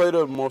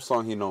the more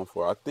song he known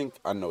for. I think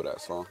I know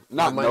that song.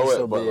 Not My know Money's it,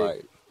 So but Big.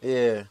 like.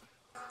 Yeah.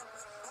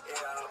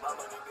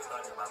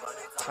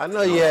 I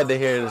know you had to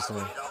hear this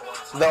one.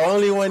 The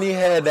only one he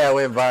had that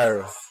went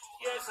viral.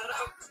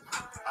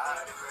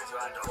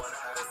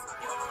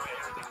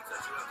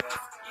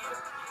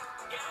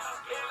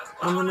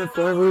 I'm gonna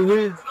throw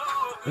with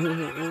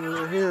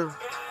him.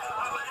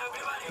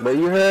 But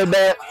you heard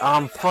that?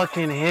 I'm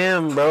fucking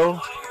him, bro. You know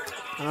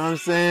what I'm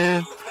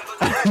saying?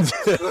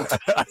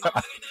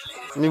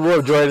 Let me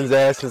whoop Jordan's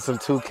ass in some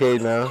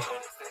 2K now.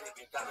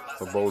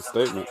 It's a bold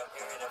statement.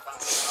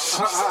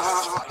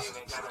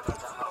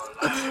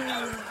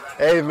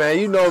 Hey, man,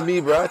 you know me,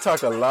 bro. I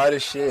talk a lot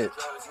of shit.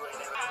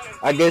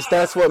 I guess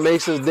that's what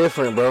makes us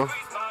different, bro.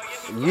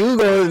 You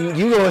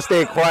gonna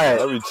stay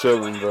quiet. I be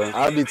chilling, bro.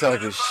 I'll be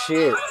talking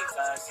shit.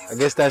 I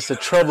guess that's the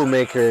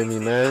troublemaker in me,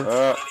 man.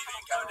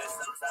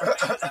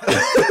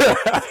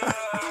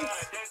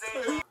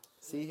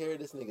 See here,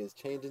 this nigga is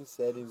changing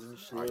settings and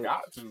shit. I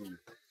got to.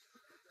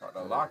 Got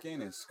to lock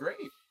in and scrape.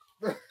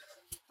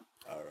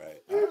 All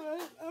right.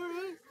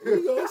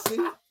 We gonna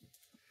see.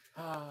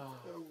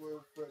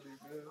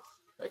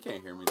 They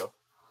can't hear me though.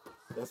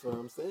 That's what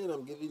I'm saying.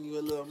 I'm giving you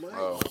a little mic,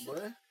 Oh. my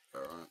boy.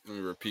 All right, let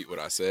me repeat what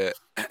I said.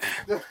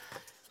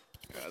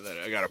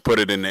 I gotta put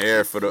it in the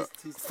air for the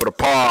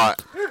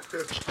pod.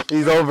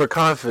 He's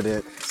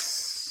overconfident.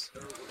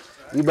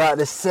 You about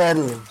to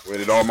settle him.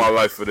 Waited all my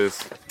life for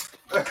this.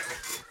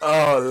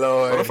 Oh,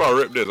 Lord. What if I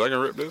rip this? I can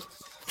rip this?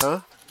 Huh?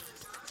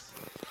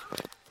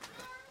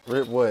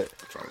 Rip what?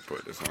 I'm trying to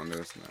put this on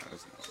this. Nah,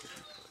 that's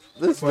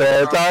not. This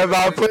man talking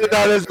about putting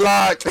on his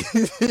lock.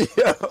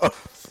 Yo.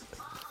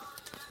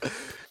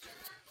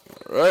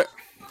 All right.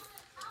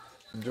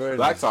 Jordan.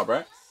 Black top,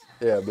 right?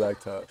 Yeah, black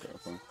top.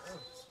 Okay.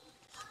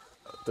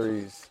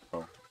 Threes.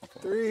 Oh,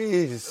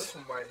 Threes. This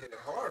one might hit it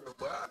harder,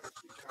 but I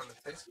kind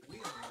of taste the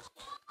weed.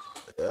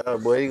 Yeah,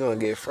 boy, you gonna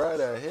get fried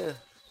out here.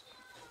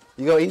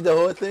 You gonna eat the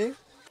whole thing?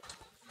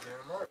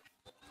 Damn right.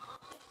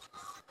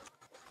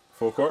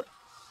 Full court?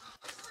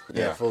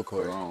 Yeah, full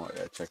court. I don't like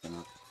that checking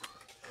out.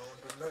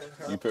 Don't do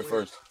nothing You pick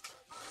first.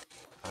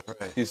 All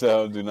right. He said,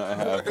 I'll do nothing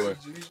halfway. You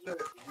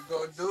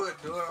gonna do it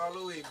all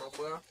the way, my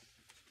boy.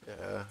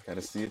 Yeah.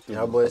 Gotta see it through.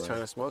 Y'all boys trying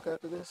to smoke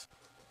after this?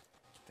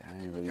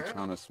 I ain't really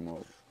trying to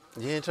smoke.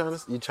 You ain't trying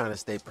to? You trying to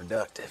stay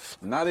productive?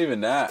 Not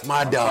even that.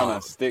 My I'm dog.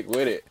 trying to stick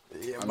with it.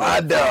 Yeah,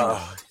 my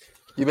dog.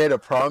 You made a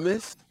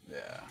promise? Yeah.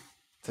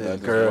 To I the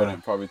just girl.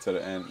 wouldn't probably to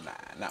the end. Nah,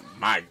 not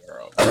my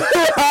girl. to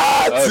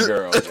A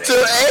girl. a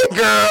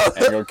girl.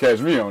 Ain't gonna catch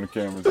me on the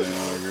camera saying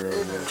my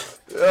girl. But.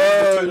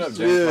 Oh, Up,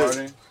 James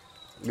Harden.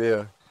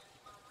 Yeah.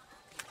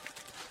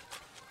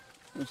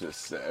 Let me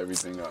just set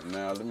everything up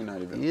now. Let me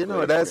not even. You know,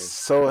 play that's crazy.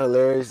 so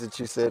hilarious that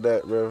you said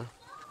that, bro.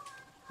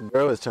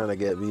 Girl was trying to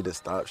get me to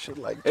stop shit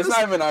like It's this.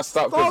 not even I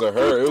stopped because of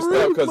her. It was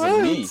stopped because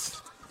of me.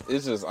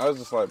 It's just I was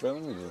just like, man,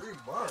 let me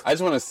just. I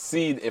just want to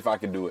see if I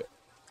can do it.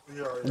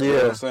 You know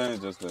what I'm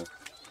saying? Just to.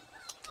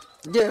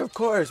 Yeah, of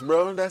course,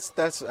 bro. That's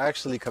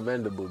actually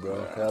commendable,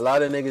 bro. Yeah. A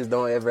lot of niggas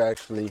don't ever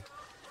actually.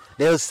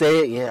 They'll say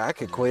it, yeah, I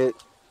could quit.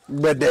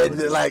 But then,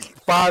 like,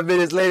 5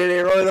 minutes later, they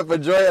roll up a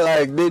joint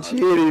like, bitch,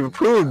 you ain't even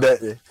proved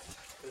that.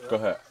 Go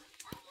ahead.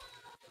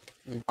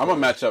 I'm gonna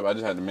match up. I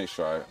just had to make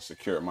sure I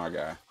secured my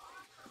guy.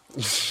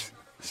 She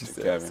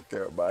said, Kevin.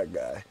 "Scare my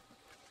guy."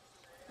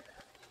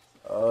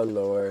 Oh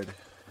Lord,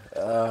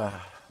 who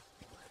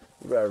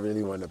I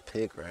really want to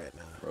pick right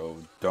now. Bro,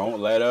 don't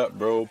let up,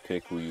 bro.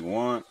 Pick who you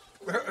want.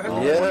 I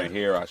don't Yeah. want to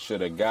hear I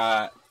should have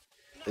got.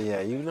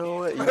 Yeah, you know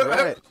what? You're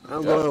right.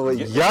 I'm going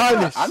with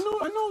Giannis. I know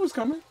it was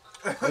coming.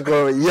 I'm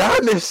going with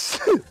Giannis.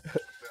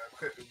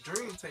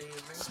 Dream team, man.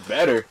 It's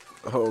better.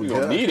 Oh You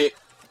God. gonna need it.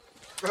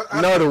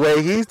 No, the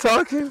way he's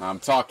talking. I'm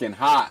talking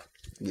hot.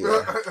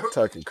 Yeah,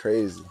 talking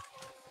crazy.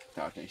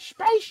 Talking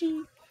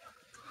spicy.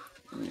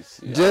 Let me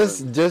see.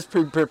 Just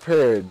be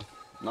prepared.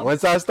 No.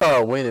 Once I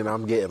start winning,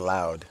 I'm getting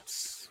loud.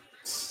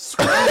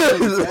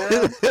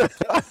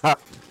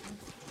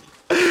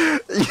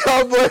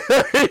 Y'all boy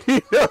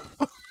already know.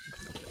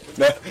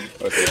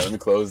 Okay, let me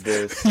close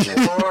this.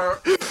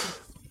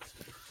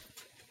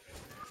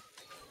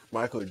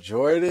 Michael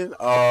Jordan?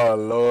 Oh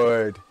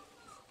Lord.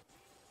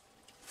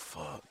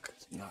 Fuck.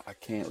 No, I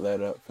can't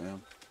let up,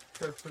 fam.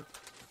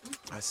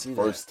 I see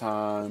First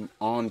time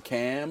on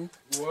cam.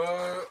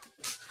 What?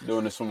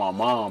 Doing this for my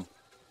mom.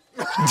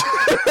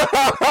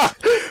 that.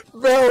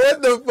 Bro,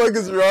 what the fuck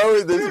is wrong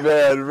with this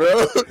man,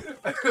 bro?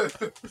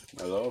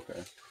 Hello,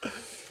 okay.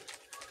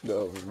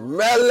 No,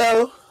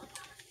 Mello.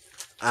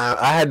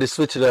 I had to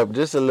switch it up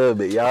just a little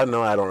bit. Y'all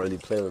know I don't really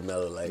play with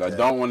Mello like I that.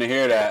 don't want to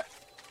hear that.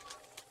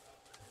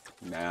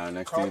 Now,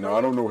 next thing you know,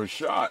 I don't know his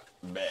shot.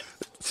 Bet.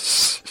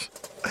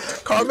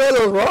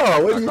 Carmelo's raw.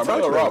 What are you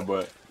Carmelo talking raw, about?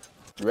 but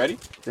you ready?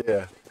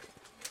 Yeah.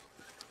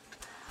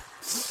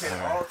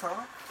 All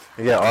time?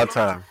 Yeah, all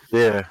time.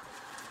 Yeah.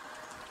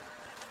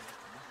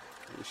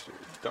 This shit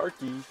is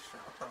darky. I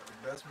thought the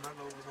best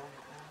mellow was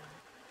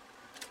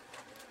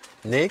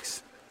on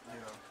Knicks?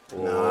 the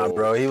Nah,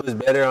 bro. He was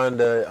better on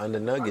the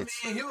Nuggets.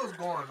 I mean, he was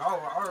going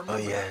off. I remember. Oh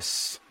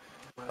yes.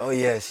 Oh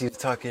yes, he was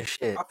talking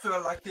shit. I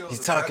feel like he was He's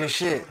a talking better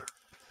shit. shooter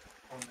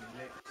on the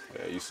Knicks.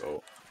 Yeah, you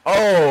sold.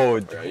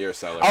 Oh, Yeah, you're a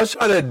seller. I was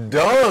trying to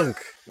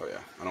dunk. Oh, yeah.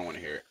 I don't want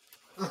to hear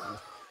it.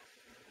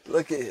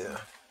 Look at him.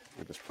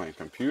 I'm just playing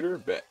computer.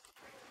 Bet.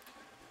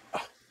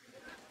 Gotta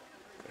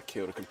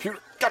kill the computer.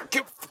 Gotta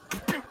kill the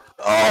computer.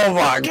 Oh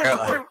my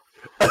god.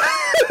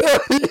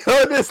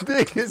 Yo, this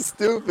nigga is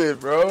stupid,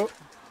 bro.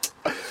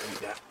 Need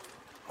that.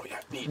 Oh, yeah.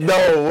 Need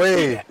that. No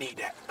way. Need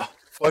that.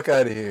 Fuck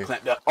out of here.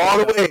 Clamped up. All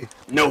the way.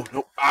 No.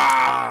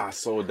 Ah,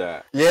 sold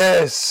that.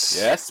 Yes.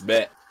 Yes,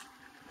 bet.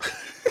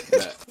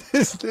 Bet.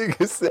 This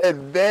nigga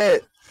said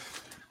bet.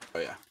 Oh,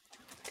 yeah.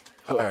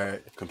 All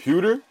right.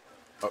 Computer?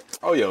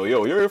 Oh, yo,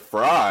 you're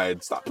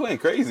fried. Stop playing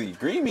crazy.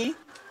 Green me.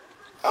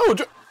 Oh,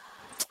 let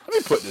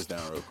me put this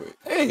down real quick.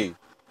 Hey,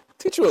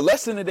 teach you a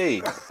lesson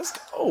today. Let's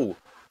go.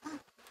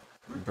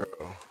 Bro.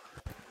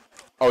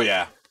 Oh,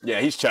 yeah.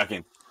 Yeah, he's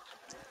chucking.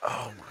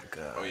 Oh, my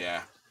God. Oh,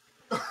 yeah.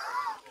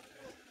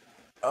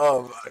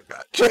 Oh, my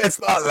God. Trent,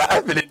 stop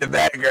laughing in the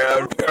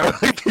background, bro.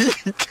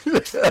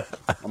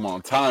 I'm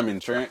on timing,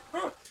 Trent.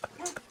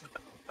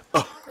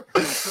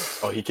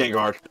 Oh, he can't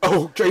guard.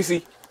 Oh,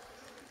 Tracy.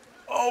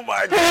 Oh,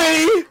 my God.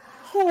 Hey!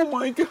 Oh,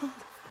 my God.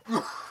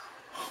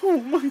 Oh,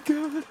 my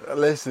God.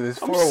 Listen, it's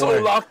 4-1. I'm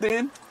so locked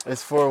in.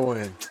 It's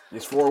 4-1.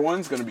 This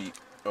 4-1's going to be...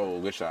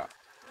 Oh, good shot.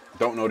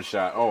 Don't know the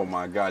shot. Oh,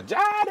 my God.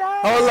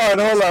 Jada!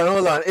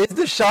 Hold on. Is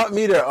the shot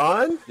meter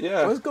on?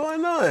 Yeah. What's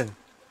going on?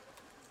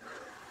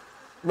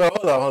 Bro,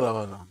 hold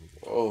on.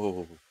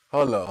 Oh.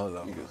 Hold on.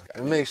 Let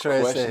me make sure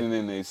it's set.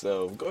 Questioning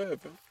themselves. Go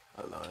ahead, fam.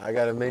 Hold on. I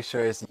gotta make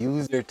sure it's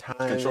user time.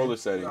 Controller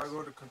settings. I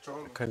go to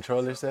controller.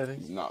 Controller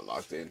settings. He's not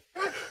locked in.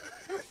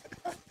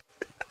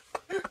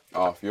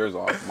 Off. Yours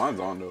off. Mine's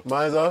on, though.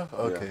 Mine's off?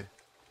 Okay.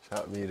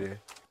 Shot meter.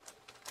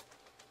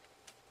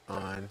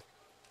 On.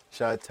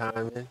 Shot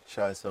timing.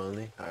 Shots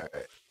only.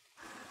 Alright.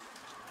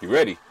 You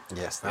ready?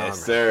 Yes,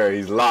 Yes, sir.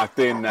 He's locked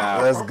in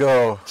now. Let's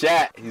go.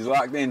 Chat. He's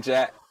locked in,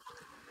 chat.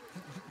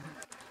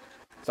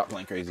 Stop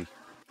playing crazy.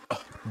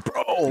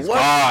 Bro, He's what?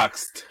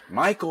 boxed.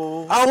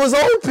 Michael. I was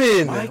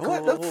open. Michael.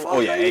 What the fuck? Oh,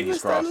 yeah, How you and he's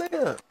missed that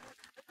crossed.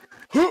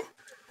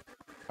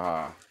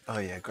 layup? Oh,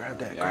 yeah, grab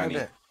that. Yanni.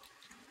 Grab that.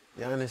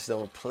 Giannis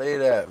don't play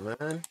that,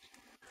 man.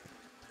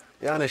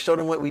 Giannis, show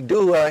them what we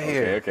do out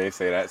here. Okay.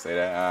 Say that. All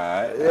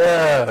right.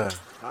 Yeah.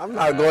 I'm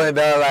not going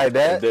down like If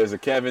that. there's a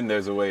Kevin,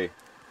 there's a way.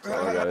 That's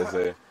all I gotta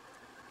say.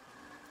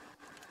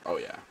 Oh,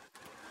 yeah.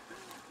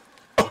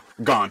 Oh,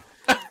 gone.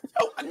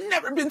 Oh, I've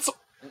never been so...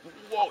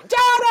 Whoa.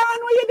 Jordan,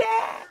 where you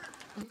there?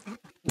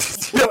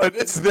 Yo,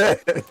 this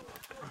that.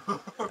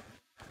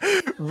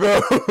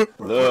 Bro.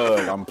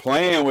 Look, I'm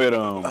playing with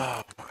him.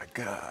 Oh, my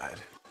God.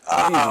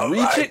 He's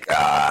reaching.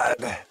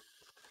 God.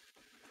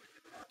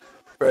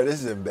 Bro,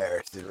 this is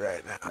embarrassing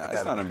right now. Nah,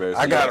 it's not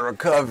embarrassing I gotta yet.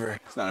 recover.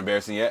 It's not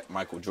embarrassing yet.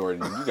 Michael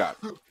Jordan. You got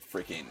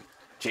freaking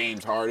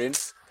James Harden.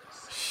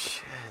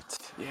 Shit.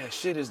 Yeah,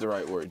 shit is the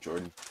right word,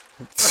 Jordan.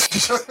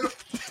 This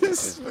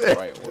Is the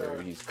right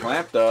word. He's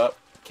clamped up.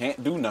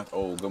 Can't do nothing.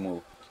 Oh, good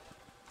move.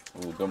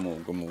 Oh, good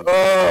move.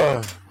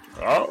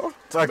 Oh,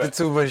 Talking bet.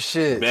 too much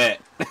shit.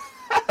 Bet.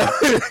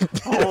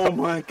 Oh,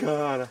 my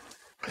God.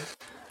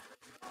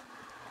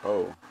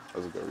 Oh, that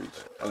was a good reach.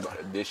 I was about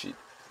to dish it.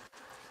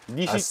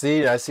 I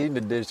seen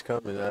the dish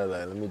coming. I was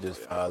like, let me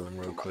just file him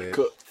real quick.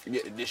 Cook.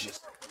 Forget the dishes.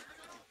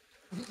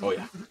 Oh,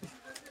 yeah.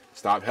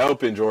 Stop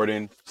helping,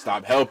 Jordan.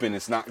 Stop helping.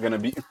 It's not going to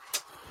be...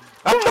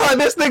 I thought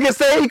this nigga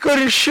said he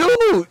couldn't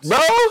shoot, bro.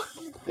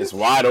 It's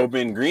wide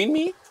open. Green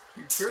me?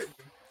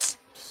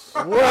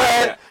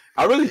 What?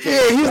 I really Yeah,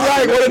 can't. he's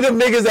like one of them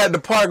niggas at the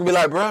park be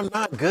like, bro, I'm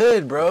not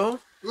good, bro.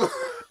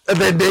 And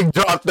then Dick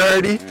drop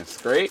 30. Man,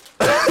 straight.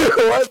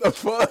 What the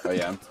fuck? Oh,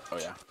 yeah.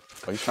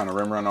 Oh, he's trying to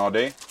rim run all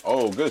day?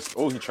 Oh, good.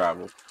 Oh, he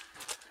traveled.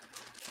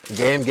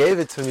 Game gave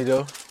it to me,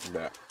 though.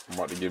 That. I'm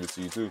about to give it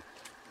to you, too.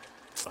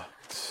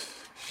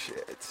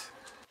 Shit.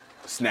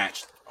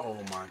 Snatched. Oh,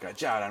 my God.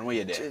 Jordan, where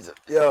you there? Jesus.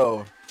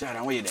 Yo.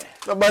 Jordan, where you there?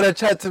 Nobody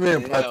chat to me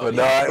in Piper,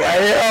 dog. Like,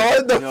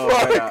 what the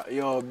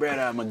fuck?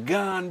 Brother, my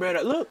gun,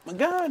 brother. Look, my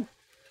gun.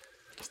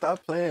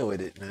 Stop playing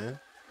with it, man.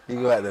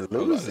 You got to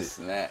lose it.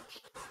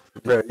 Snatch.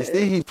 Bro, you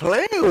see, he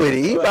playing with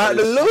it. He about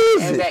to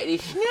lose it. Back to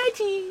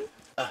snatchy.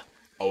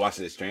 Oh, watch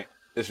this, Trent.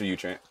 This for you,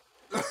 Trent.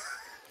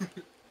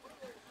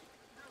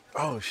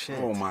 Oh, shit.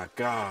 Oh, my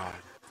God.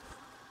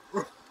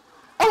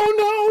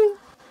 Oh, no.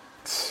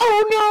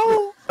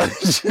 Oh, no.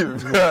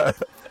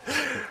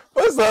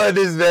 What's all of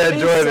this man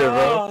Jordan,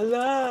 bro?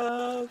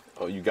 Love.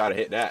 Oh, you got to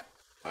hit that.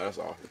 Oh, that's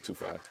all. Too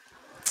fast.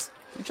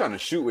 You trying to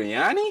shoot with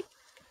Yanni?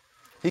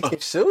 He can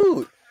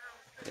shoot.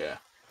 Yeah.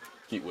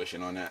 Keep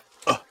wishing on that.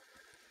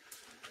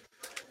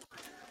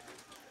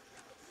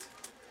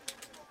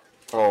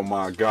 Oh,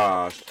 my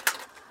gosh.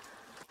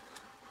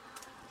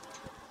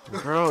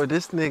 Bro,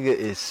 this nigga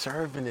is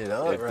serving it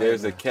up If right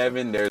there's now. a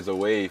Kevin, there's a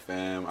way,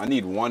 fam. I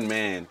need one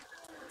man.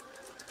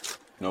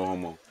 No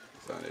homo.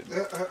 Sounded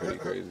pretty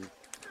crazy.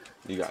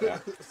 You got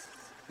that.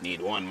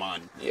 Need one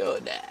man. Yo,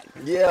 that.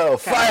 Yo,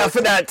 fire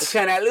for that.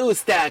 Can I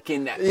lose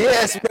Talkin? That?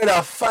 Yes,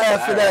 brother, fire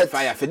for that.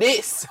 Fire for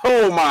this.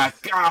 Oh my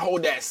God,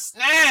 hold that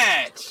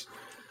snatch.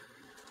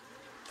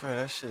 Bro,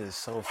 that shit is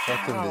so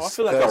fucking Wow, I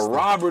disgusting. feel like a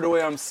robber the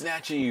way I'm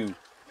snatching you.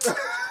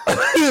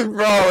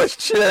 Bro,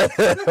 shit.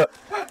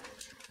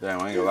 Damn,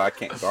 I ain't gonna lie, I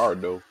can't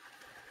guard though.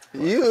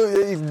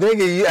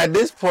 Nigga, at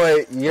this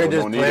point, you're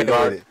just don't need playing a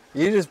guard? with it.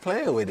 You're just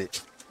playing with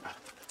it.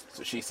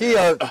 So she He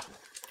said,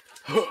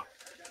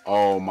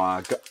 oh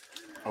my God.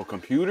 Oh,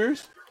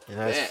 computers? And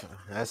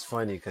that's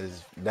funny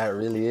because that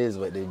really is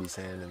what they be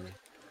saying to me.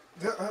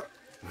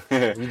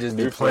 You just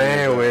be You're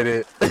playing with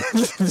it.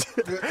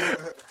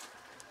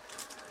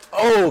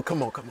 Oh,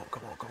 come on.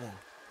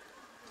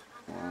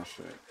 Oh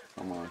shit.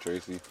 Come on,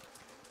 Tracy.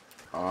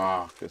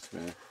 Ah, good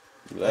spin.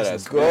 You let Let's that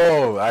spin.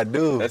 go. I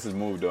do. That's his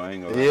move though, I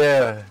ain't gonna lie.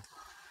 Yeah.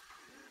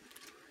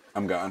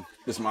 I'm gone.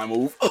 This is my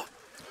move.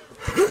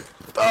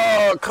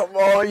 Oh, come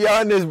on,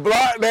 Giannis,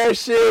 block that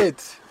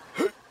shit.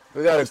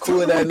 We gotta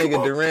cool that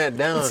nigga Durant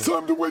down. It's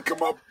time to wake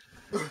him up.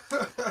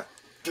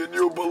 Can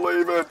you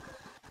believe it?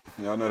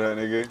 Y'all know that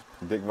nigga?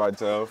 Dick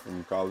Vitale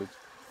from college.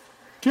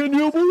 Can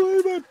you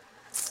believe it?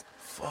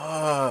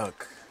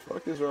 Fuck.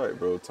 Fuck is right,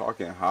 bro.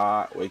 Talking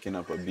hot, waking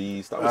up a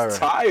beast. I was All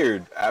right.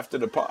 tired after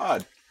the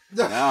pod.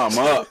 Now I'm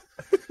up.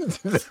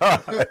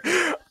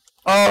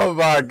 Oh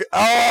my god.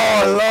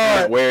 Oh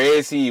Lord. Where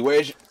is he?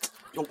 Where's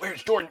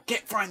Jordan?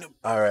 Can't find him.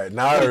 All right.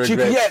 Now I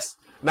regret. GPS.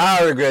 Now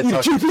I regret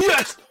talking.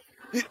 GPS.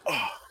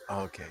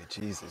 Okay,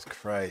 Jesus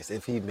Christ.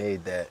 If he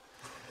made that,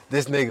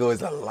 this nigga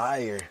was a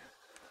liar.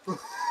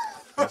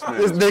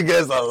 This nigga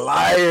is a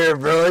liar,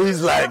 bro.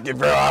 He's like,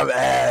 bro, I'm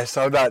ass.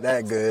 I'm not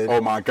that good. Oh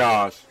my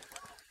gosh.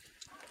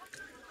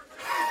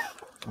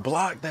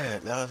 Block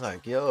that. I was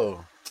like,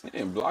 yo. He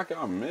didn't block it.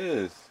 I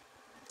missed.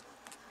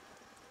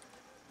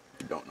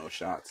 You don't know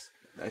shots.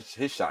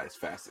 His shot is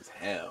fast as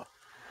hell.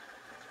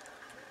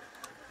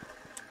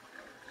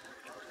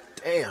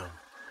 Damn.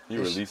 He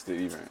released it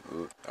even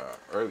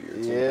earlier,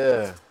 too.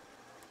 Yeah.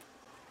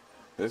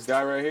 This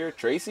guy right here,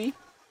 Tracy?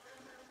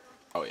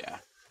 Oh, yeah.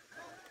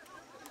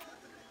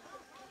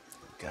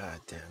 God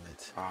damn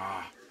it.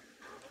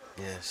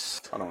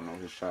 Yes. I don't know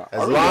his shot.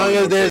 As long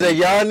as there's a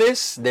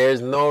Giannis,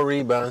 there's no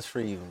rebounds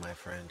for you, my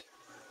friend.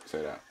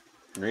 Say that.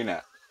 Green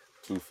at.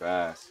 Too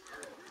fast.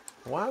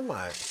 Why am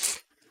I?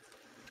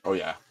 Oh,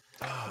 yeah.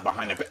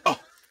 Behind the back. Oh,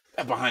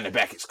 that behind the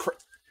back is crazy.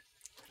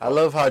 I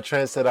love how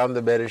Trent said I'm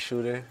the better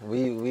shooter.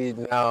 We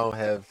now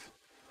have.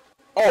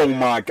 Oh,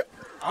 my God.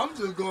 I'm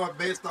just going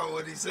based on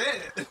what he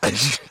said.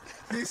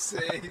 He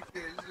said he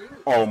couldn't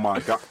shoot. Oh, my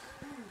God.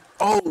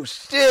 Oh,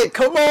 shit.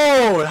 Come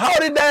on. How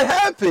did that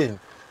happen?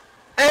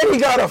 And he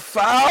got a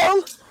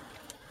foul?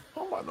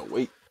 I'm about to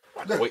wait.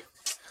 I'm about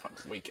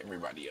to wake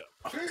everybody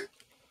up.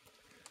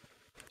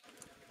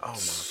 Oh, my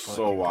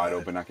So wide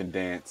open, I can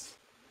dance.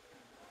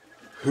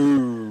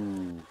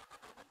 Who?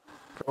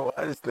 Bro,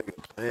 why this nigga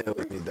playing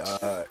with me, dog?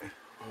 Oh,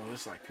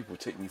 it's like people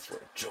take me for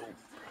a joke,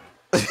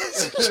 bro.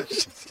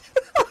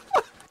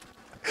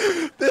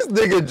 This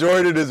nigga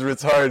Jordan is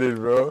retarded,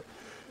 bro.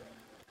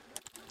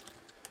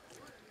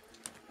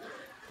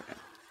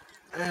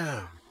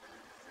 Damn.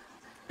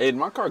 Hey,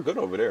 my car good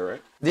over there,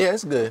 right? Yeah,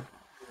 it's good.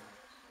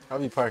 I'll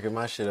be parking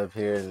my shit up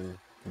here and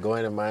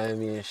going to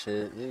Miami and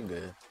shit. You're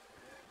good.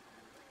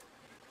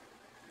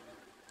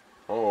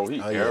 Oh, he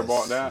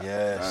airballed that?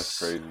 Yes. That's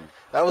crazy.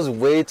 That was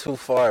way too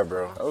far,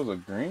 bro. That was a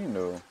green,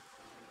 though.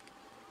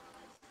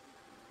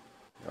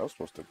 I was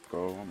supposed to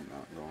go. I'm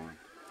not going.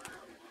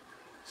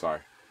 Sorry.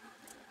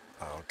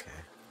 Oh, okay.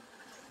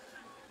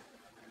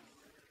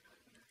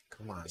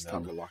 Come on, It's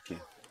time to lock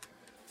in.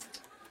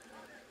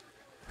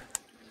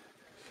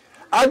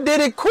 I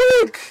did it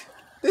quick.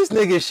 This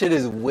nigga shit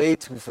is way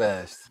too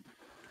fast.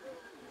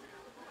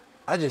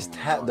 I just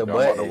tapped the I'm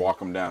about to button.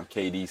 walk him down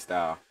KD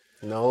style.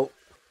 Nope.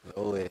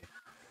 No way.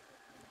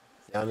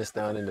 Giannis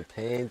down in the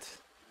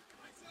paint.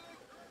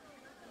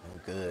 I'm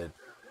good.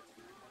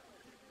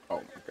 Oh,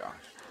 my gosh.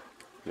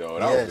 Yo,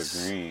 that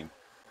was a green.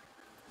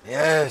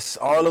 Yes,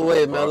 all the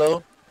way,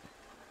 Melo.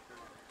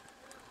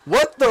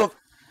 What the?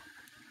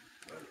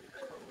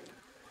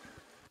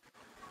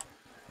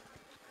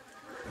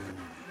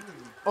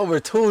 Over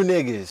 2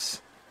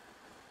 niggas.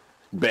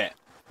 Bet.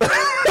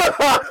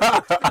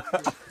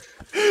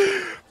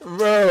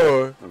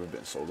 Bro. Never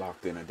been so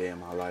locked in a day in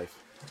my life.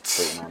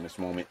 Waiting on this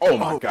moment. Oh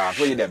my gosh,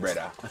 where you that,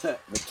 brother?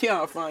 Me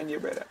can't find you,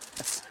 brother.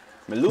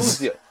 Me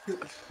lose you.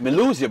 Me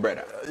lose you,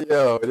 brother.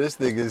 Yo, this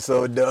nigga is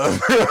so dumb.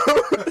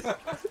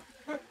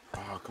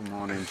 Oh, come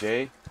on,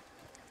 MJ.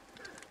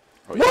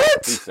 Oh, What? Yeah,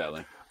 he's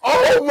selling.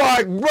 Oh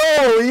my,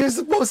 bro, you're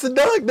supposed to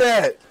dunk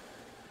that.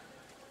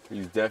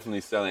 He's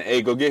definitely selling.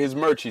 Hey, go get his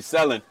merch. He's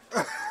selling.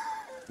 Bro,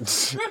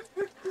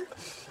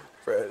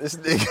 this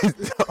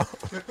nigga's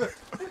dumb.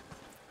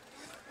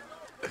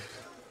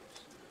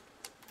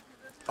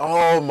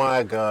 Oh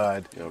my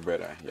God. Yo,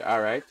 brother, you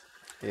all right?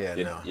 Yeah,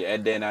 no. You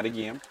at there not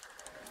again?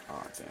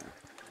 Oh, damn.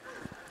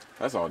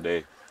 That's all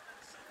day.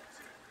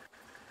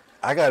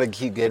 I gotta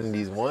keep getting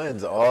these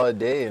ones all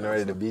day in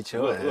order to beat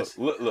your ass.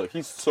 Look.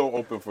 He's so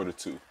open for the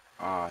 2.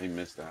 Ah, he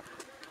missed that.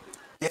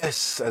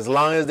 Yes, as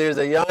long as there's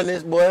a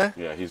Giannis, boy.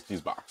 Yeah, he's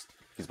boxed.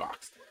 He's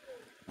boxed.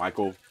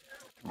 Michael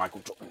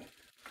Jordan.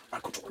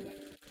 Michael Jordan.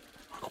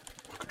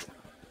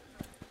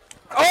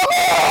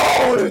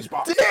 Oh, He's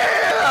boxed.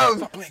 damn!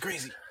 Stop playing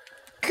crazy.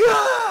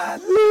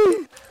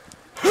 Golly.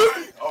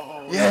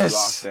 Oh, Yes. He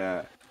lost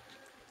that.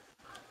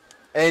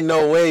 Ain't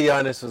no way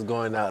Giannis was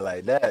going out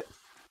like that.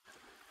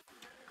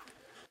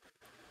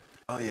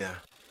 Oh, yeah.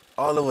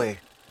 All the way.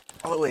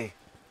 All the way.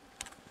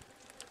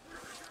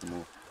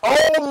 Move.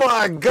 Oh,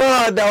 my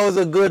God. That was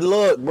a good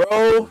look, bro.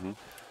 Mm-hmm.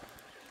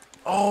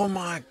 Oh,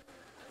 my.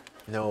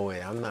 No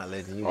way. I'm not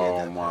letting you get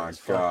that. Oh, my pass.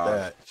 Fuck God.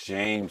 that.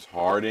 James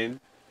Harden.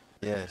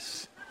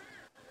 Yes.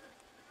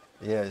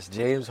 Yes,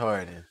 James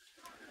Harden.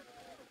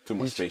 Too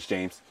much space,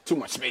 James. Too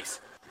much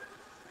space.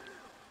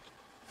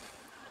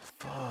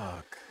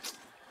 Fuck.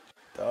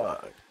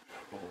 Dog.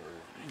 Oh,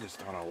 you just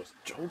thought I was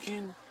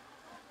joking?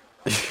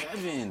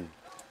 Kevin.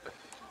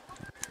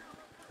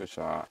 Good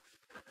shot.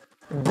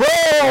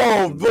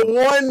 Bro, the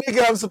one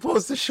nigga I'm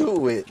supposed to shoot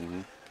with.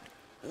 Mm-hmm.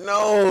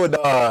 No,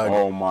 dog.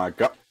 Oh my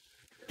god.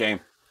 Game.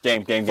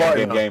 Fuck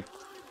no. Game.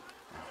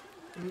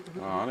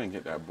 Oh, I didn't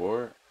get that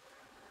board.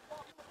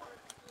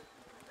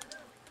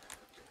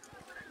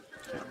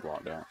 Can't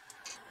block that.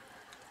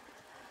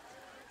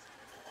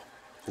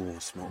 Ooh,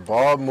 smoke.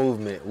 Ball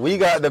movement. We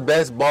got the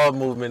best ball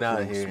movement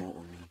out here. Smoke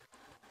with me.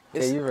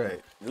 Yeah, you're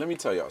right. Let me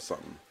tell y'all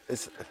something.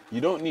 It's You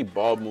don't need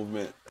ball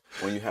movement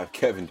when you have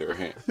Kevin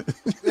Durant.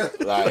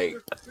 like,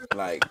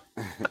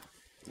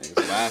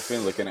 niggas laughing,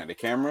 looking at the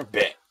camera.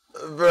 Bet.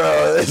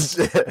 bro. It's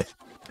just,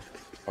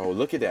 Oh,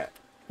 look at that.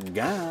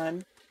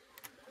 Gone.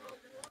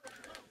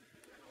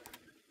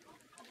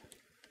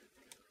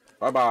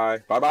 Bye-bye.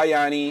 Bye-bye,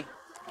 Yanni.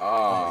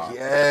 Ah,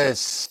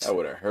 yes. that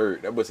would have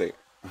hurt. That would say,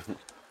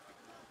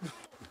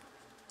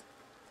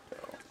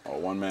 oh,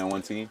 one man,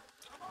 one team.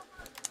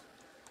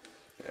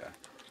 Yeah.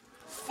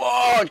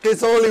 Fuck.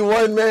 It's only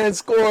one man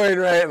scoring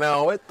right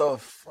now. What the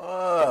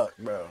fuck,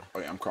 bro?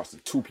 Okay, I'm crossing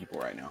two people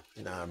right now.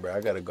 Nah, bro.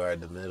 I gotta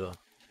guard the middle.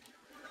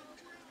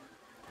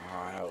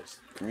 Ah, that was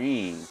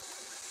green.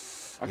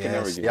 I can Yes,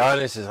 never get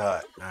Giannis is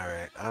hot. All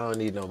right. I don't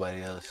need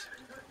nobody else.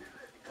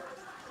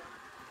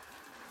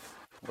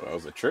 Well, that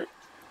was a trick.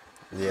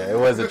 Yeah, it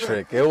was a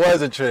trick. It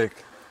was a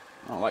trick.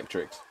 I don't like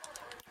tricks.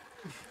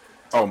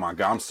 Oh my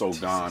god, I'm so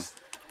gone.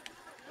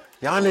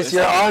 Giannis, It's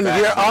you're like his on. badge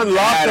You're don't on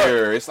lockup.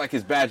 matter. It's like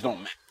his badge don't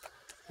matter.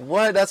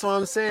 What? That's what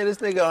I'm saying. This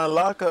nigga on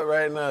lockup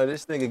right now.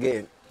 This nigga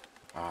getting.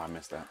 Ah, I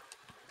missed that.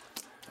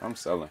 I'm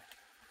selling.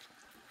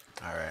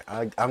 All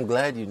right. I'm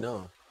glad you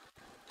know.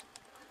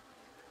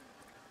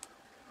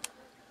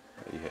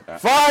 You hit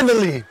that.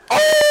 Finally!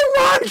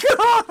 Oh my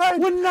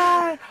God! When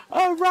I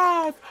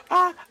arrive,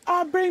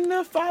 I bring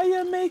the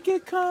fire, make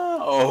it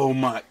come. Oh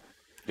my.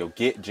 Yo,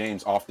 get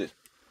James off this.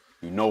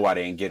 You know why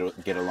they ain't get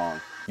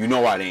along. You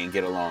know why they ain't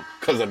get along.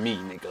 Cause of me,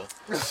 nigga.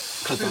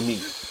 Cause of me.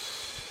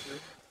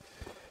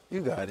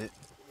 You got it.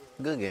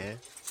 Good game.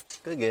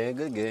 Good game.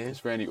 Good game.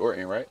 It's Randy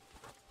Orton, right?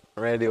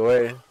 Randy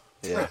Orton.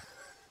 Yeah.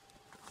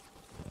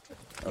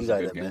 That was You a got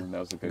good that, game. man. That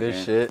was a good Good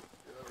game. shit.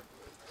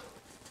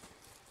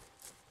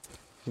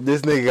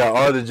 This nigga got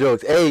all the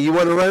jokes. Hey, you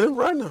want to run him?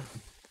 Run him.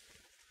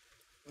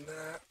 Nah,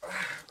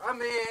 I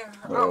mean,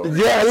 Oh.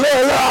 Yeah,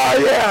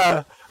 look,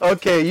 yeah.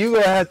 Okay, you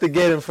gonna have to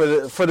get him for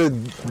the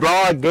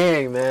vlog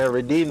gang, man.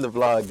 Redeem the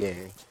vlog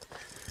gang.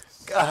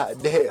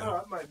 God damn.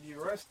 I might be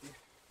rusty.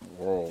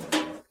 Whoa.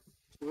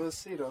 We'll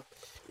see though.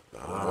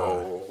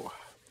 Whoa.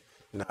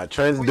 Nah,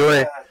 Trent's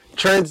doing.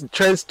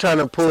 Trent's trying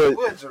to pull it.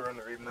 Woods are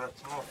under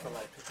nuts. I don't feel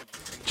like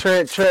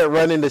picking Trent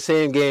running the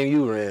same game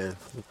you ran,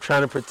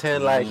 trying to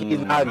pretend like he's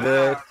not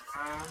good.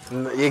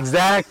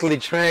 Exactly,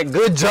 Trent.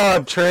 Good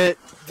job, Trent.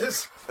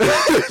 this.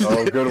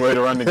 Oh, good way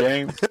to run the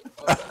game.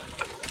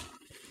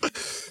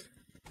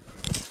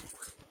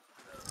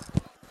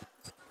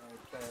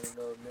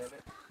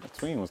 The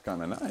tween was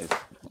kind of nice. I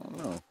don't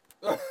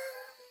know.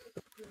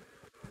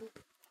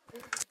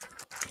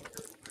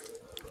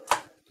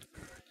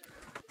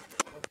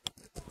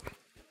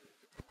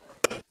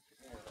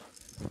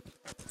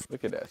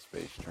 Look at that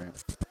space,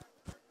 Trent.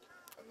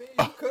 I mean,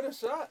 you could have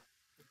shot.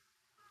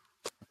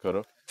 Could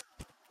have.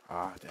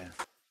 Ah, damn.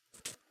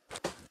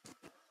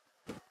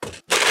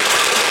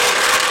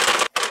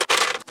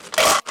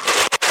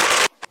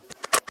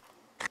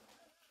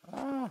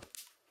 Ah.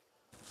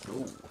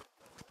 Ooh.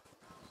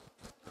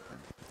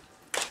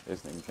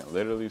 This nigga can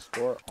literally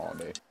score all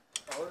day.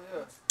 Oh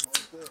yeah.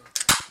 Most good.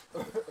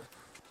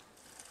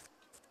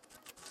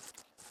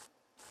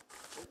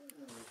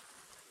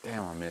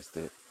 Damn, I missed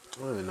it. I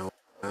don't even know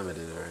what time it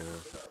is right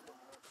now.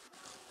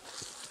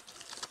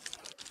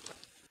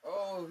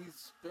 Oh, he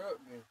struck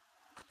me.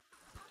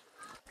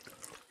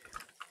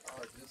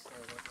 Oh, just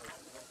saying.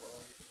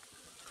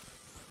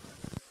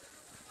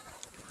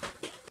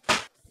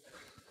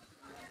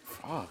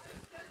 Fuck.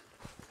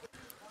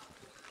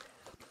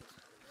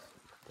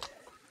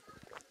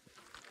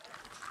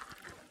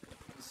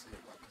 Let's see if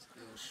I can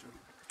still shoot.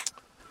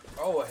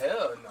 Oh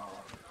hell no.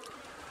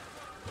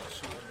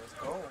 Shooting is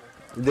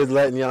gone. Just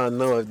letting y'all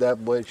know if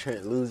that boy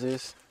Trent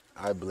loses,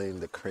 I blame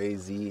the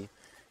crazy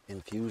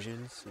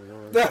infusions. You know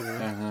what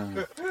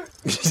I'm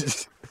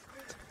saying?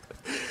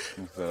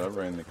 So I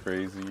ran the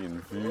crazy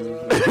infusion.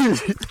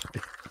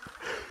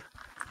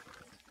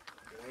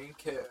 Ain't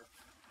care.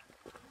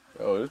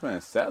 Oh, this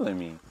man's selling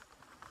me.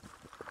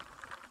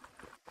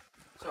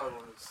 Y'all on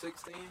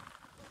 16?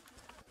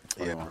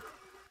 Yeah. 21.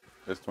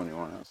 It's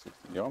 21 out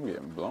 16. Yo, I'm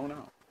getting blown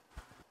out.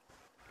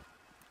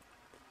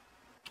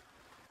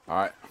 All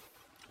right.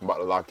 I'm about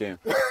to lock in.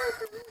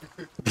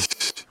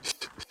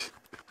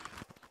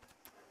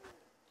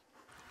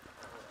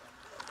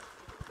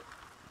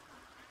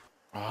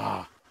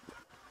 Ah.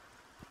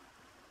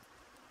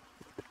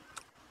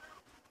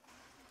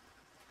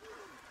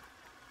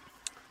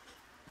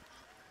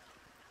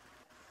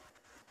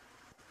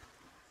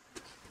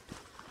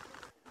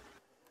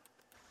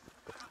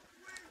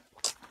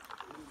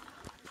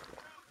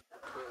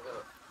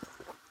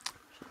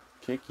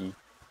 Kicky.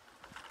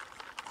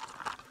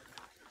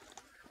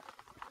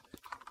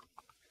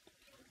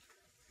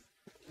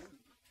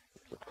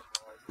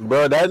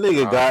 Bro, that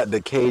nigga got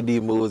the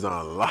KD moves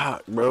on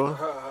lock, bro.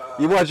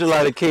 You watch a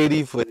lot of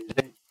KD footage.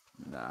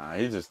 Nah,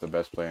 he's just the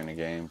best player in the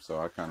game, so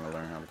I kind of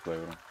learned how to play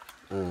with him.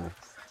 Mm.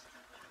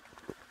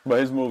 But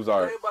his moves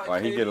are Thing about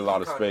like he KD, get a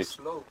lot of kinda space.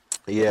 slow.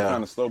 He's Yeah.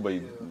 kind of slow, but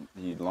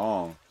he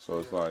long, so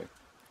it's like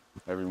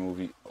every move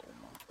he. Oh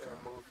my Every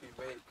god, move he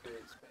make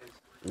creates space.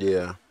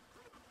 Yeah.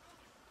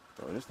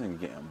 bro, this nigga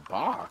getting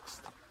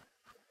boxed.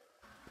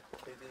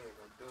 KD ain't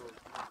gonna do it.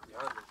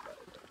 Giannis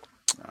like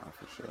that. Nah,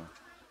 for sure.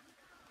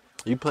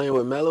 You playing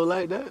with Melo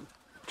like that?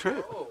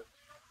 Trent? Oh,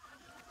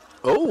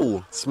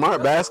 Oh,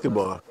 smart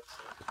basketball.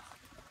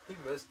 he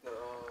missed the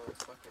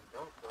fucking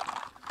dunk though.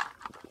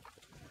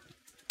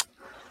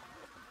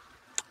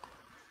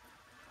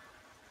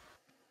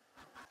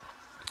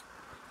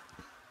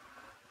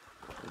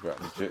 We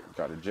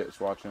got the Jets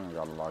watching. I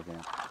gotta log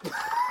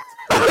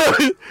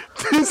in.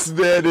 This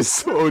man is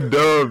so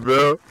dumb,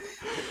 bro.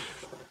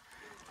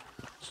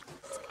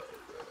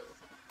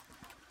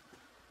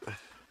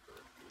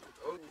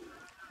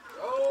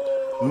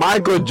 Oh,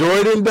 Michael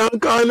Jordan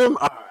dunk on him?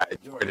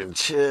 Alright, Jordan,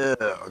 chill,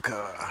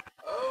 God.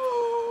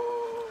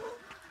 oh.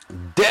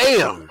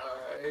 Damn!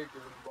 I ain't giving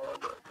the ball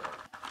back now.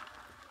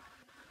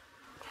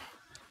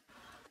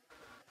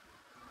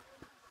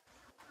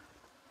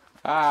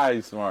 Ah,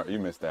 you smart. You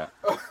missed that.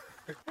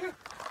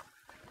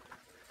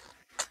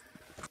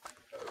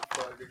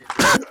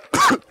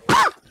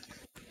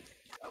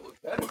 That was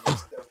better than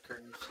Steph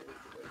Curry shit.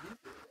 The way he did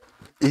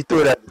that. He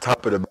threw it at the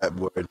top of the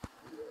backboard.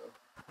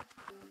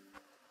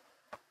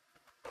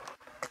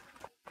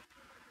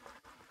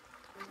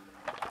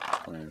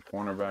 Playing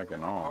cornerback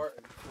and all. Hard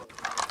and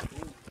fucking.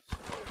 Ooh,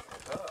 oh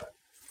my god.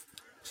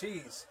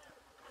 Jeez.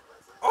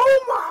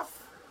 Oh my.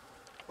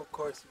 Of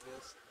course he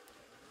missed.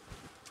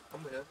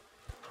 I'm here.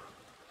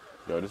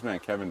 Yo, this man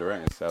Kevin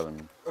Durant is selling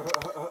me.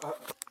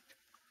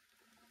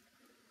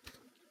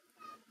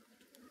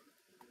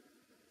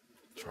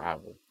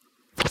 Travel.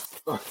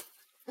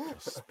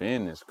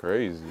 Spin is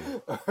crazy.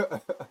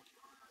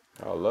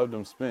 I love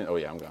them spin. Oh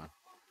yeah, I'm gone.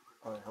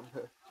 Alright, I'm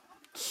here.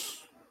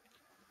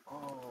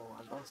 Oh,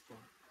 I lost him.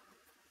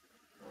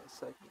 1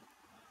 second.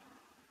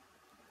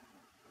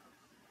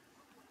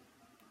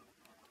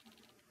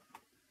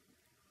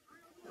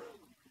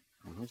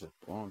 He's just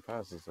blowing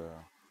past his Fuck,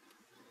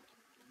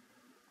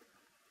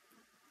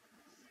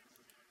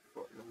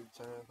 let me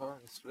turn hard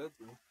and slip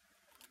me.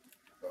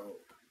 Oh.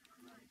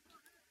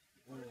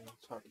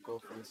 Trying to go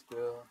for the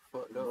steal.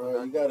 Fucked up.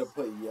 Bro, you gotta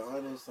put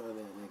Giannis on that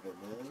nigga,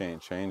 man.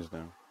 can't change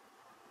them.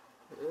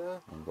 Yeah.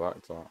 On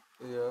black top.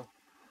 Yeah.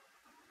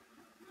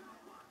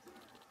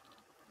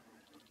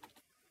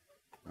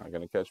 Not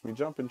gonna catch me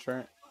jumping,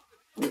 Trent.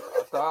 I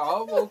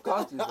almost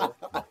caught you, though.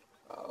 I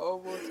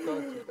almost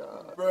caught you,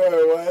 dog.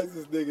 Bro, why is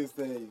this nigga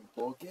saying,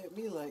 "Don't get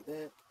me like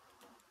that"?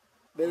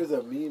 There's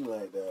a meme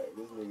like that.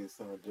 This nigga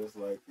sound just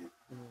like it.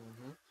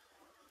 Mm-hmm.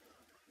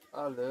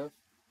 I left.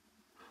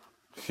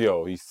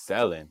 Yo, he's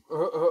selling.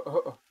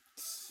 No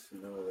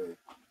way.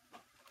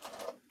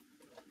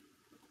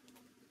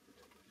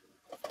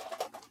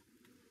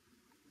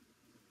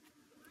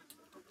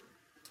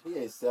 He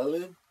ain't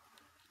selling.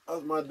 That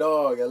was my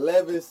dog.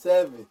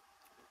 11-7.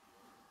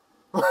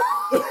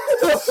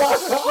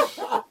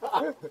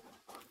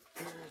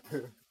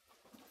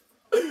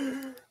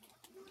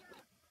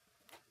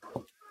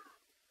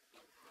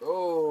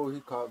 Oh, he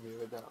caught me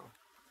right down.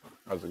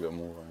 That was a good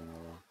move.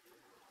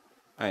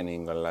 I ain't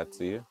even gonna lie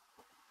to you.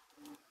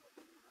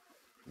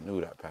 Knew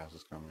that pass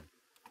was coming.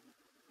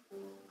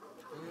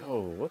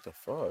 Yo, what the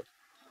fuck?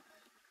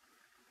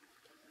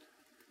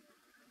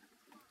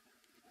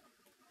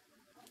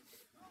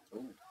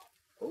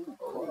 Oh,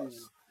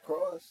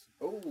 cross.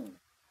 Oh.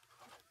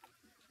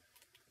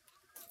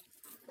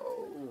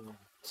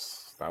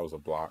 That was a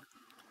block.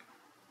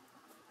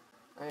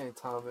 I ain't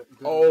time it.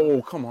 Good Oh,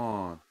 enough. come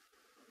on.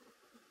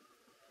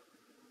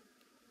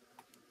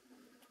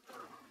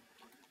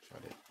 Try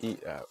to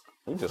eat that.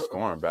 We just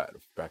scoring back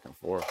and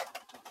forth.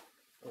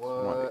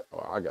 What?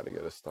 Oh, I gotta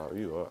get a stop.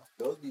 You up.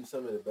 Those be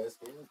some of the best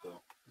games,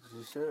 though.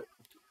 You shit.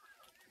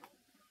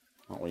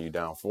 Not when you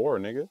down 4,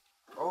 nigga.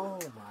 Oh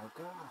my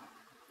god.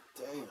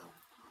 Damn.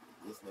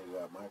 This nigga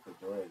got Michael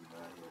Jordan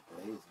out here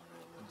blazing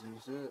right You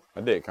shit.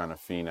 I did kind of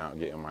fiend out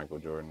getting Michael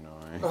Jordan,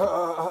 though. Eh?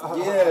 now.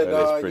 Yeah, That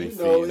dog. is pretty You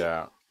know fiend it.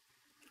 out.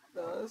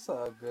 No, it's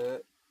all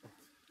good.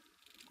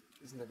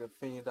 This nigga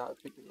fiend out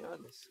picking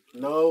Giannis.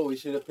 No, we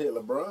should have picked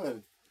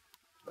LeBron.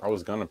 I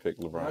was gonna pick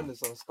LeBron.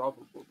 Giannis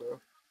unstoppable, bro.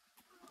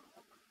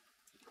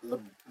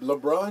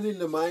 LeBron in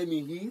the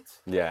Miami Heat?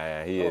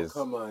 Yeah, he is.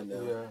 Come on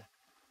now. Yeah.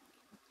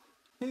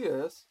 He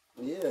is.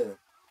 Yeah.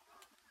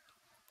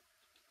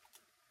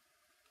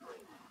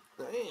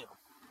 Damn.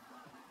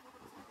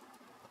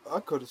 I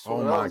could have Oh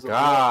sworn my that was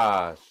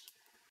gosh.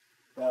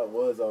 That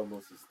was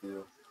almost a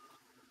steal.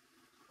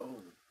 Oh.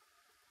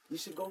 You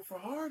should go for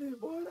Harden,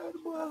 boy. That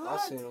boy I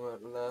hot. seen him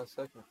at the last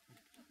second.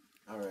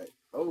 All right.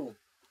 Oh.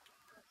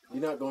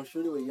 You're not going to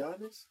shoot it with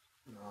Giannis?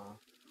 Nah.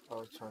 I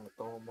was trying to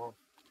throw him off.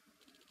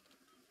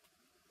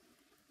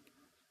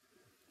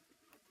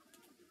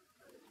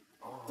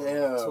 Oh,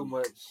 Damn. too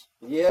much.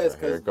 Yes, Here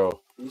because it go.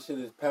 he should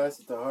have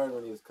passed it to Hard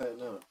when he was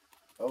cutting out.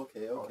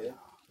 Okay. Oh, yeah.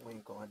 We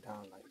ain't going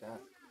down like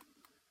that.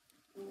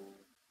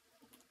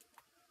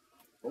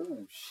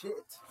 Oh, shit.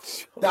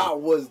 That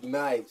was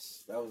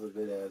nice. That was a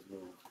good ass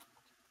move.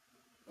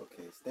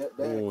 Okay, step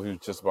back. Ooh, he was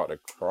just about to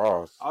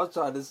cross. I was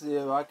trying to see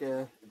if I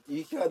can.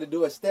 You got to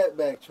do a step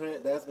back,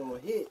 Trent. That's going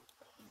to hit.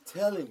 I'm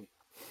telling you.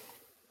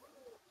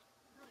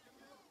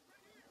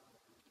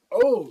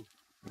 Oh.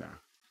 Nah.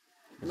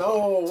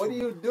 No, what are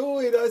you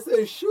doing? I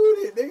said shoot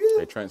it, nigga.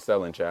 Hey, Trent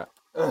selling, chat.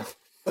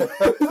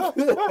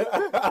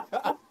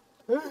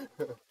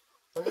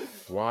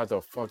 Why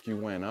the fuck you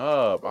went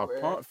up? I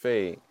pump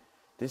fake.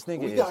 This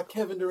nigga We got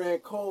Kevin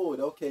Durant cold.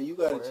 Okay, you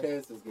got a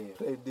chance this game.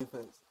 Play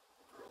defense.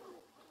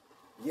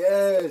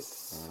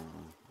 Yes.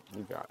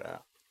 You got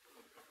that.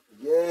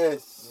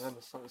 Yes. Man,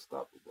 it's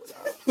unstoppable.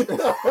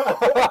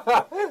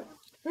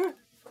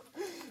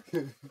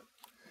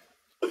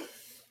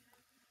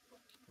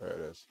 There it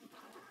is.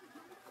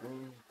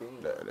 Green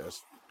bean. There it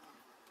is.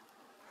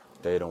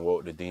 They done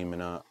woke the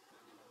demon up.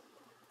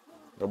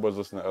 Nobody's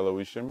listening to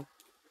Eloise Shimmy?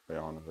 I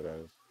don't know who that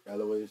is.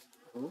 Eloise.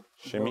 Who?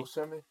 Shimmy?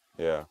 Shimmy?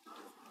 Yeah.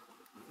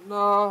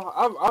 No,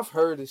 I've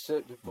heard this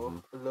shit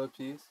before. A little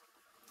piece.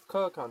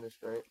 Cuz kind of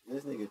straight.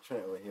 This nigga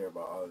Trent would hear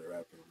about all the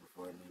rappers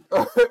before me.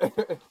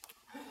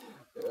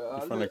 Yeah,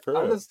 from the I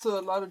crib. listen to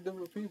a lot of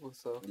different people,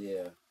 so.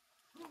 Yeah.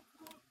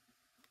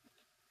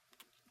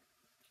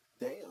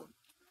 Damn.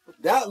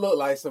 That looked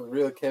like some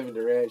real Kevin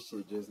Durant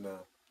shit just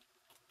now.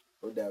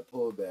 With that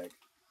pullback.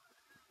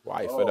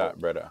 Why for that,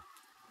 brother?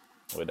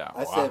 With that.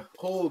 I said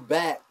pull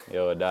back.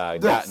 Yo,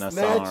 dog, got no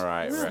song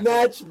right, bro.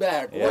 Snatch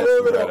back. Yes,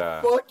 whatever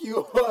brother. the fuck you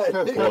want.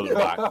 Pull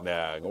back,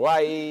 dog.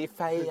 Why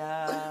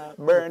fire?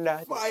 Burn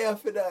that. Fire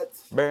for that.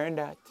 Burn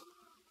that.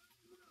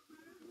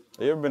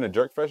 Have you ever been to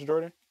Jerk Fest,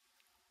 Jordan?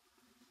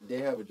 They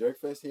have a jerk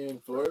fest here in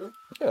Florida?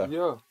 Yeah.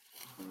 Yeah.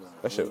 Nah,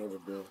 That shit. never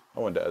been. I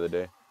went the other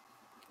day.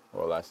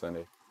 Or last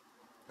Sunday.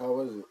 How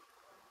was it?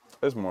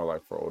 It's more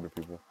like for older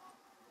people.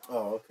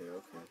 Oh, okay.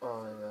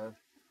 Oh, yeah.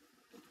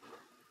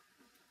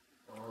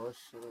 Oh,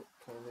 shit.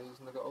 Can't this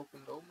nigga open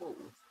no more.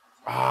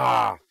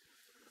 Ah.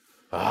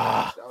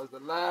 That was the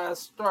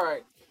last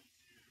strike.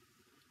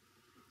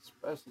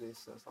 Especially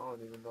since I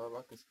don't even know if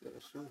I can still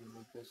shoot him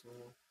with this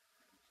one.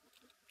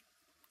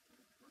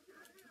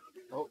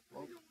 Oh.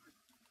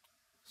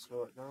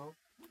 Slow it down.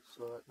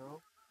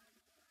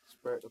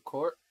 Spread the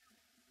court.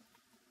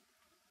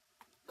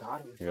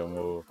 Got him. Good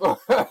move. I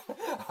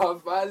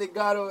finally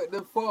got him at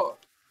the fault.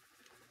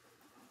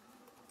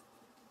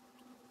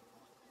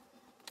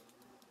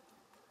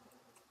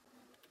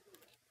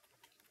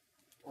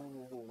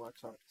 Oh, I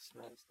tried to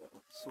snatch that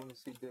as soon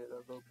as he did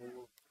that little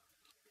move.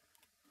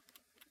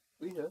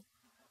 We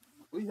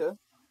here.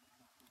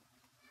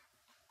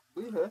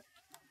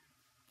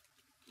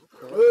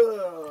 Okay.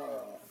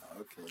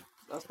 Okay.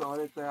 That's the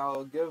only thing I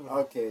will give him.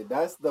 Okay,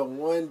 that's the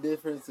one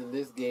difference in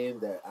this game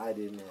that I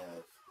didn't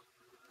have.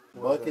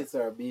 Buckets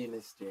are being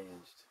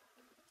exchanged.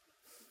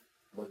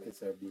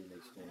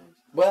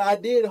 But I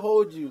did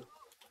hold you.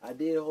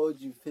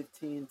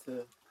 15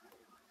 to...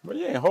 But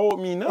you ain't hold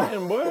me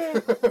nothing,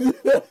 boy.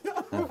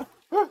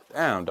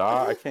 Damn,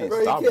 dog. I can't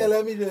Bro, stop you can't it.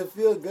 let me just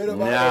feel good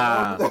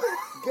about it. Nah.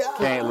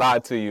 Can't lie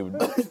to you.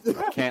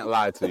 I can't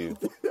lie to you.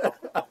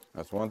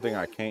 That's one thing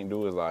I can't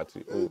do is lie to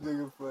you. This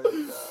nigga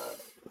funny, dog.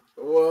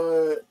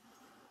 What?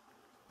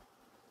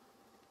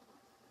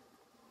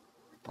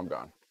 I'm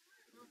gone.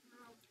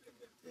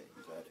 Yeah,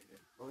 he's out of here.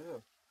 Oh,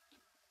 yeah.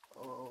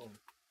 Oh.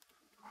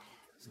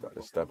 He's got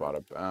to step out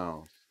of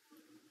bounds.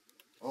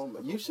 Oh, my,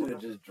 you should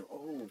have just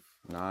drove.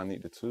 Nah, I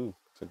need the 2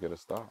 to get a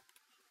stop.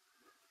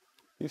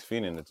 He's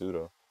feeding the 2,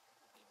 though.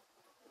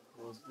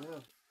 What's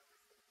that?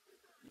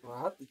 Well,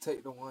 I have to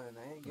take the one.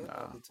 I ain't getting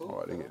Nah, the 2. I'm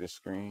about to get this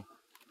screen.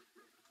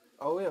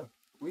 Oh, yeah.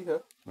 We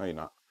here. No, you're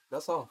not.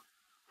 That's all.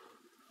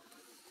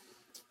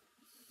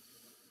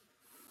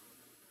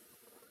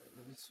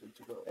 Let me switch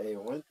it up. Hey,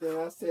 one thing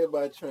I say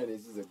about Trent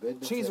is he's a good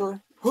defender.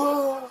 Cheeser.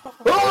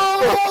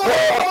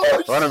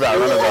 Run it back.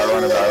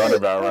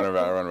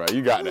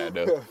 You got that,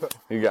 though.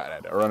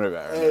 Run it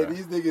back. Hey,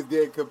 these niggas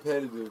getting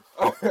competitive.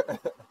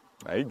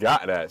 Nah, you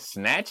got that.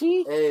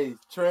 Snatchy? Hey,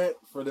 Trent,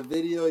 for the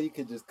video, you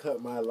can just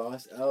cut my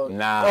loss out.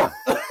 Nah.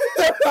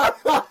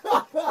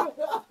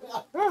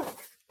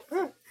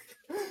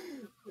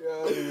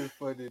 Yeah, this is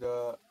funny,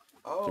 dog.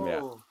 Give me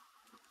that.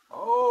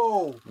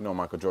 Oh. You know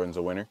Michael Jordan's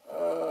a winner.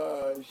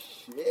 Oh,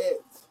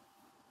 shit.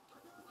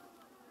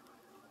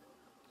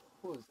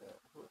 Who is that?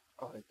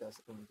 Oh,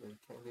 that's MJ.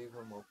 Can't leave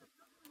him open.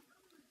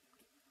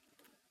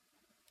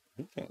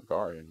 He can't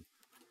guard him.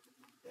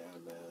 Yeah,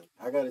 man.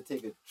 I got to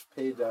take a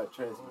page out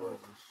Trent's Oh,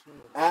 book. shit.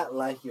 Act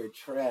like you're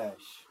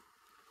trash.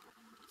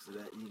 So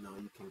that, you know,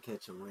 you can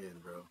catch a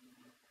win, bro.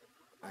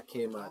 I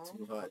came out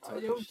too hot I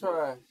talking am shit.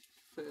 trash.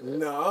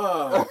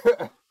 No.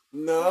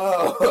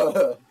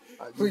 No.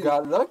 I just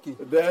got lucky.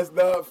 That's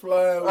not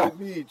flying with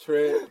me,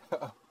 Trent.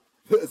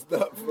 That's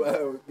not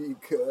flying with me,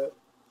 cuz.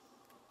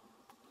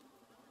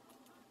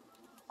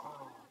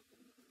 Oh.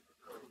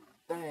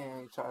 Dang, I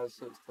ain't trying to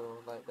switch to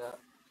him like that.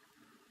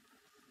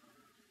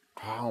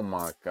 Oh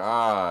my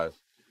gosh.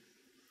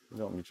 You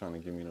don't be trying to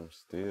give me them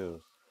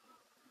steals.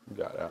 You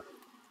got that.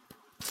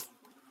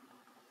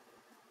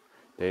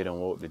 They done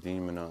woke the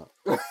demon up.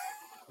 Okay.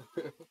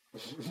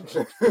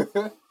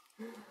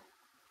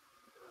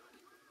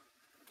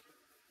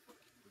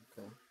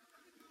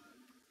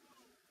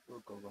 We'll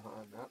go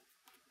behind that.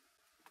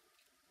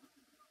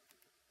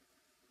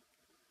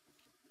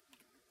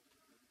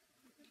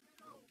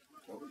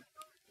 Oh,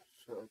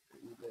 sure.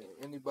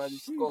 Anybody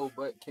score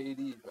but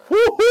KD, bro.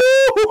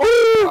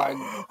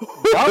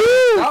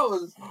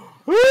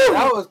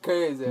 That was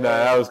crazy. Nah,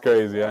 that was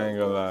crazy. I ain't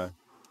gonna lie.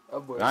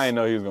 Boy, I didn't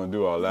know he was gonna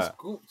do all that. He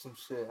scooped some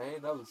shit. I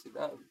ain't never seen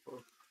that before.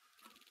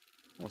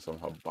 Want some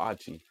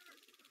hibachi.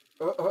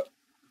 You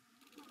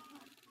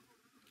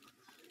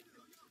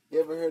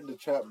ever heard the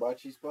trap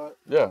bocce spot?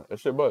 Yeah, that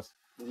shit bust.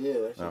 Yeah,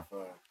 that shit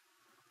fire.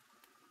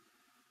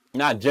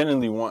 Nah, I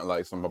genuinely want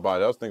like some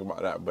hibachi. I was thinking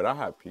about that, but I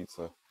had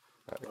pizza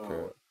at the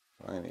crib.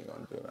 I ain't even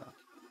gonna do that.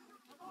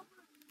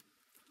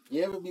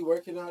 You ever be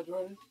working out,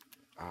 Jordan?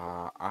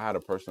 I had a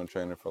personal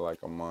trainer for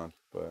like a month,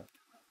 but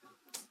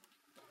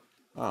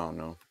I don't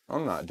know.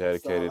 I'm not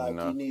dedicated Sound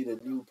like enough. You need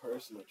a new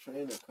personal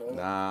trainer, cuz.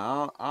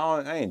 Nah,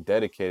 I ain't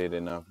dedicated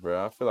enough,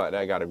 bro. I feel like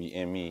that gotta be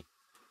in me.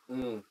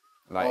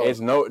 Like it's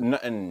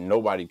nothing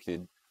nobody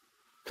could.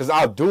 Cause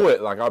I'll do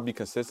it, like I'll be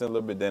consistent a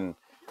little bit. Then,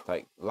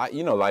 like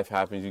you know, life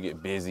happens. You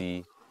get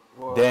busy.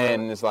 Whoa.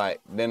 Then it's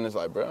like,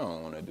 bro, I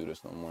don't want to do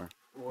this no more.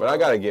 Whoa. But I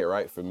gotta get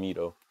right for me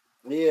though.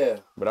 Yeah.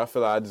 But I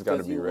feel like I just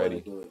gotta be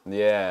ready.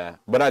 Yeah.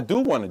 But I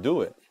do want to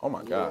do it. Oh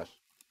my gosh.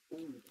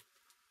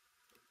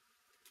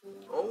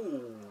 Oh.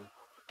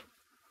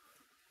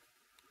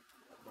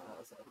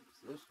 That's out of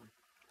position.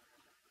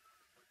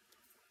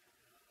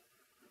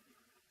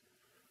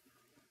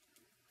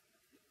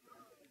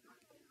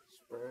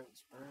 Spread.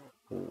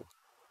 Ooh.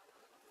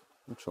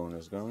 I'm chewing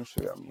this gum.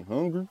 Shit got me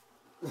hungry.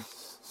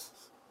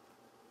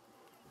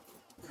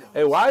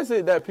 Hey, why is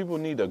it that people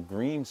need a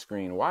green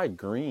screen? Why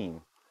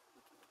green?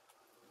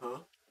 Huh?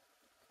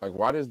 Like,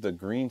 why does the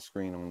green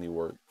screen only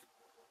work?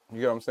 You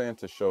get what I'm saying?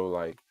 To show,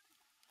 like,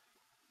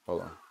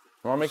 hold on.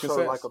 Am I making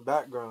sense? Like a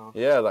background.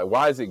 Yeah, like,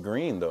 why is it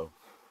green, though?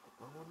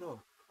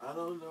 I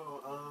don't know.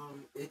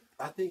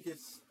 I think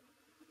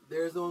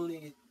there's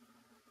only,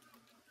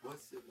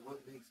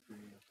 what makes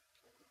green?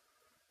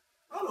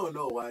 I don't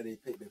know why they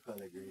pick the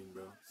color green,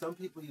 bro. Some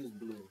people use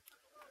blue.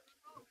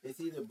 It's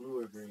either blue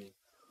or green.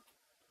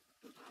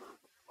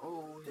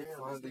 Oh, he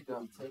finally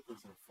got taking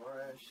some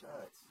far ass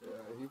shots.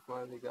 Yeah, he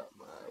finally got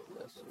my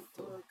that shit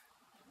too.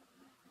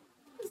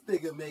 This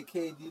nigga make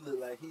KD look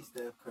like he's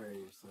Steph Curry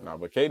or something. Nah,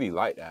 but KD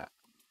like that.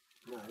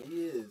 Nah,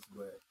 he is,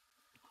 but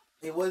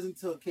it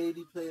wasn't until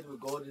KD played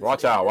with Golden State.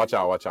 Watch out.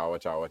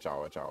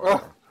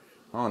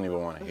 I don't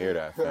even want to hear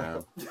that,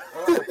 fam.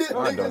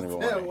 I don't even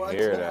want to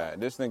hear that.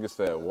 This nigga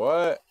said,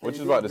 what? What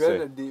you about to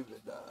say?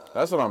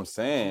 That's what I'm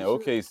saying.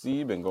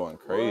 OKC been going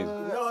crazy.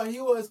 No,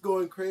 he was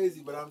going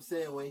crazy, but I'm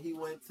saying when he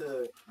went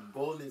to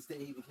Golden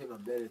State, he became a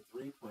better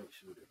three-point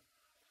shooter.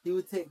 He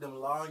would take them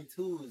long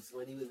twos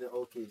when he was in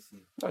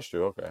OKC. That's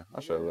true, okay. I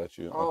should have let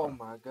you. Okay. Oh,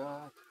 my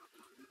God.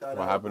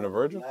 What happened to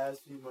Virgil?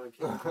 Last few months.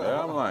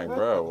 Yeah, I'm like,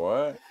 bro,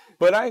 what?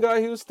 But I ain't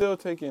got, he was still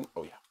taking,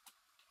 oh, yeah.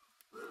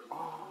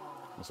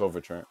 It's over,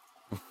 Trent.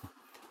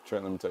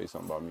 Trent, let me tell you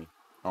something about me.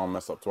 I don't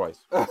mess up twice.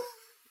 I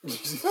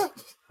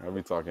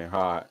be talking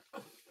hot.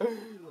 Oh,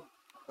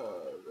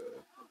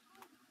 man.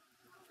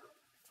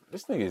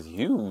 This nigga is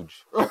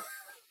huge.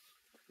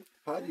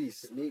 How do you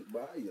sneak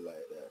by you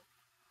like that?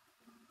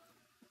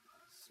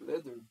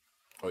 Slithered.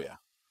 Oh, yeah.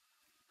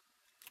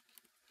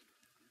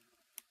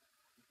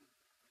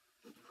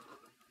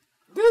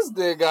 This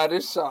nigga got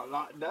his shot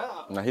locked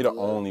down. Now, he the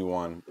only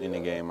one in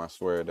the game, I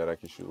swear, that I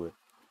can shoot with.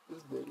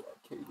 This nigga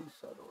got KD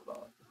shot on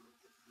lock.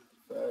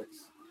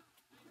 Facts.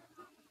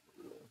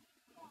 Yeah.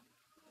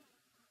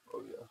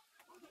 Oh, yeah.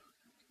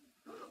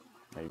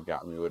 Now, you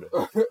got me with it.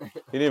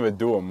 He didn't even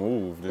do a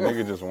move. The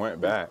nigga just went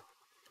back.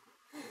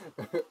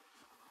 Oh,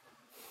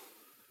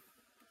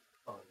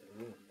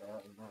 yeah,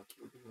 not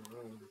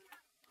KD.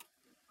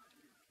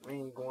 We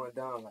ain't going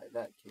down like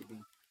that, KD.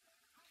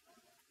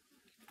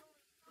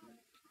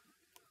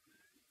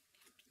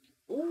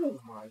 Oh,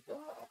 my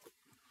God.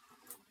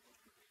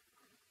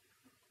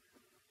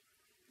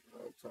 All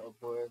right, y'all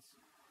boys.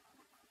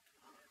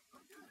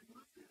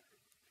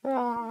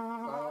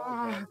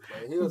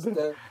 He was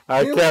there.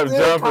 I kept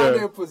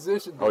jumping. In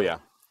position. Oh, yeah.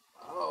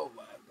 Oh,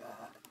 my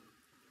God.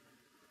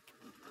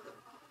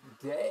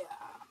 Damn.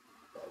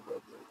 That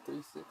was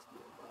 360.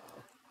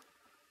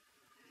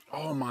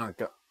 Wow. Oh, my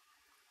God.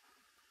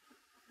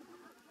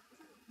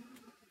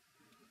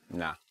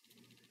 Nah.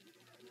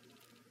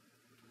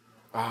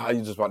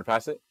 You just about to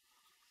pass it?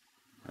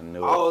 I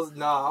knew it. I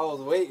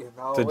was waiting.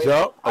 To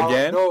jump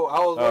again? I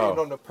was waiting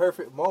on the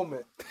perfect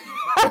moment.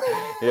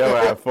 Yo,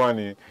 that's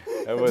funny.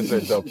 That was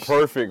the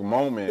perfect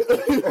moment.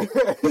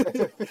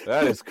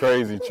 That is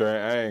crazy,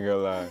 Trent. I ain't gonna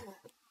lie.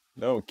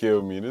 Don't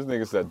kill me. This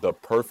nigga said the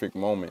perfect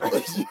moment.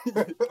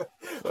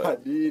 I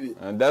need it.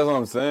 And that's what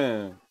I'm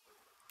saying.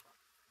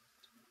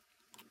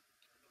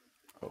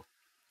 Oh.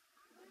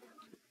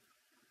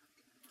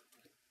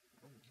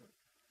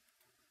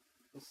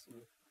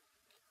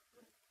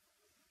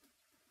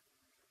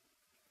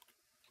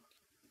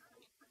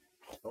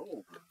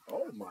 Oh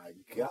my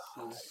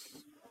God.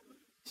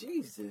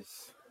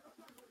 Jesus.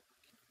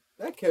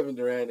 That Kevin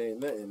Durant ain't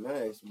nothing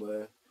nice,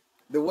 but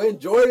the way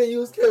Jordan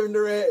used Kevin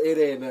Durant, it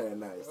ain't nothing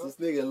nice. This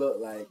nigga look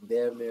like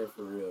damn near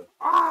for real.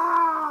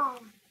 Ah!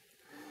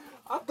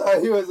 I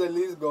thought he was at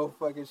least gonna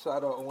fucking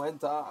shot up one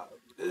time.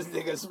 This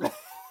nigga smacked.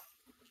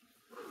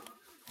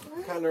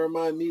 Kind of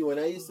remind me when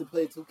I used to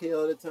play 2K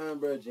all the time,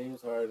 bro.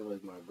 James Harden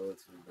was my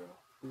go-to, bro.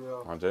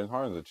 Yeah. James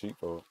Harden's a cheat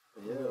code.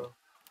 Yeah.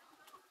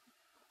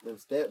 Them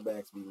step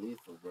backs be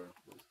lethal, bro.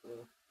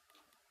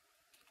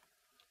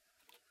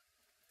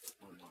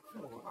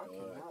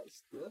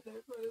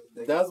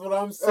 That's what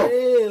I'm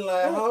saying.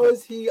 Like, how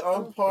is he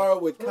on par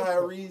with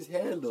Kyrie's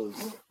handles?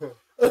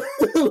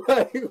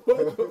 Like,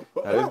 what the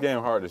fuck? Now, this game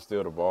hard to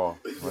steal the ball.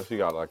 Unless you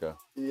got like a...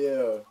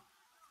 Yeah.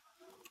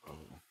 Oh,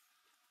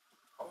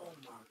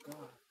 my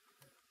God.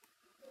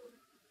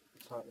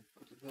 Trying to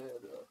put his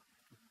head up.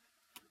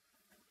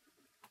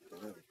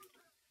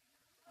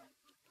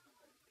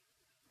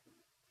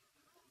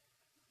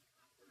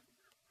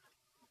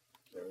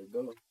 There we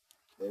go.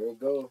 There we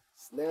go.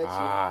 Snatch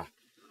Ah. it.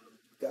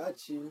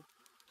 Got you.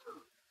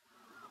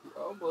 He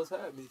almost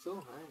had me too.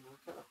 I ain't gonna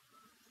count.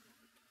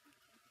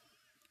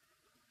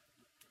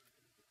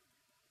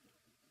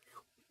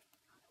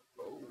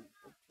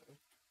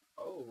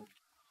 Oh.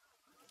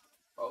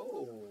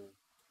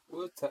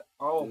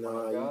 Oh Nah,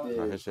 my you God. did.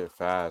 Nah, his shit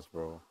fast,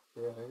 bro.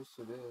 Yeah, his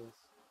shit is.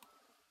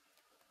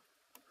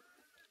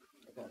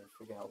 I gotta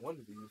figure out one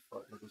of these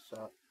fuck niggas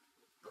shot.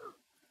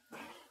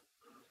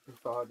 He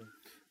fouled him.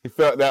 He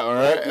felt that one,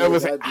 right? I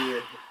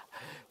did.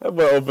 That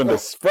boy opened the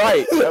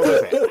Sprite. That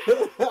was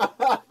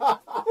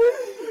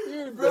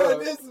it. Bro,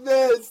 this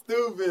man's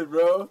stupid,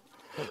 bro.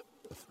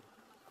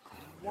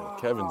 Wow,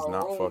 Kevin's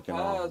not wrong fucking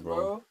pass, off,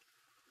 bro.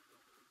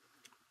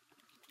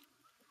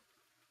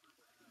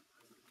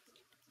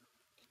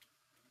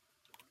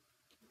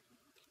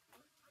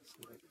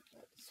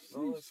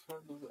 Slowest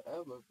handles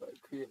ever,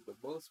 but create the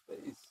most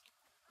space.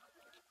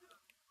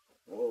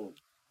 Whoa.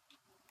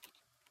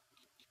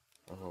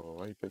 Oh,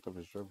 why he picked up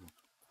his dribble?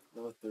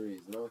 No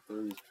threes,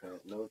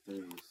 Trent. No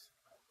threes.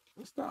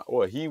 It's not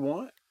what he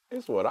want.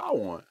 It's what I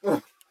want.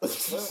 Okay.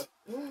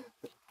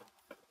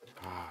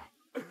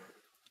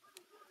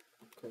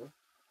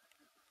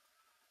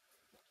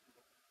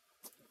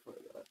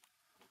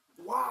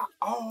 Wow.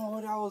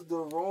 Oh, that was the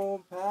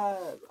wrong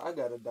pass. I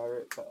got a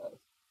direct pass.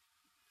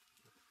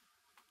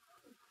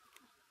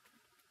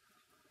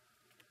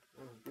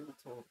 Give it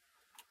to him.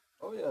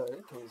 Oh, yeah.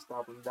 They can't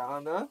stop him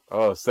down there.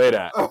 Oh, say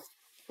that.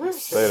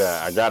 Say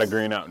that. I got a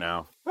green up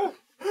now.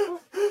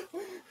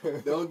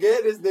 Don't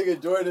get this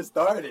nigga Jordan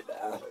started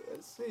now.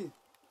 Let's see.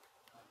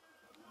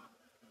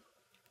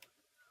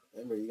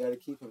 Remember, you gotta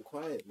keep him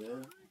quiet,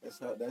 man. That's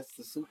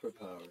the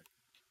superpower.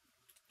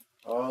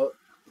 Oh,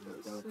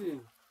 Let's see.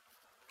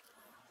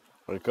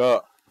 Wake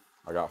up.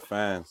 I got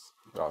fans.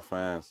 Got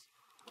fans.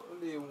 I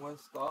only need one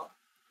stop.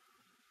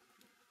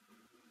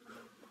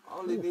 I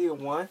only need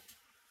one.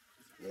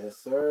 Yes,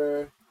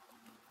 sir.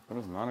 It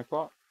was 9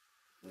 o'clock.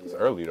 Yeah. It's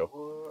early though.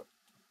 What?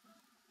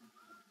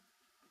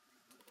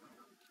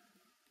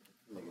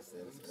 Nigga said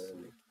it's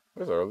early.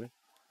 It's early.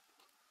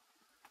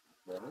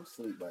 Bro, I'm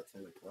asleep by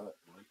 10 o'clock,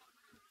 man.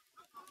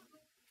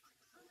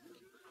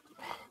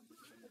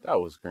 That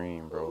was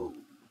green, bro.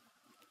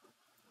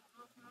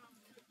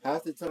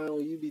 Half the time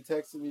when you be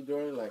texting me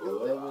during like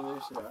 11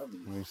 and shit, I'll be.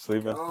 You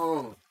sleeping?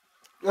 Oh.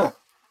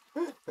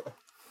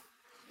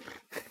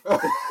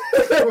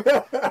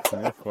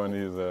 That's funny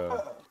as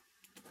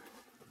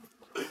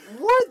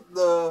What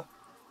the?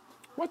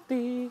 What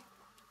the?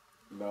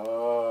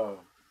 No.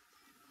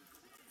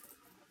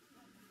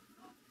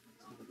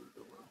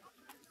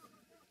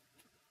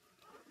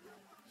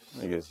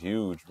 Nigga's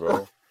huge,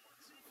 bro.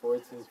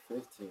 14,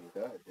 15.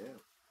 God damn.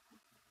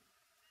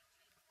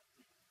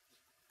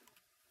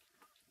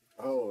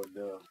 Oh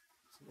no.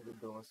 This nigga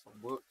doing some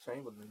Wilt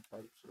Chamberlain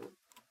type shit.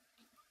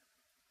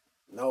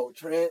 No,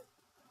 Trent.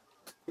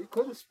 He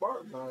could have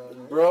sparked,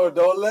 man. Bro,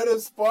 don't let him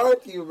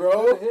spark you,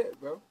 bro. Hit,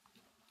 bro.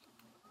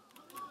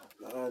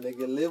 Nah,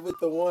 nigga, live with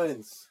the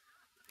ones.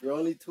 You're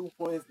only 2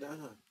 points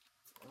down.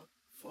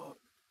 Fuck.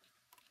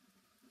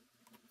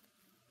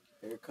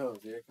 Here it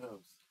comes. Here it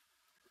comes.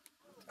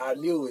 I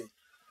knew it.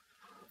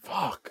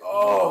 Fuck.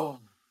 Oh.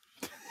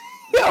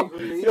 Yo,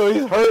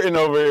 he's hurting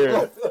over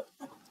here.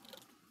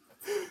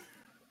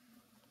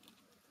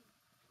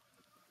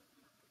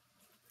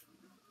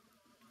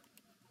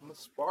 I'm gonna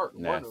spark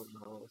Nah. one of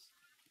those.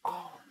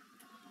 Oh,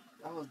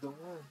 that was the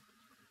one.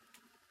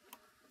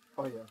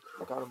 Oh yeah,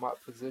 I got him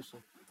out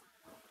position.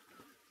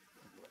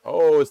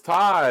 Oh, it's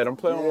tied. I'm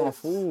playing on my Yes.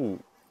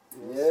 food.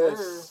 Yes.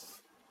 Sir.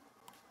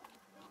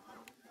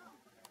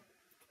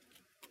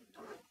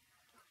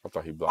 I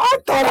thought he blocked. I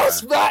thought I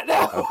smacked I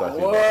that. thought he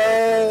blocked.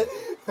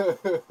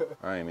 What?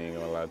 I ain't even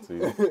gonna lie to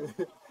you.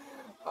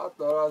 I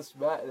thought I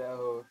smacked that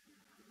hoe.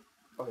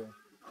 Oh yeah.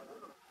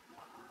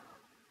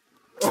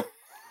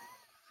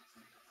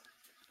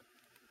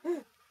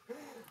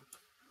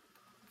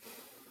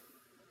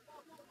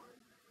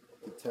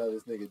 tell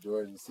this nigga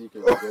Jordan the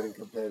secret of getting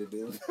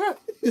competitive.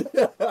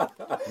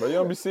 But you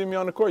don't be seeing me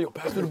on the court. Yo,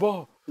 pass me the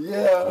ball.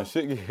 Yeah. And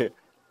shit get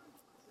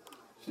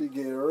She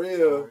get I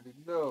real. already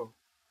know.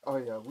 Oh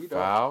yeah, we don't.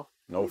 foul.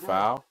 No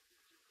foul.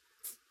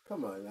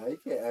 Come on now, you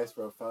can't ask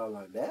for a foul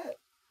like that.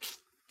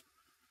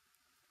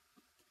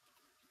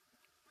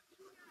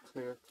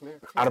 Clear.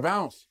 Out of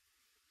bounds.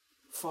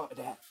 Fuck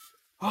that.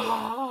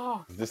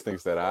 This thing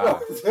said, ah.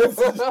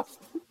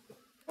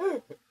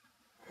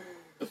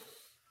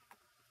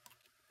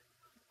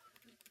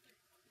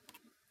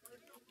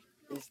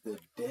 It's the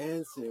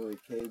dancing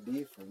with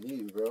KD for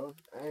me, bro.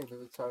 I ain't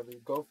even trying to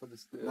go for the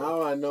steal.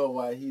 Now I know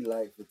why he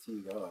liked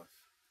fatigue off.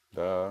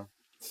 Duh.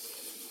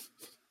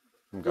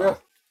 I'm Yeah. gone.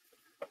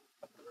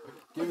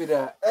 Give me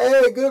that.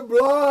 Hey, good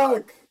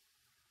block.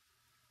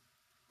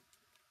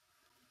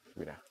 Give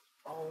me that.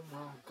 Oh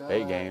my god.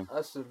 8 game.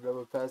 I should have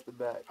never passed it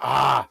back.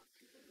 Ah.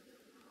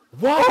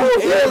 What?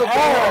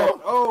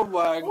 Oh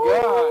my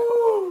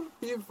god.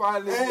 He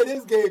finally. Hey,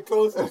 this game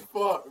close as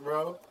fuck,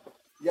 bro.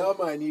 Y'all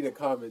might need a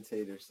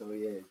commentator, so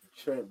yeah.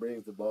 Trent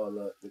brings the ball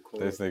up the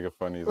court. This nigga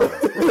funny as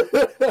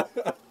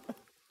hell.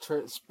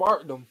 Trent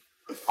sparked him.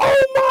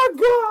 Oh my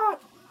god!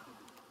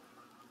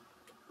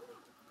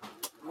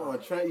 Come on,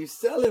 Trent, you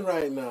selling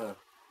right now.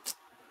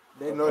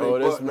 They know Oh,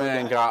 they this bucked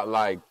man him. got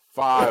like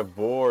 5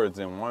 boards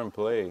in one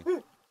play.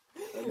 That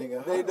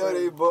nigga They hot, know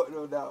they man. bucked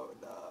him down.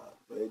 Nah,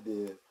 They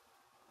did.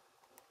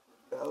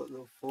 that was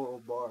a full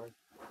bar.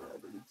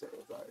 That nigga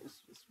James Harden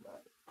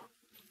smacked.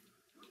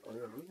 Oh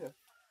yeah, we here.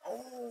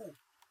 Oh!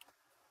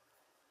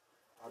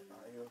 I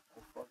thought he was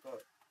gonna fuck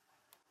up.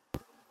 I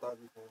thought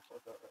he was gonna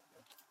fuck up right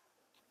now.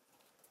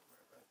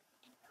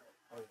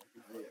 Oh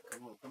Yeah,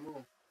 come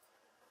on.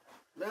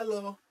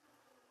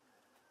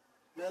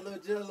 Mellow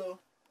Jello.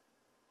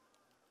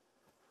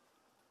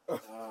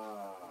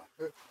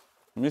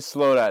 Let me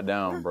slow that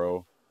down,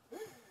 bro.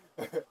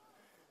 yeah.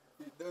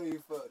 You know he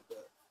fucked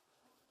up.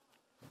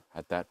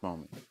 At that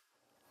moment.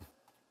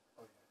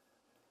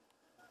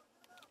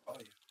 Oh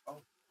yeah.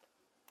 Oh.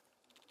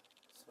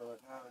 Slow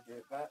it down.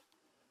 Get back.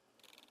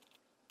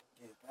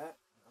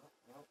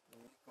 No. We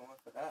ain't going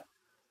for that.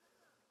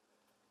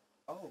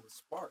 Oh,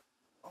 spark.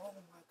 Oh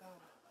my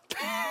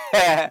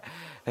god.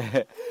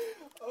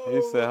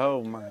 He said,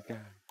 oh my God.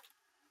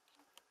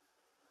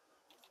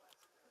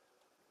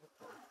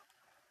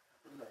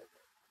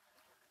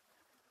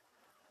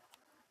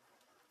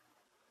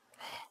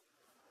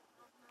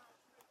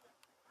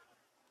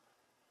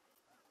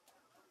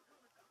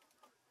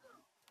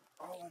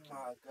 Oh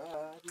my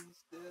god, he's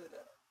still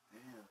there.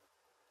 Damn.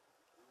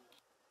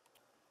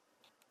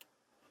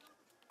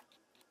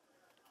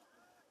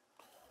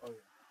 Oh yeah.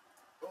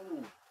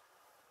 Oh.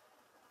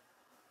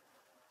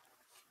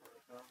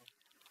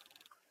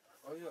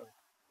 Oh yeah.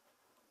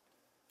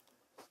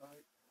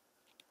 Sight.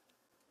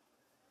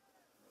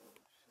 Oh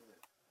shit.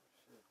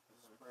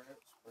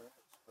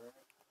 Spread.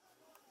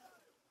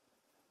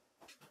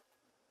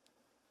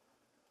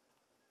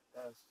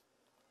 That's.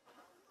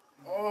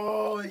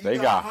 Oh, he They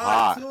got got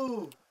hot.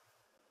 too.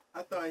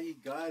 I thought he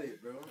got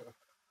it, bro.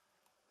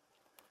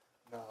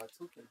 Nah,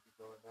 2 can't be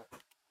doing that.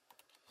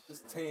 This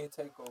team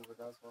takeover,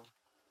 that's why.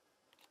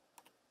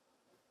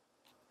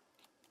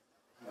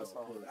 That's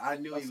all. Pull it. I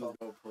knew That's he was all.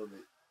 gonna pull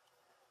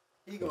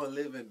it. He gonna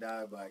live and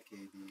die by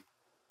KD.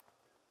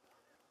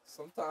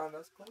 Sometimes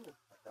that's cool.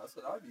 That's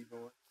what I be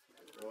doing.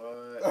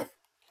 What?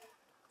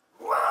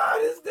 Wow,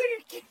 this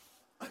nigga keep.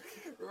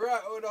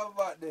 Right when I'm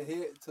about to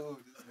hit, too,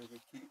 this nigga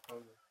keep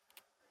coming.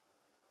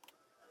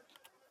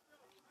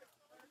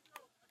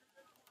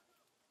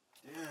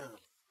 Damn.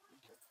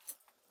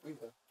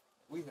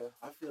 We here.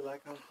 I feel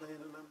like I'm playing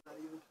and I'm not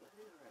even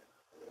playing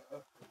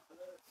right.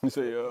 He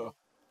said, yo.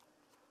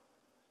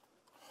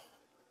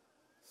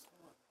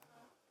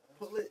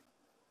 Pull it.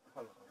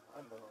 Hold on, I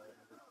know I ain't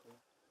a big thing.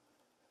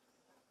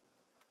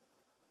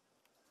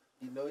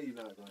 You know you're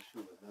not gonna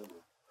shoot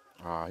another.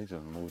 Ah, he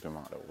just moved him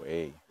out of the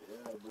way.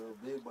 Yeah, bro,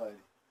 big body.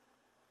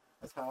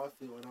 That's how I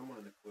feel when I'm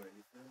on the court.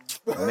 You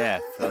feel me?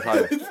 Neff.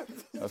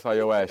 That's how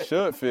your ass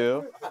should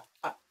feel.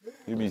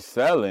 You be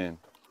selling.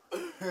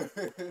 Almost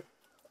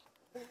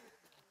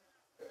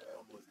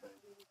done.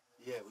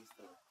 Yeah, we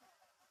still.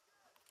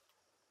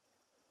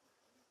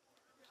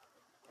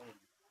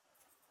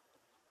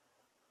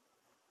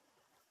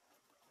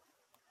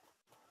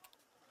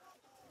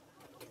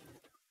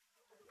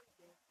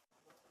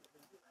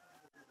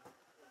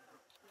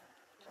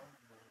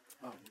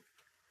 Oh.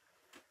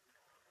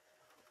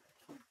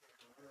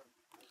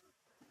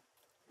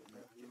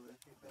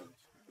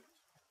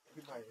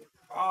 He might hit.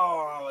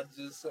 Oh, I was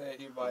just saying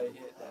he might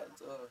hit that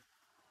too.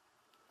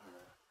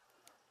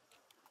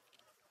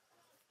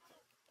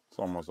 It's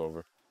almost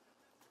over.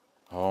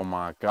 Oh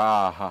my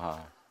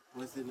God.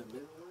 Was it in the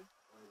middle?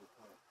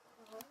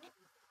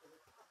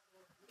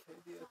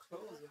 KD a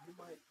closer. He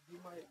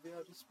might be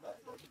able to smack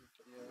that.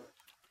 Yeah.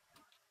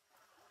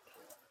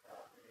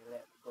 Let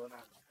it go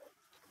now.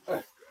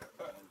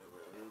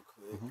 Real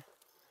quick.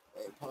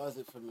 Hey, pause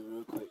it for me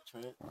real quick,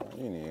 Trent.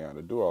 You ain't even got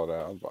to do all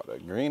that. I was about to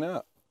green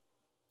up.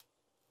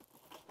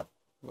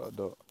 About to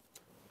do it.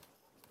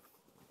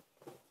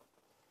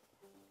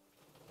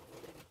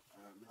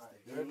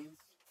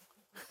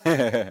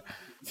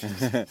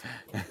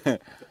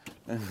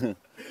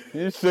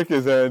 You shook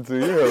his hand too.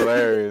 You're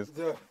hilarious.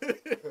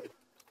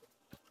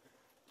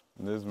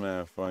 This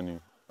man funny.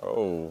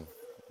 Oh.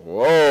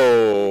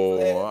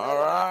 Whoa. All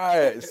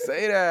right.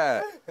 Say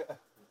that.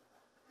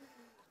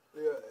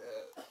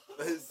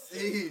 Let's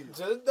see.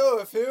 Just know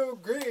it feel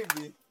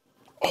greedy.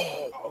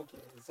 Oh, okay.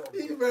 So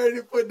He ready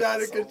to put down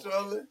the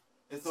controller.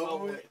 It's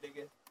over with.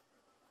 nigga.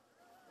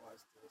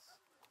 Watch this.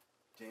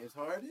 James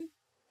Harden?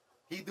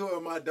 He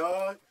doing my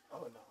dog?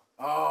 Oh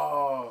no.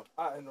 Oh.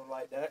 I ain't no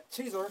like that.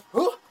 Cheeser.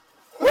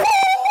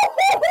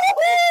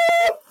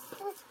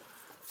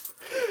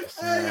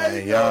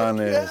 Man,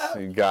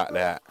 Giannis, you got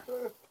that.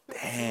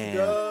 Damn. 2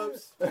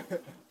 dubs.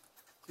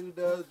 2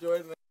 dubs,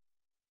 Jordan.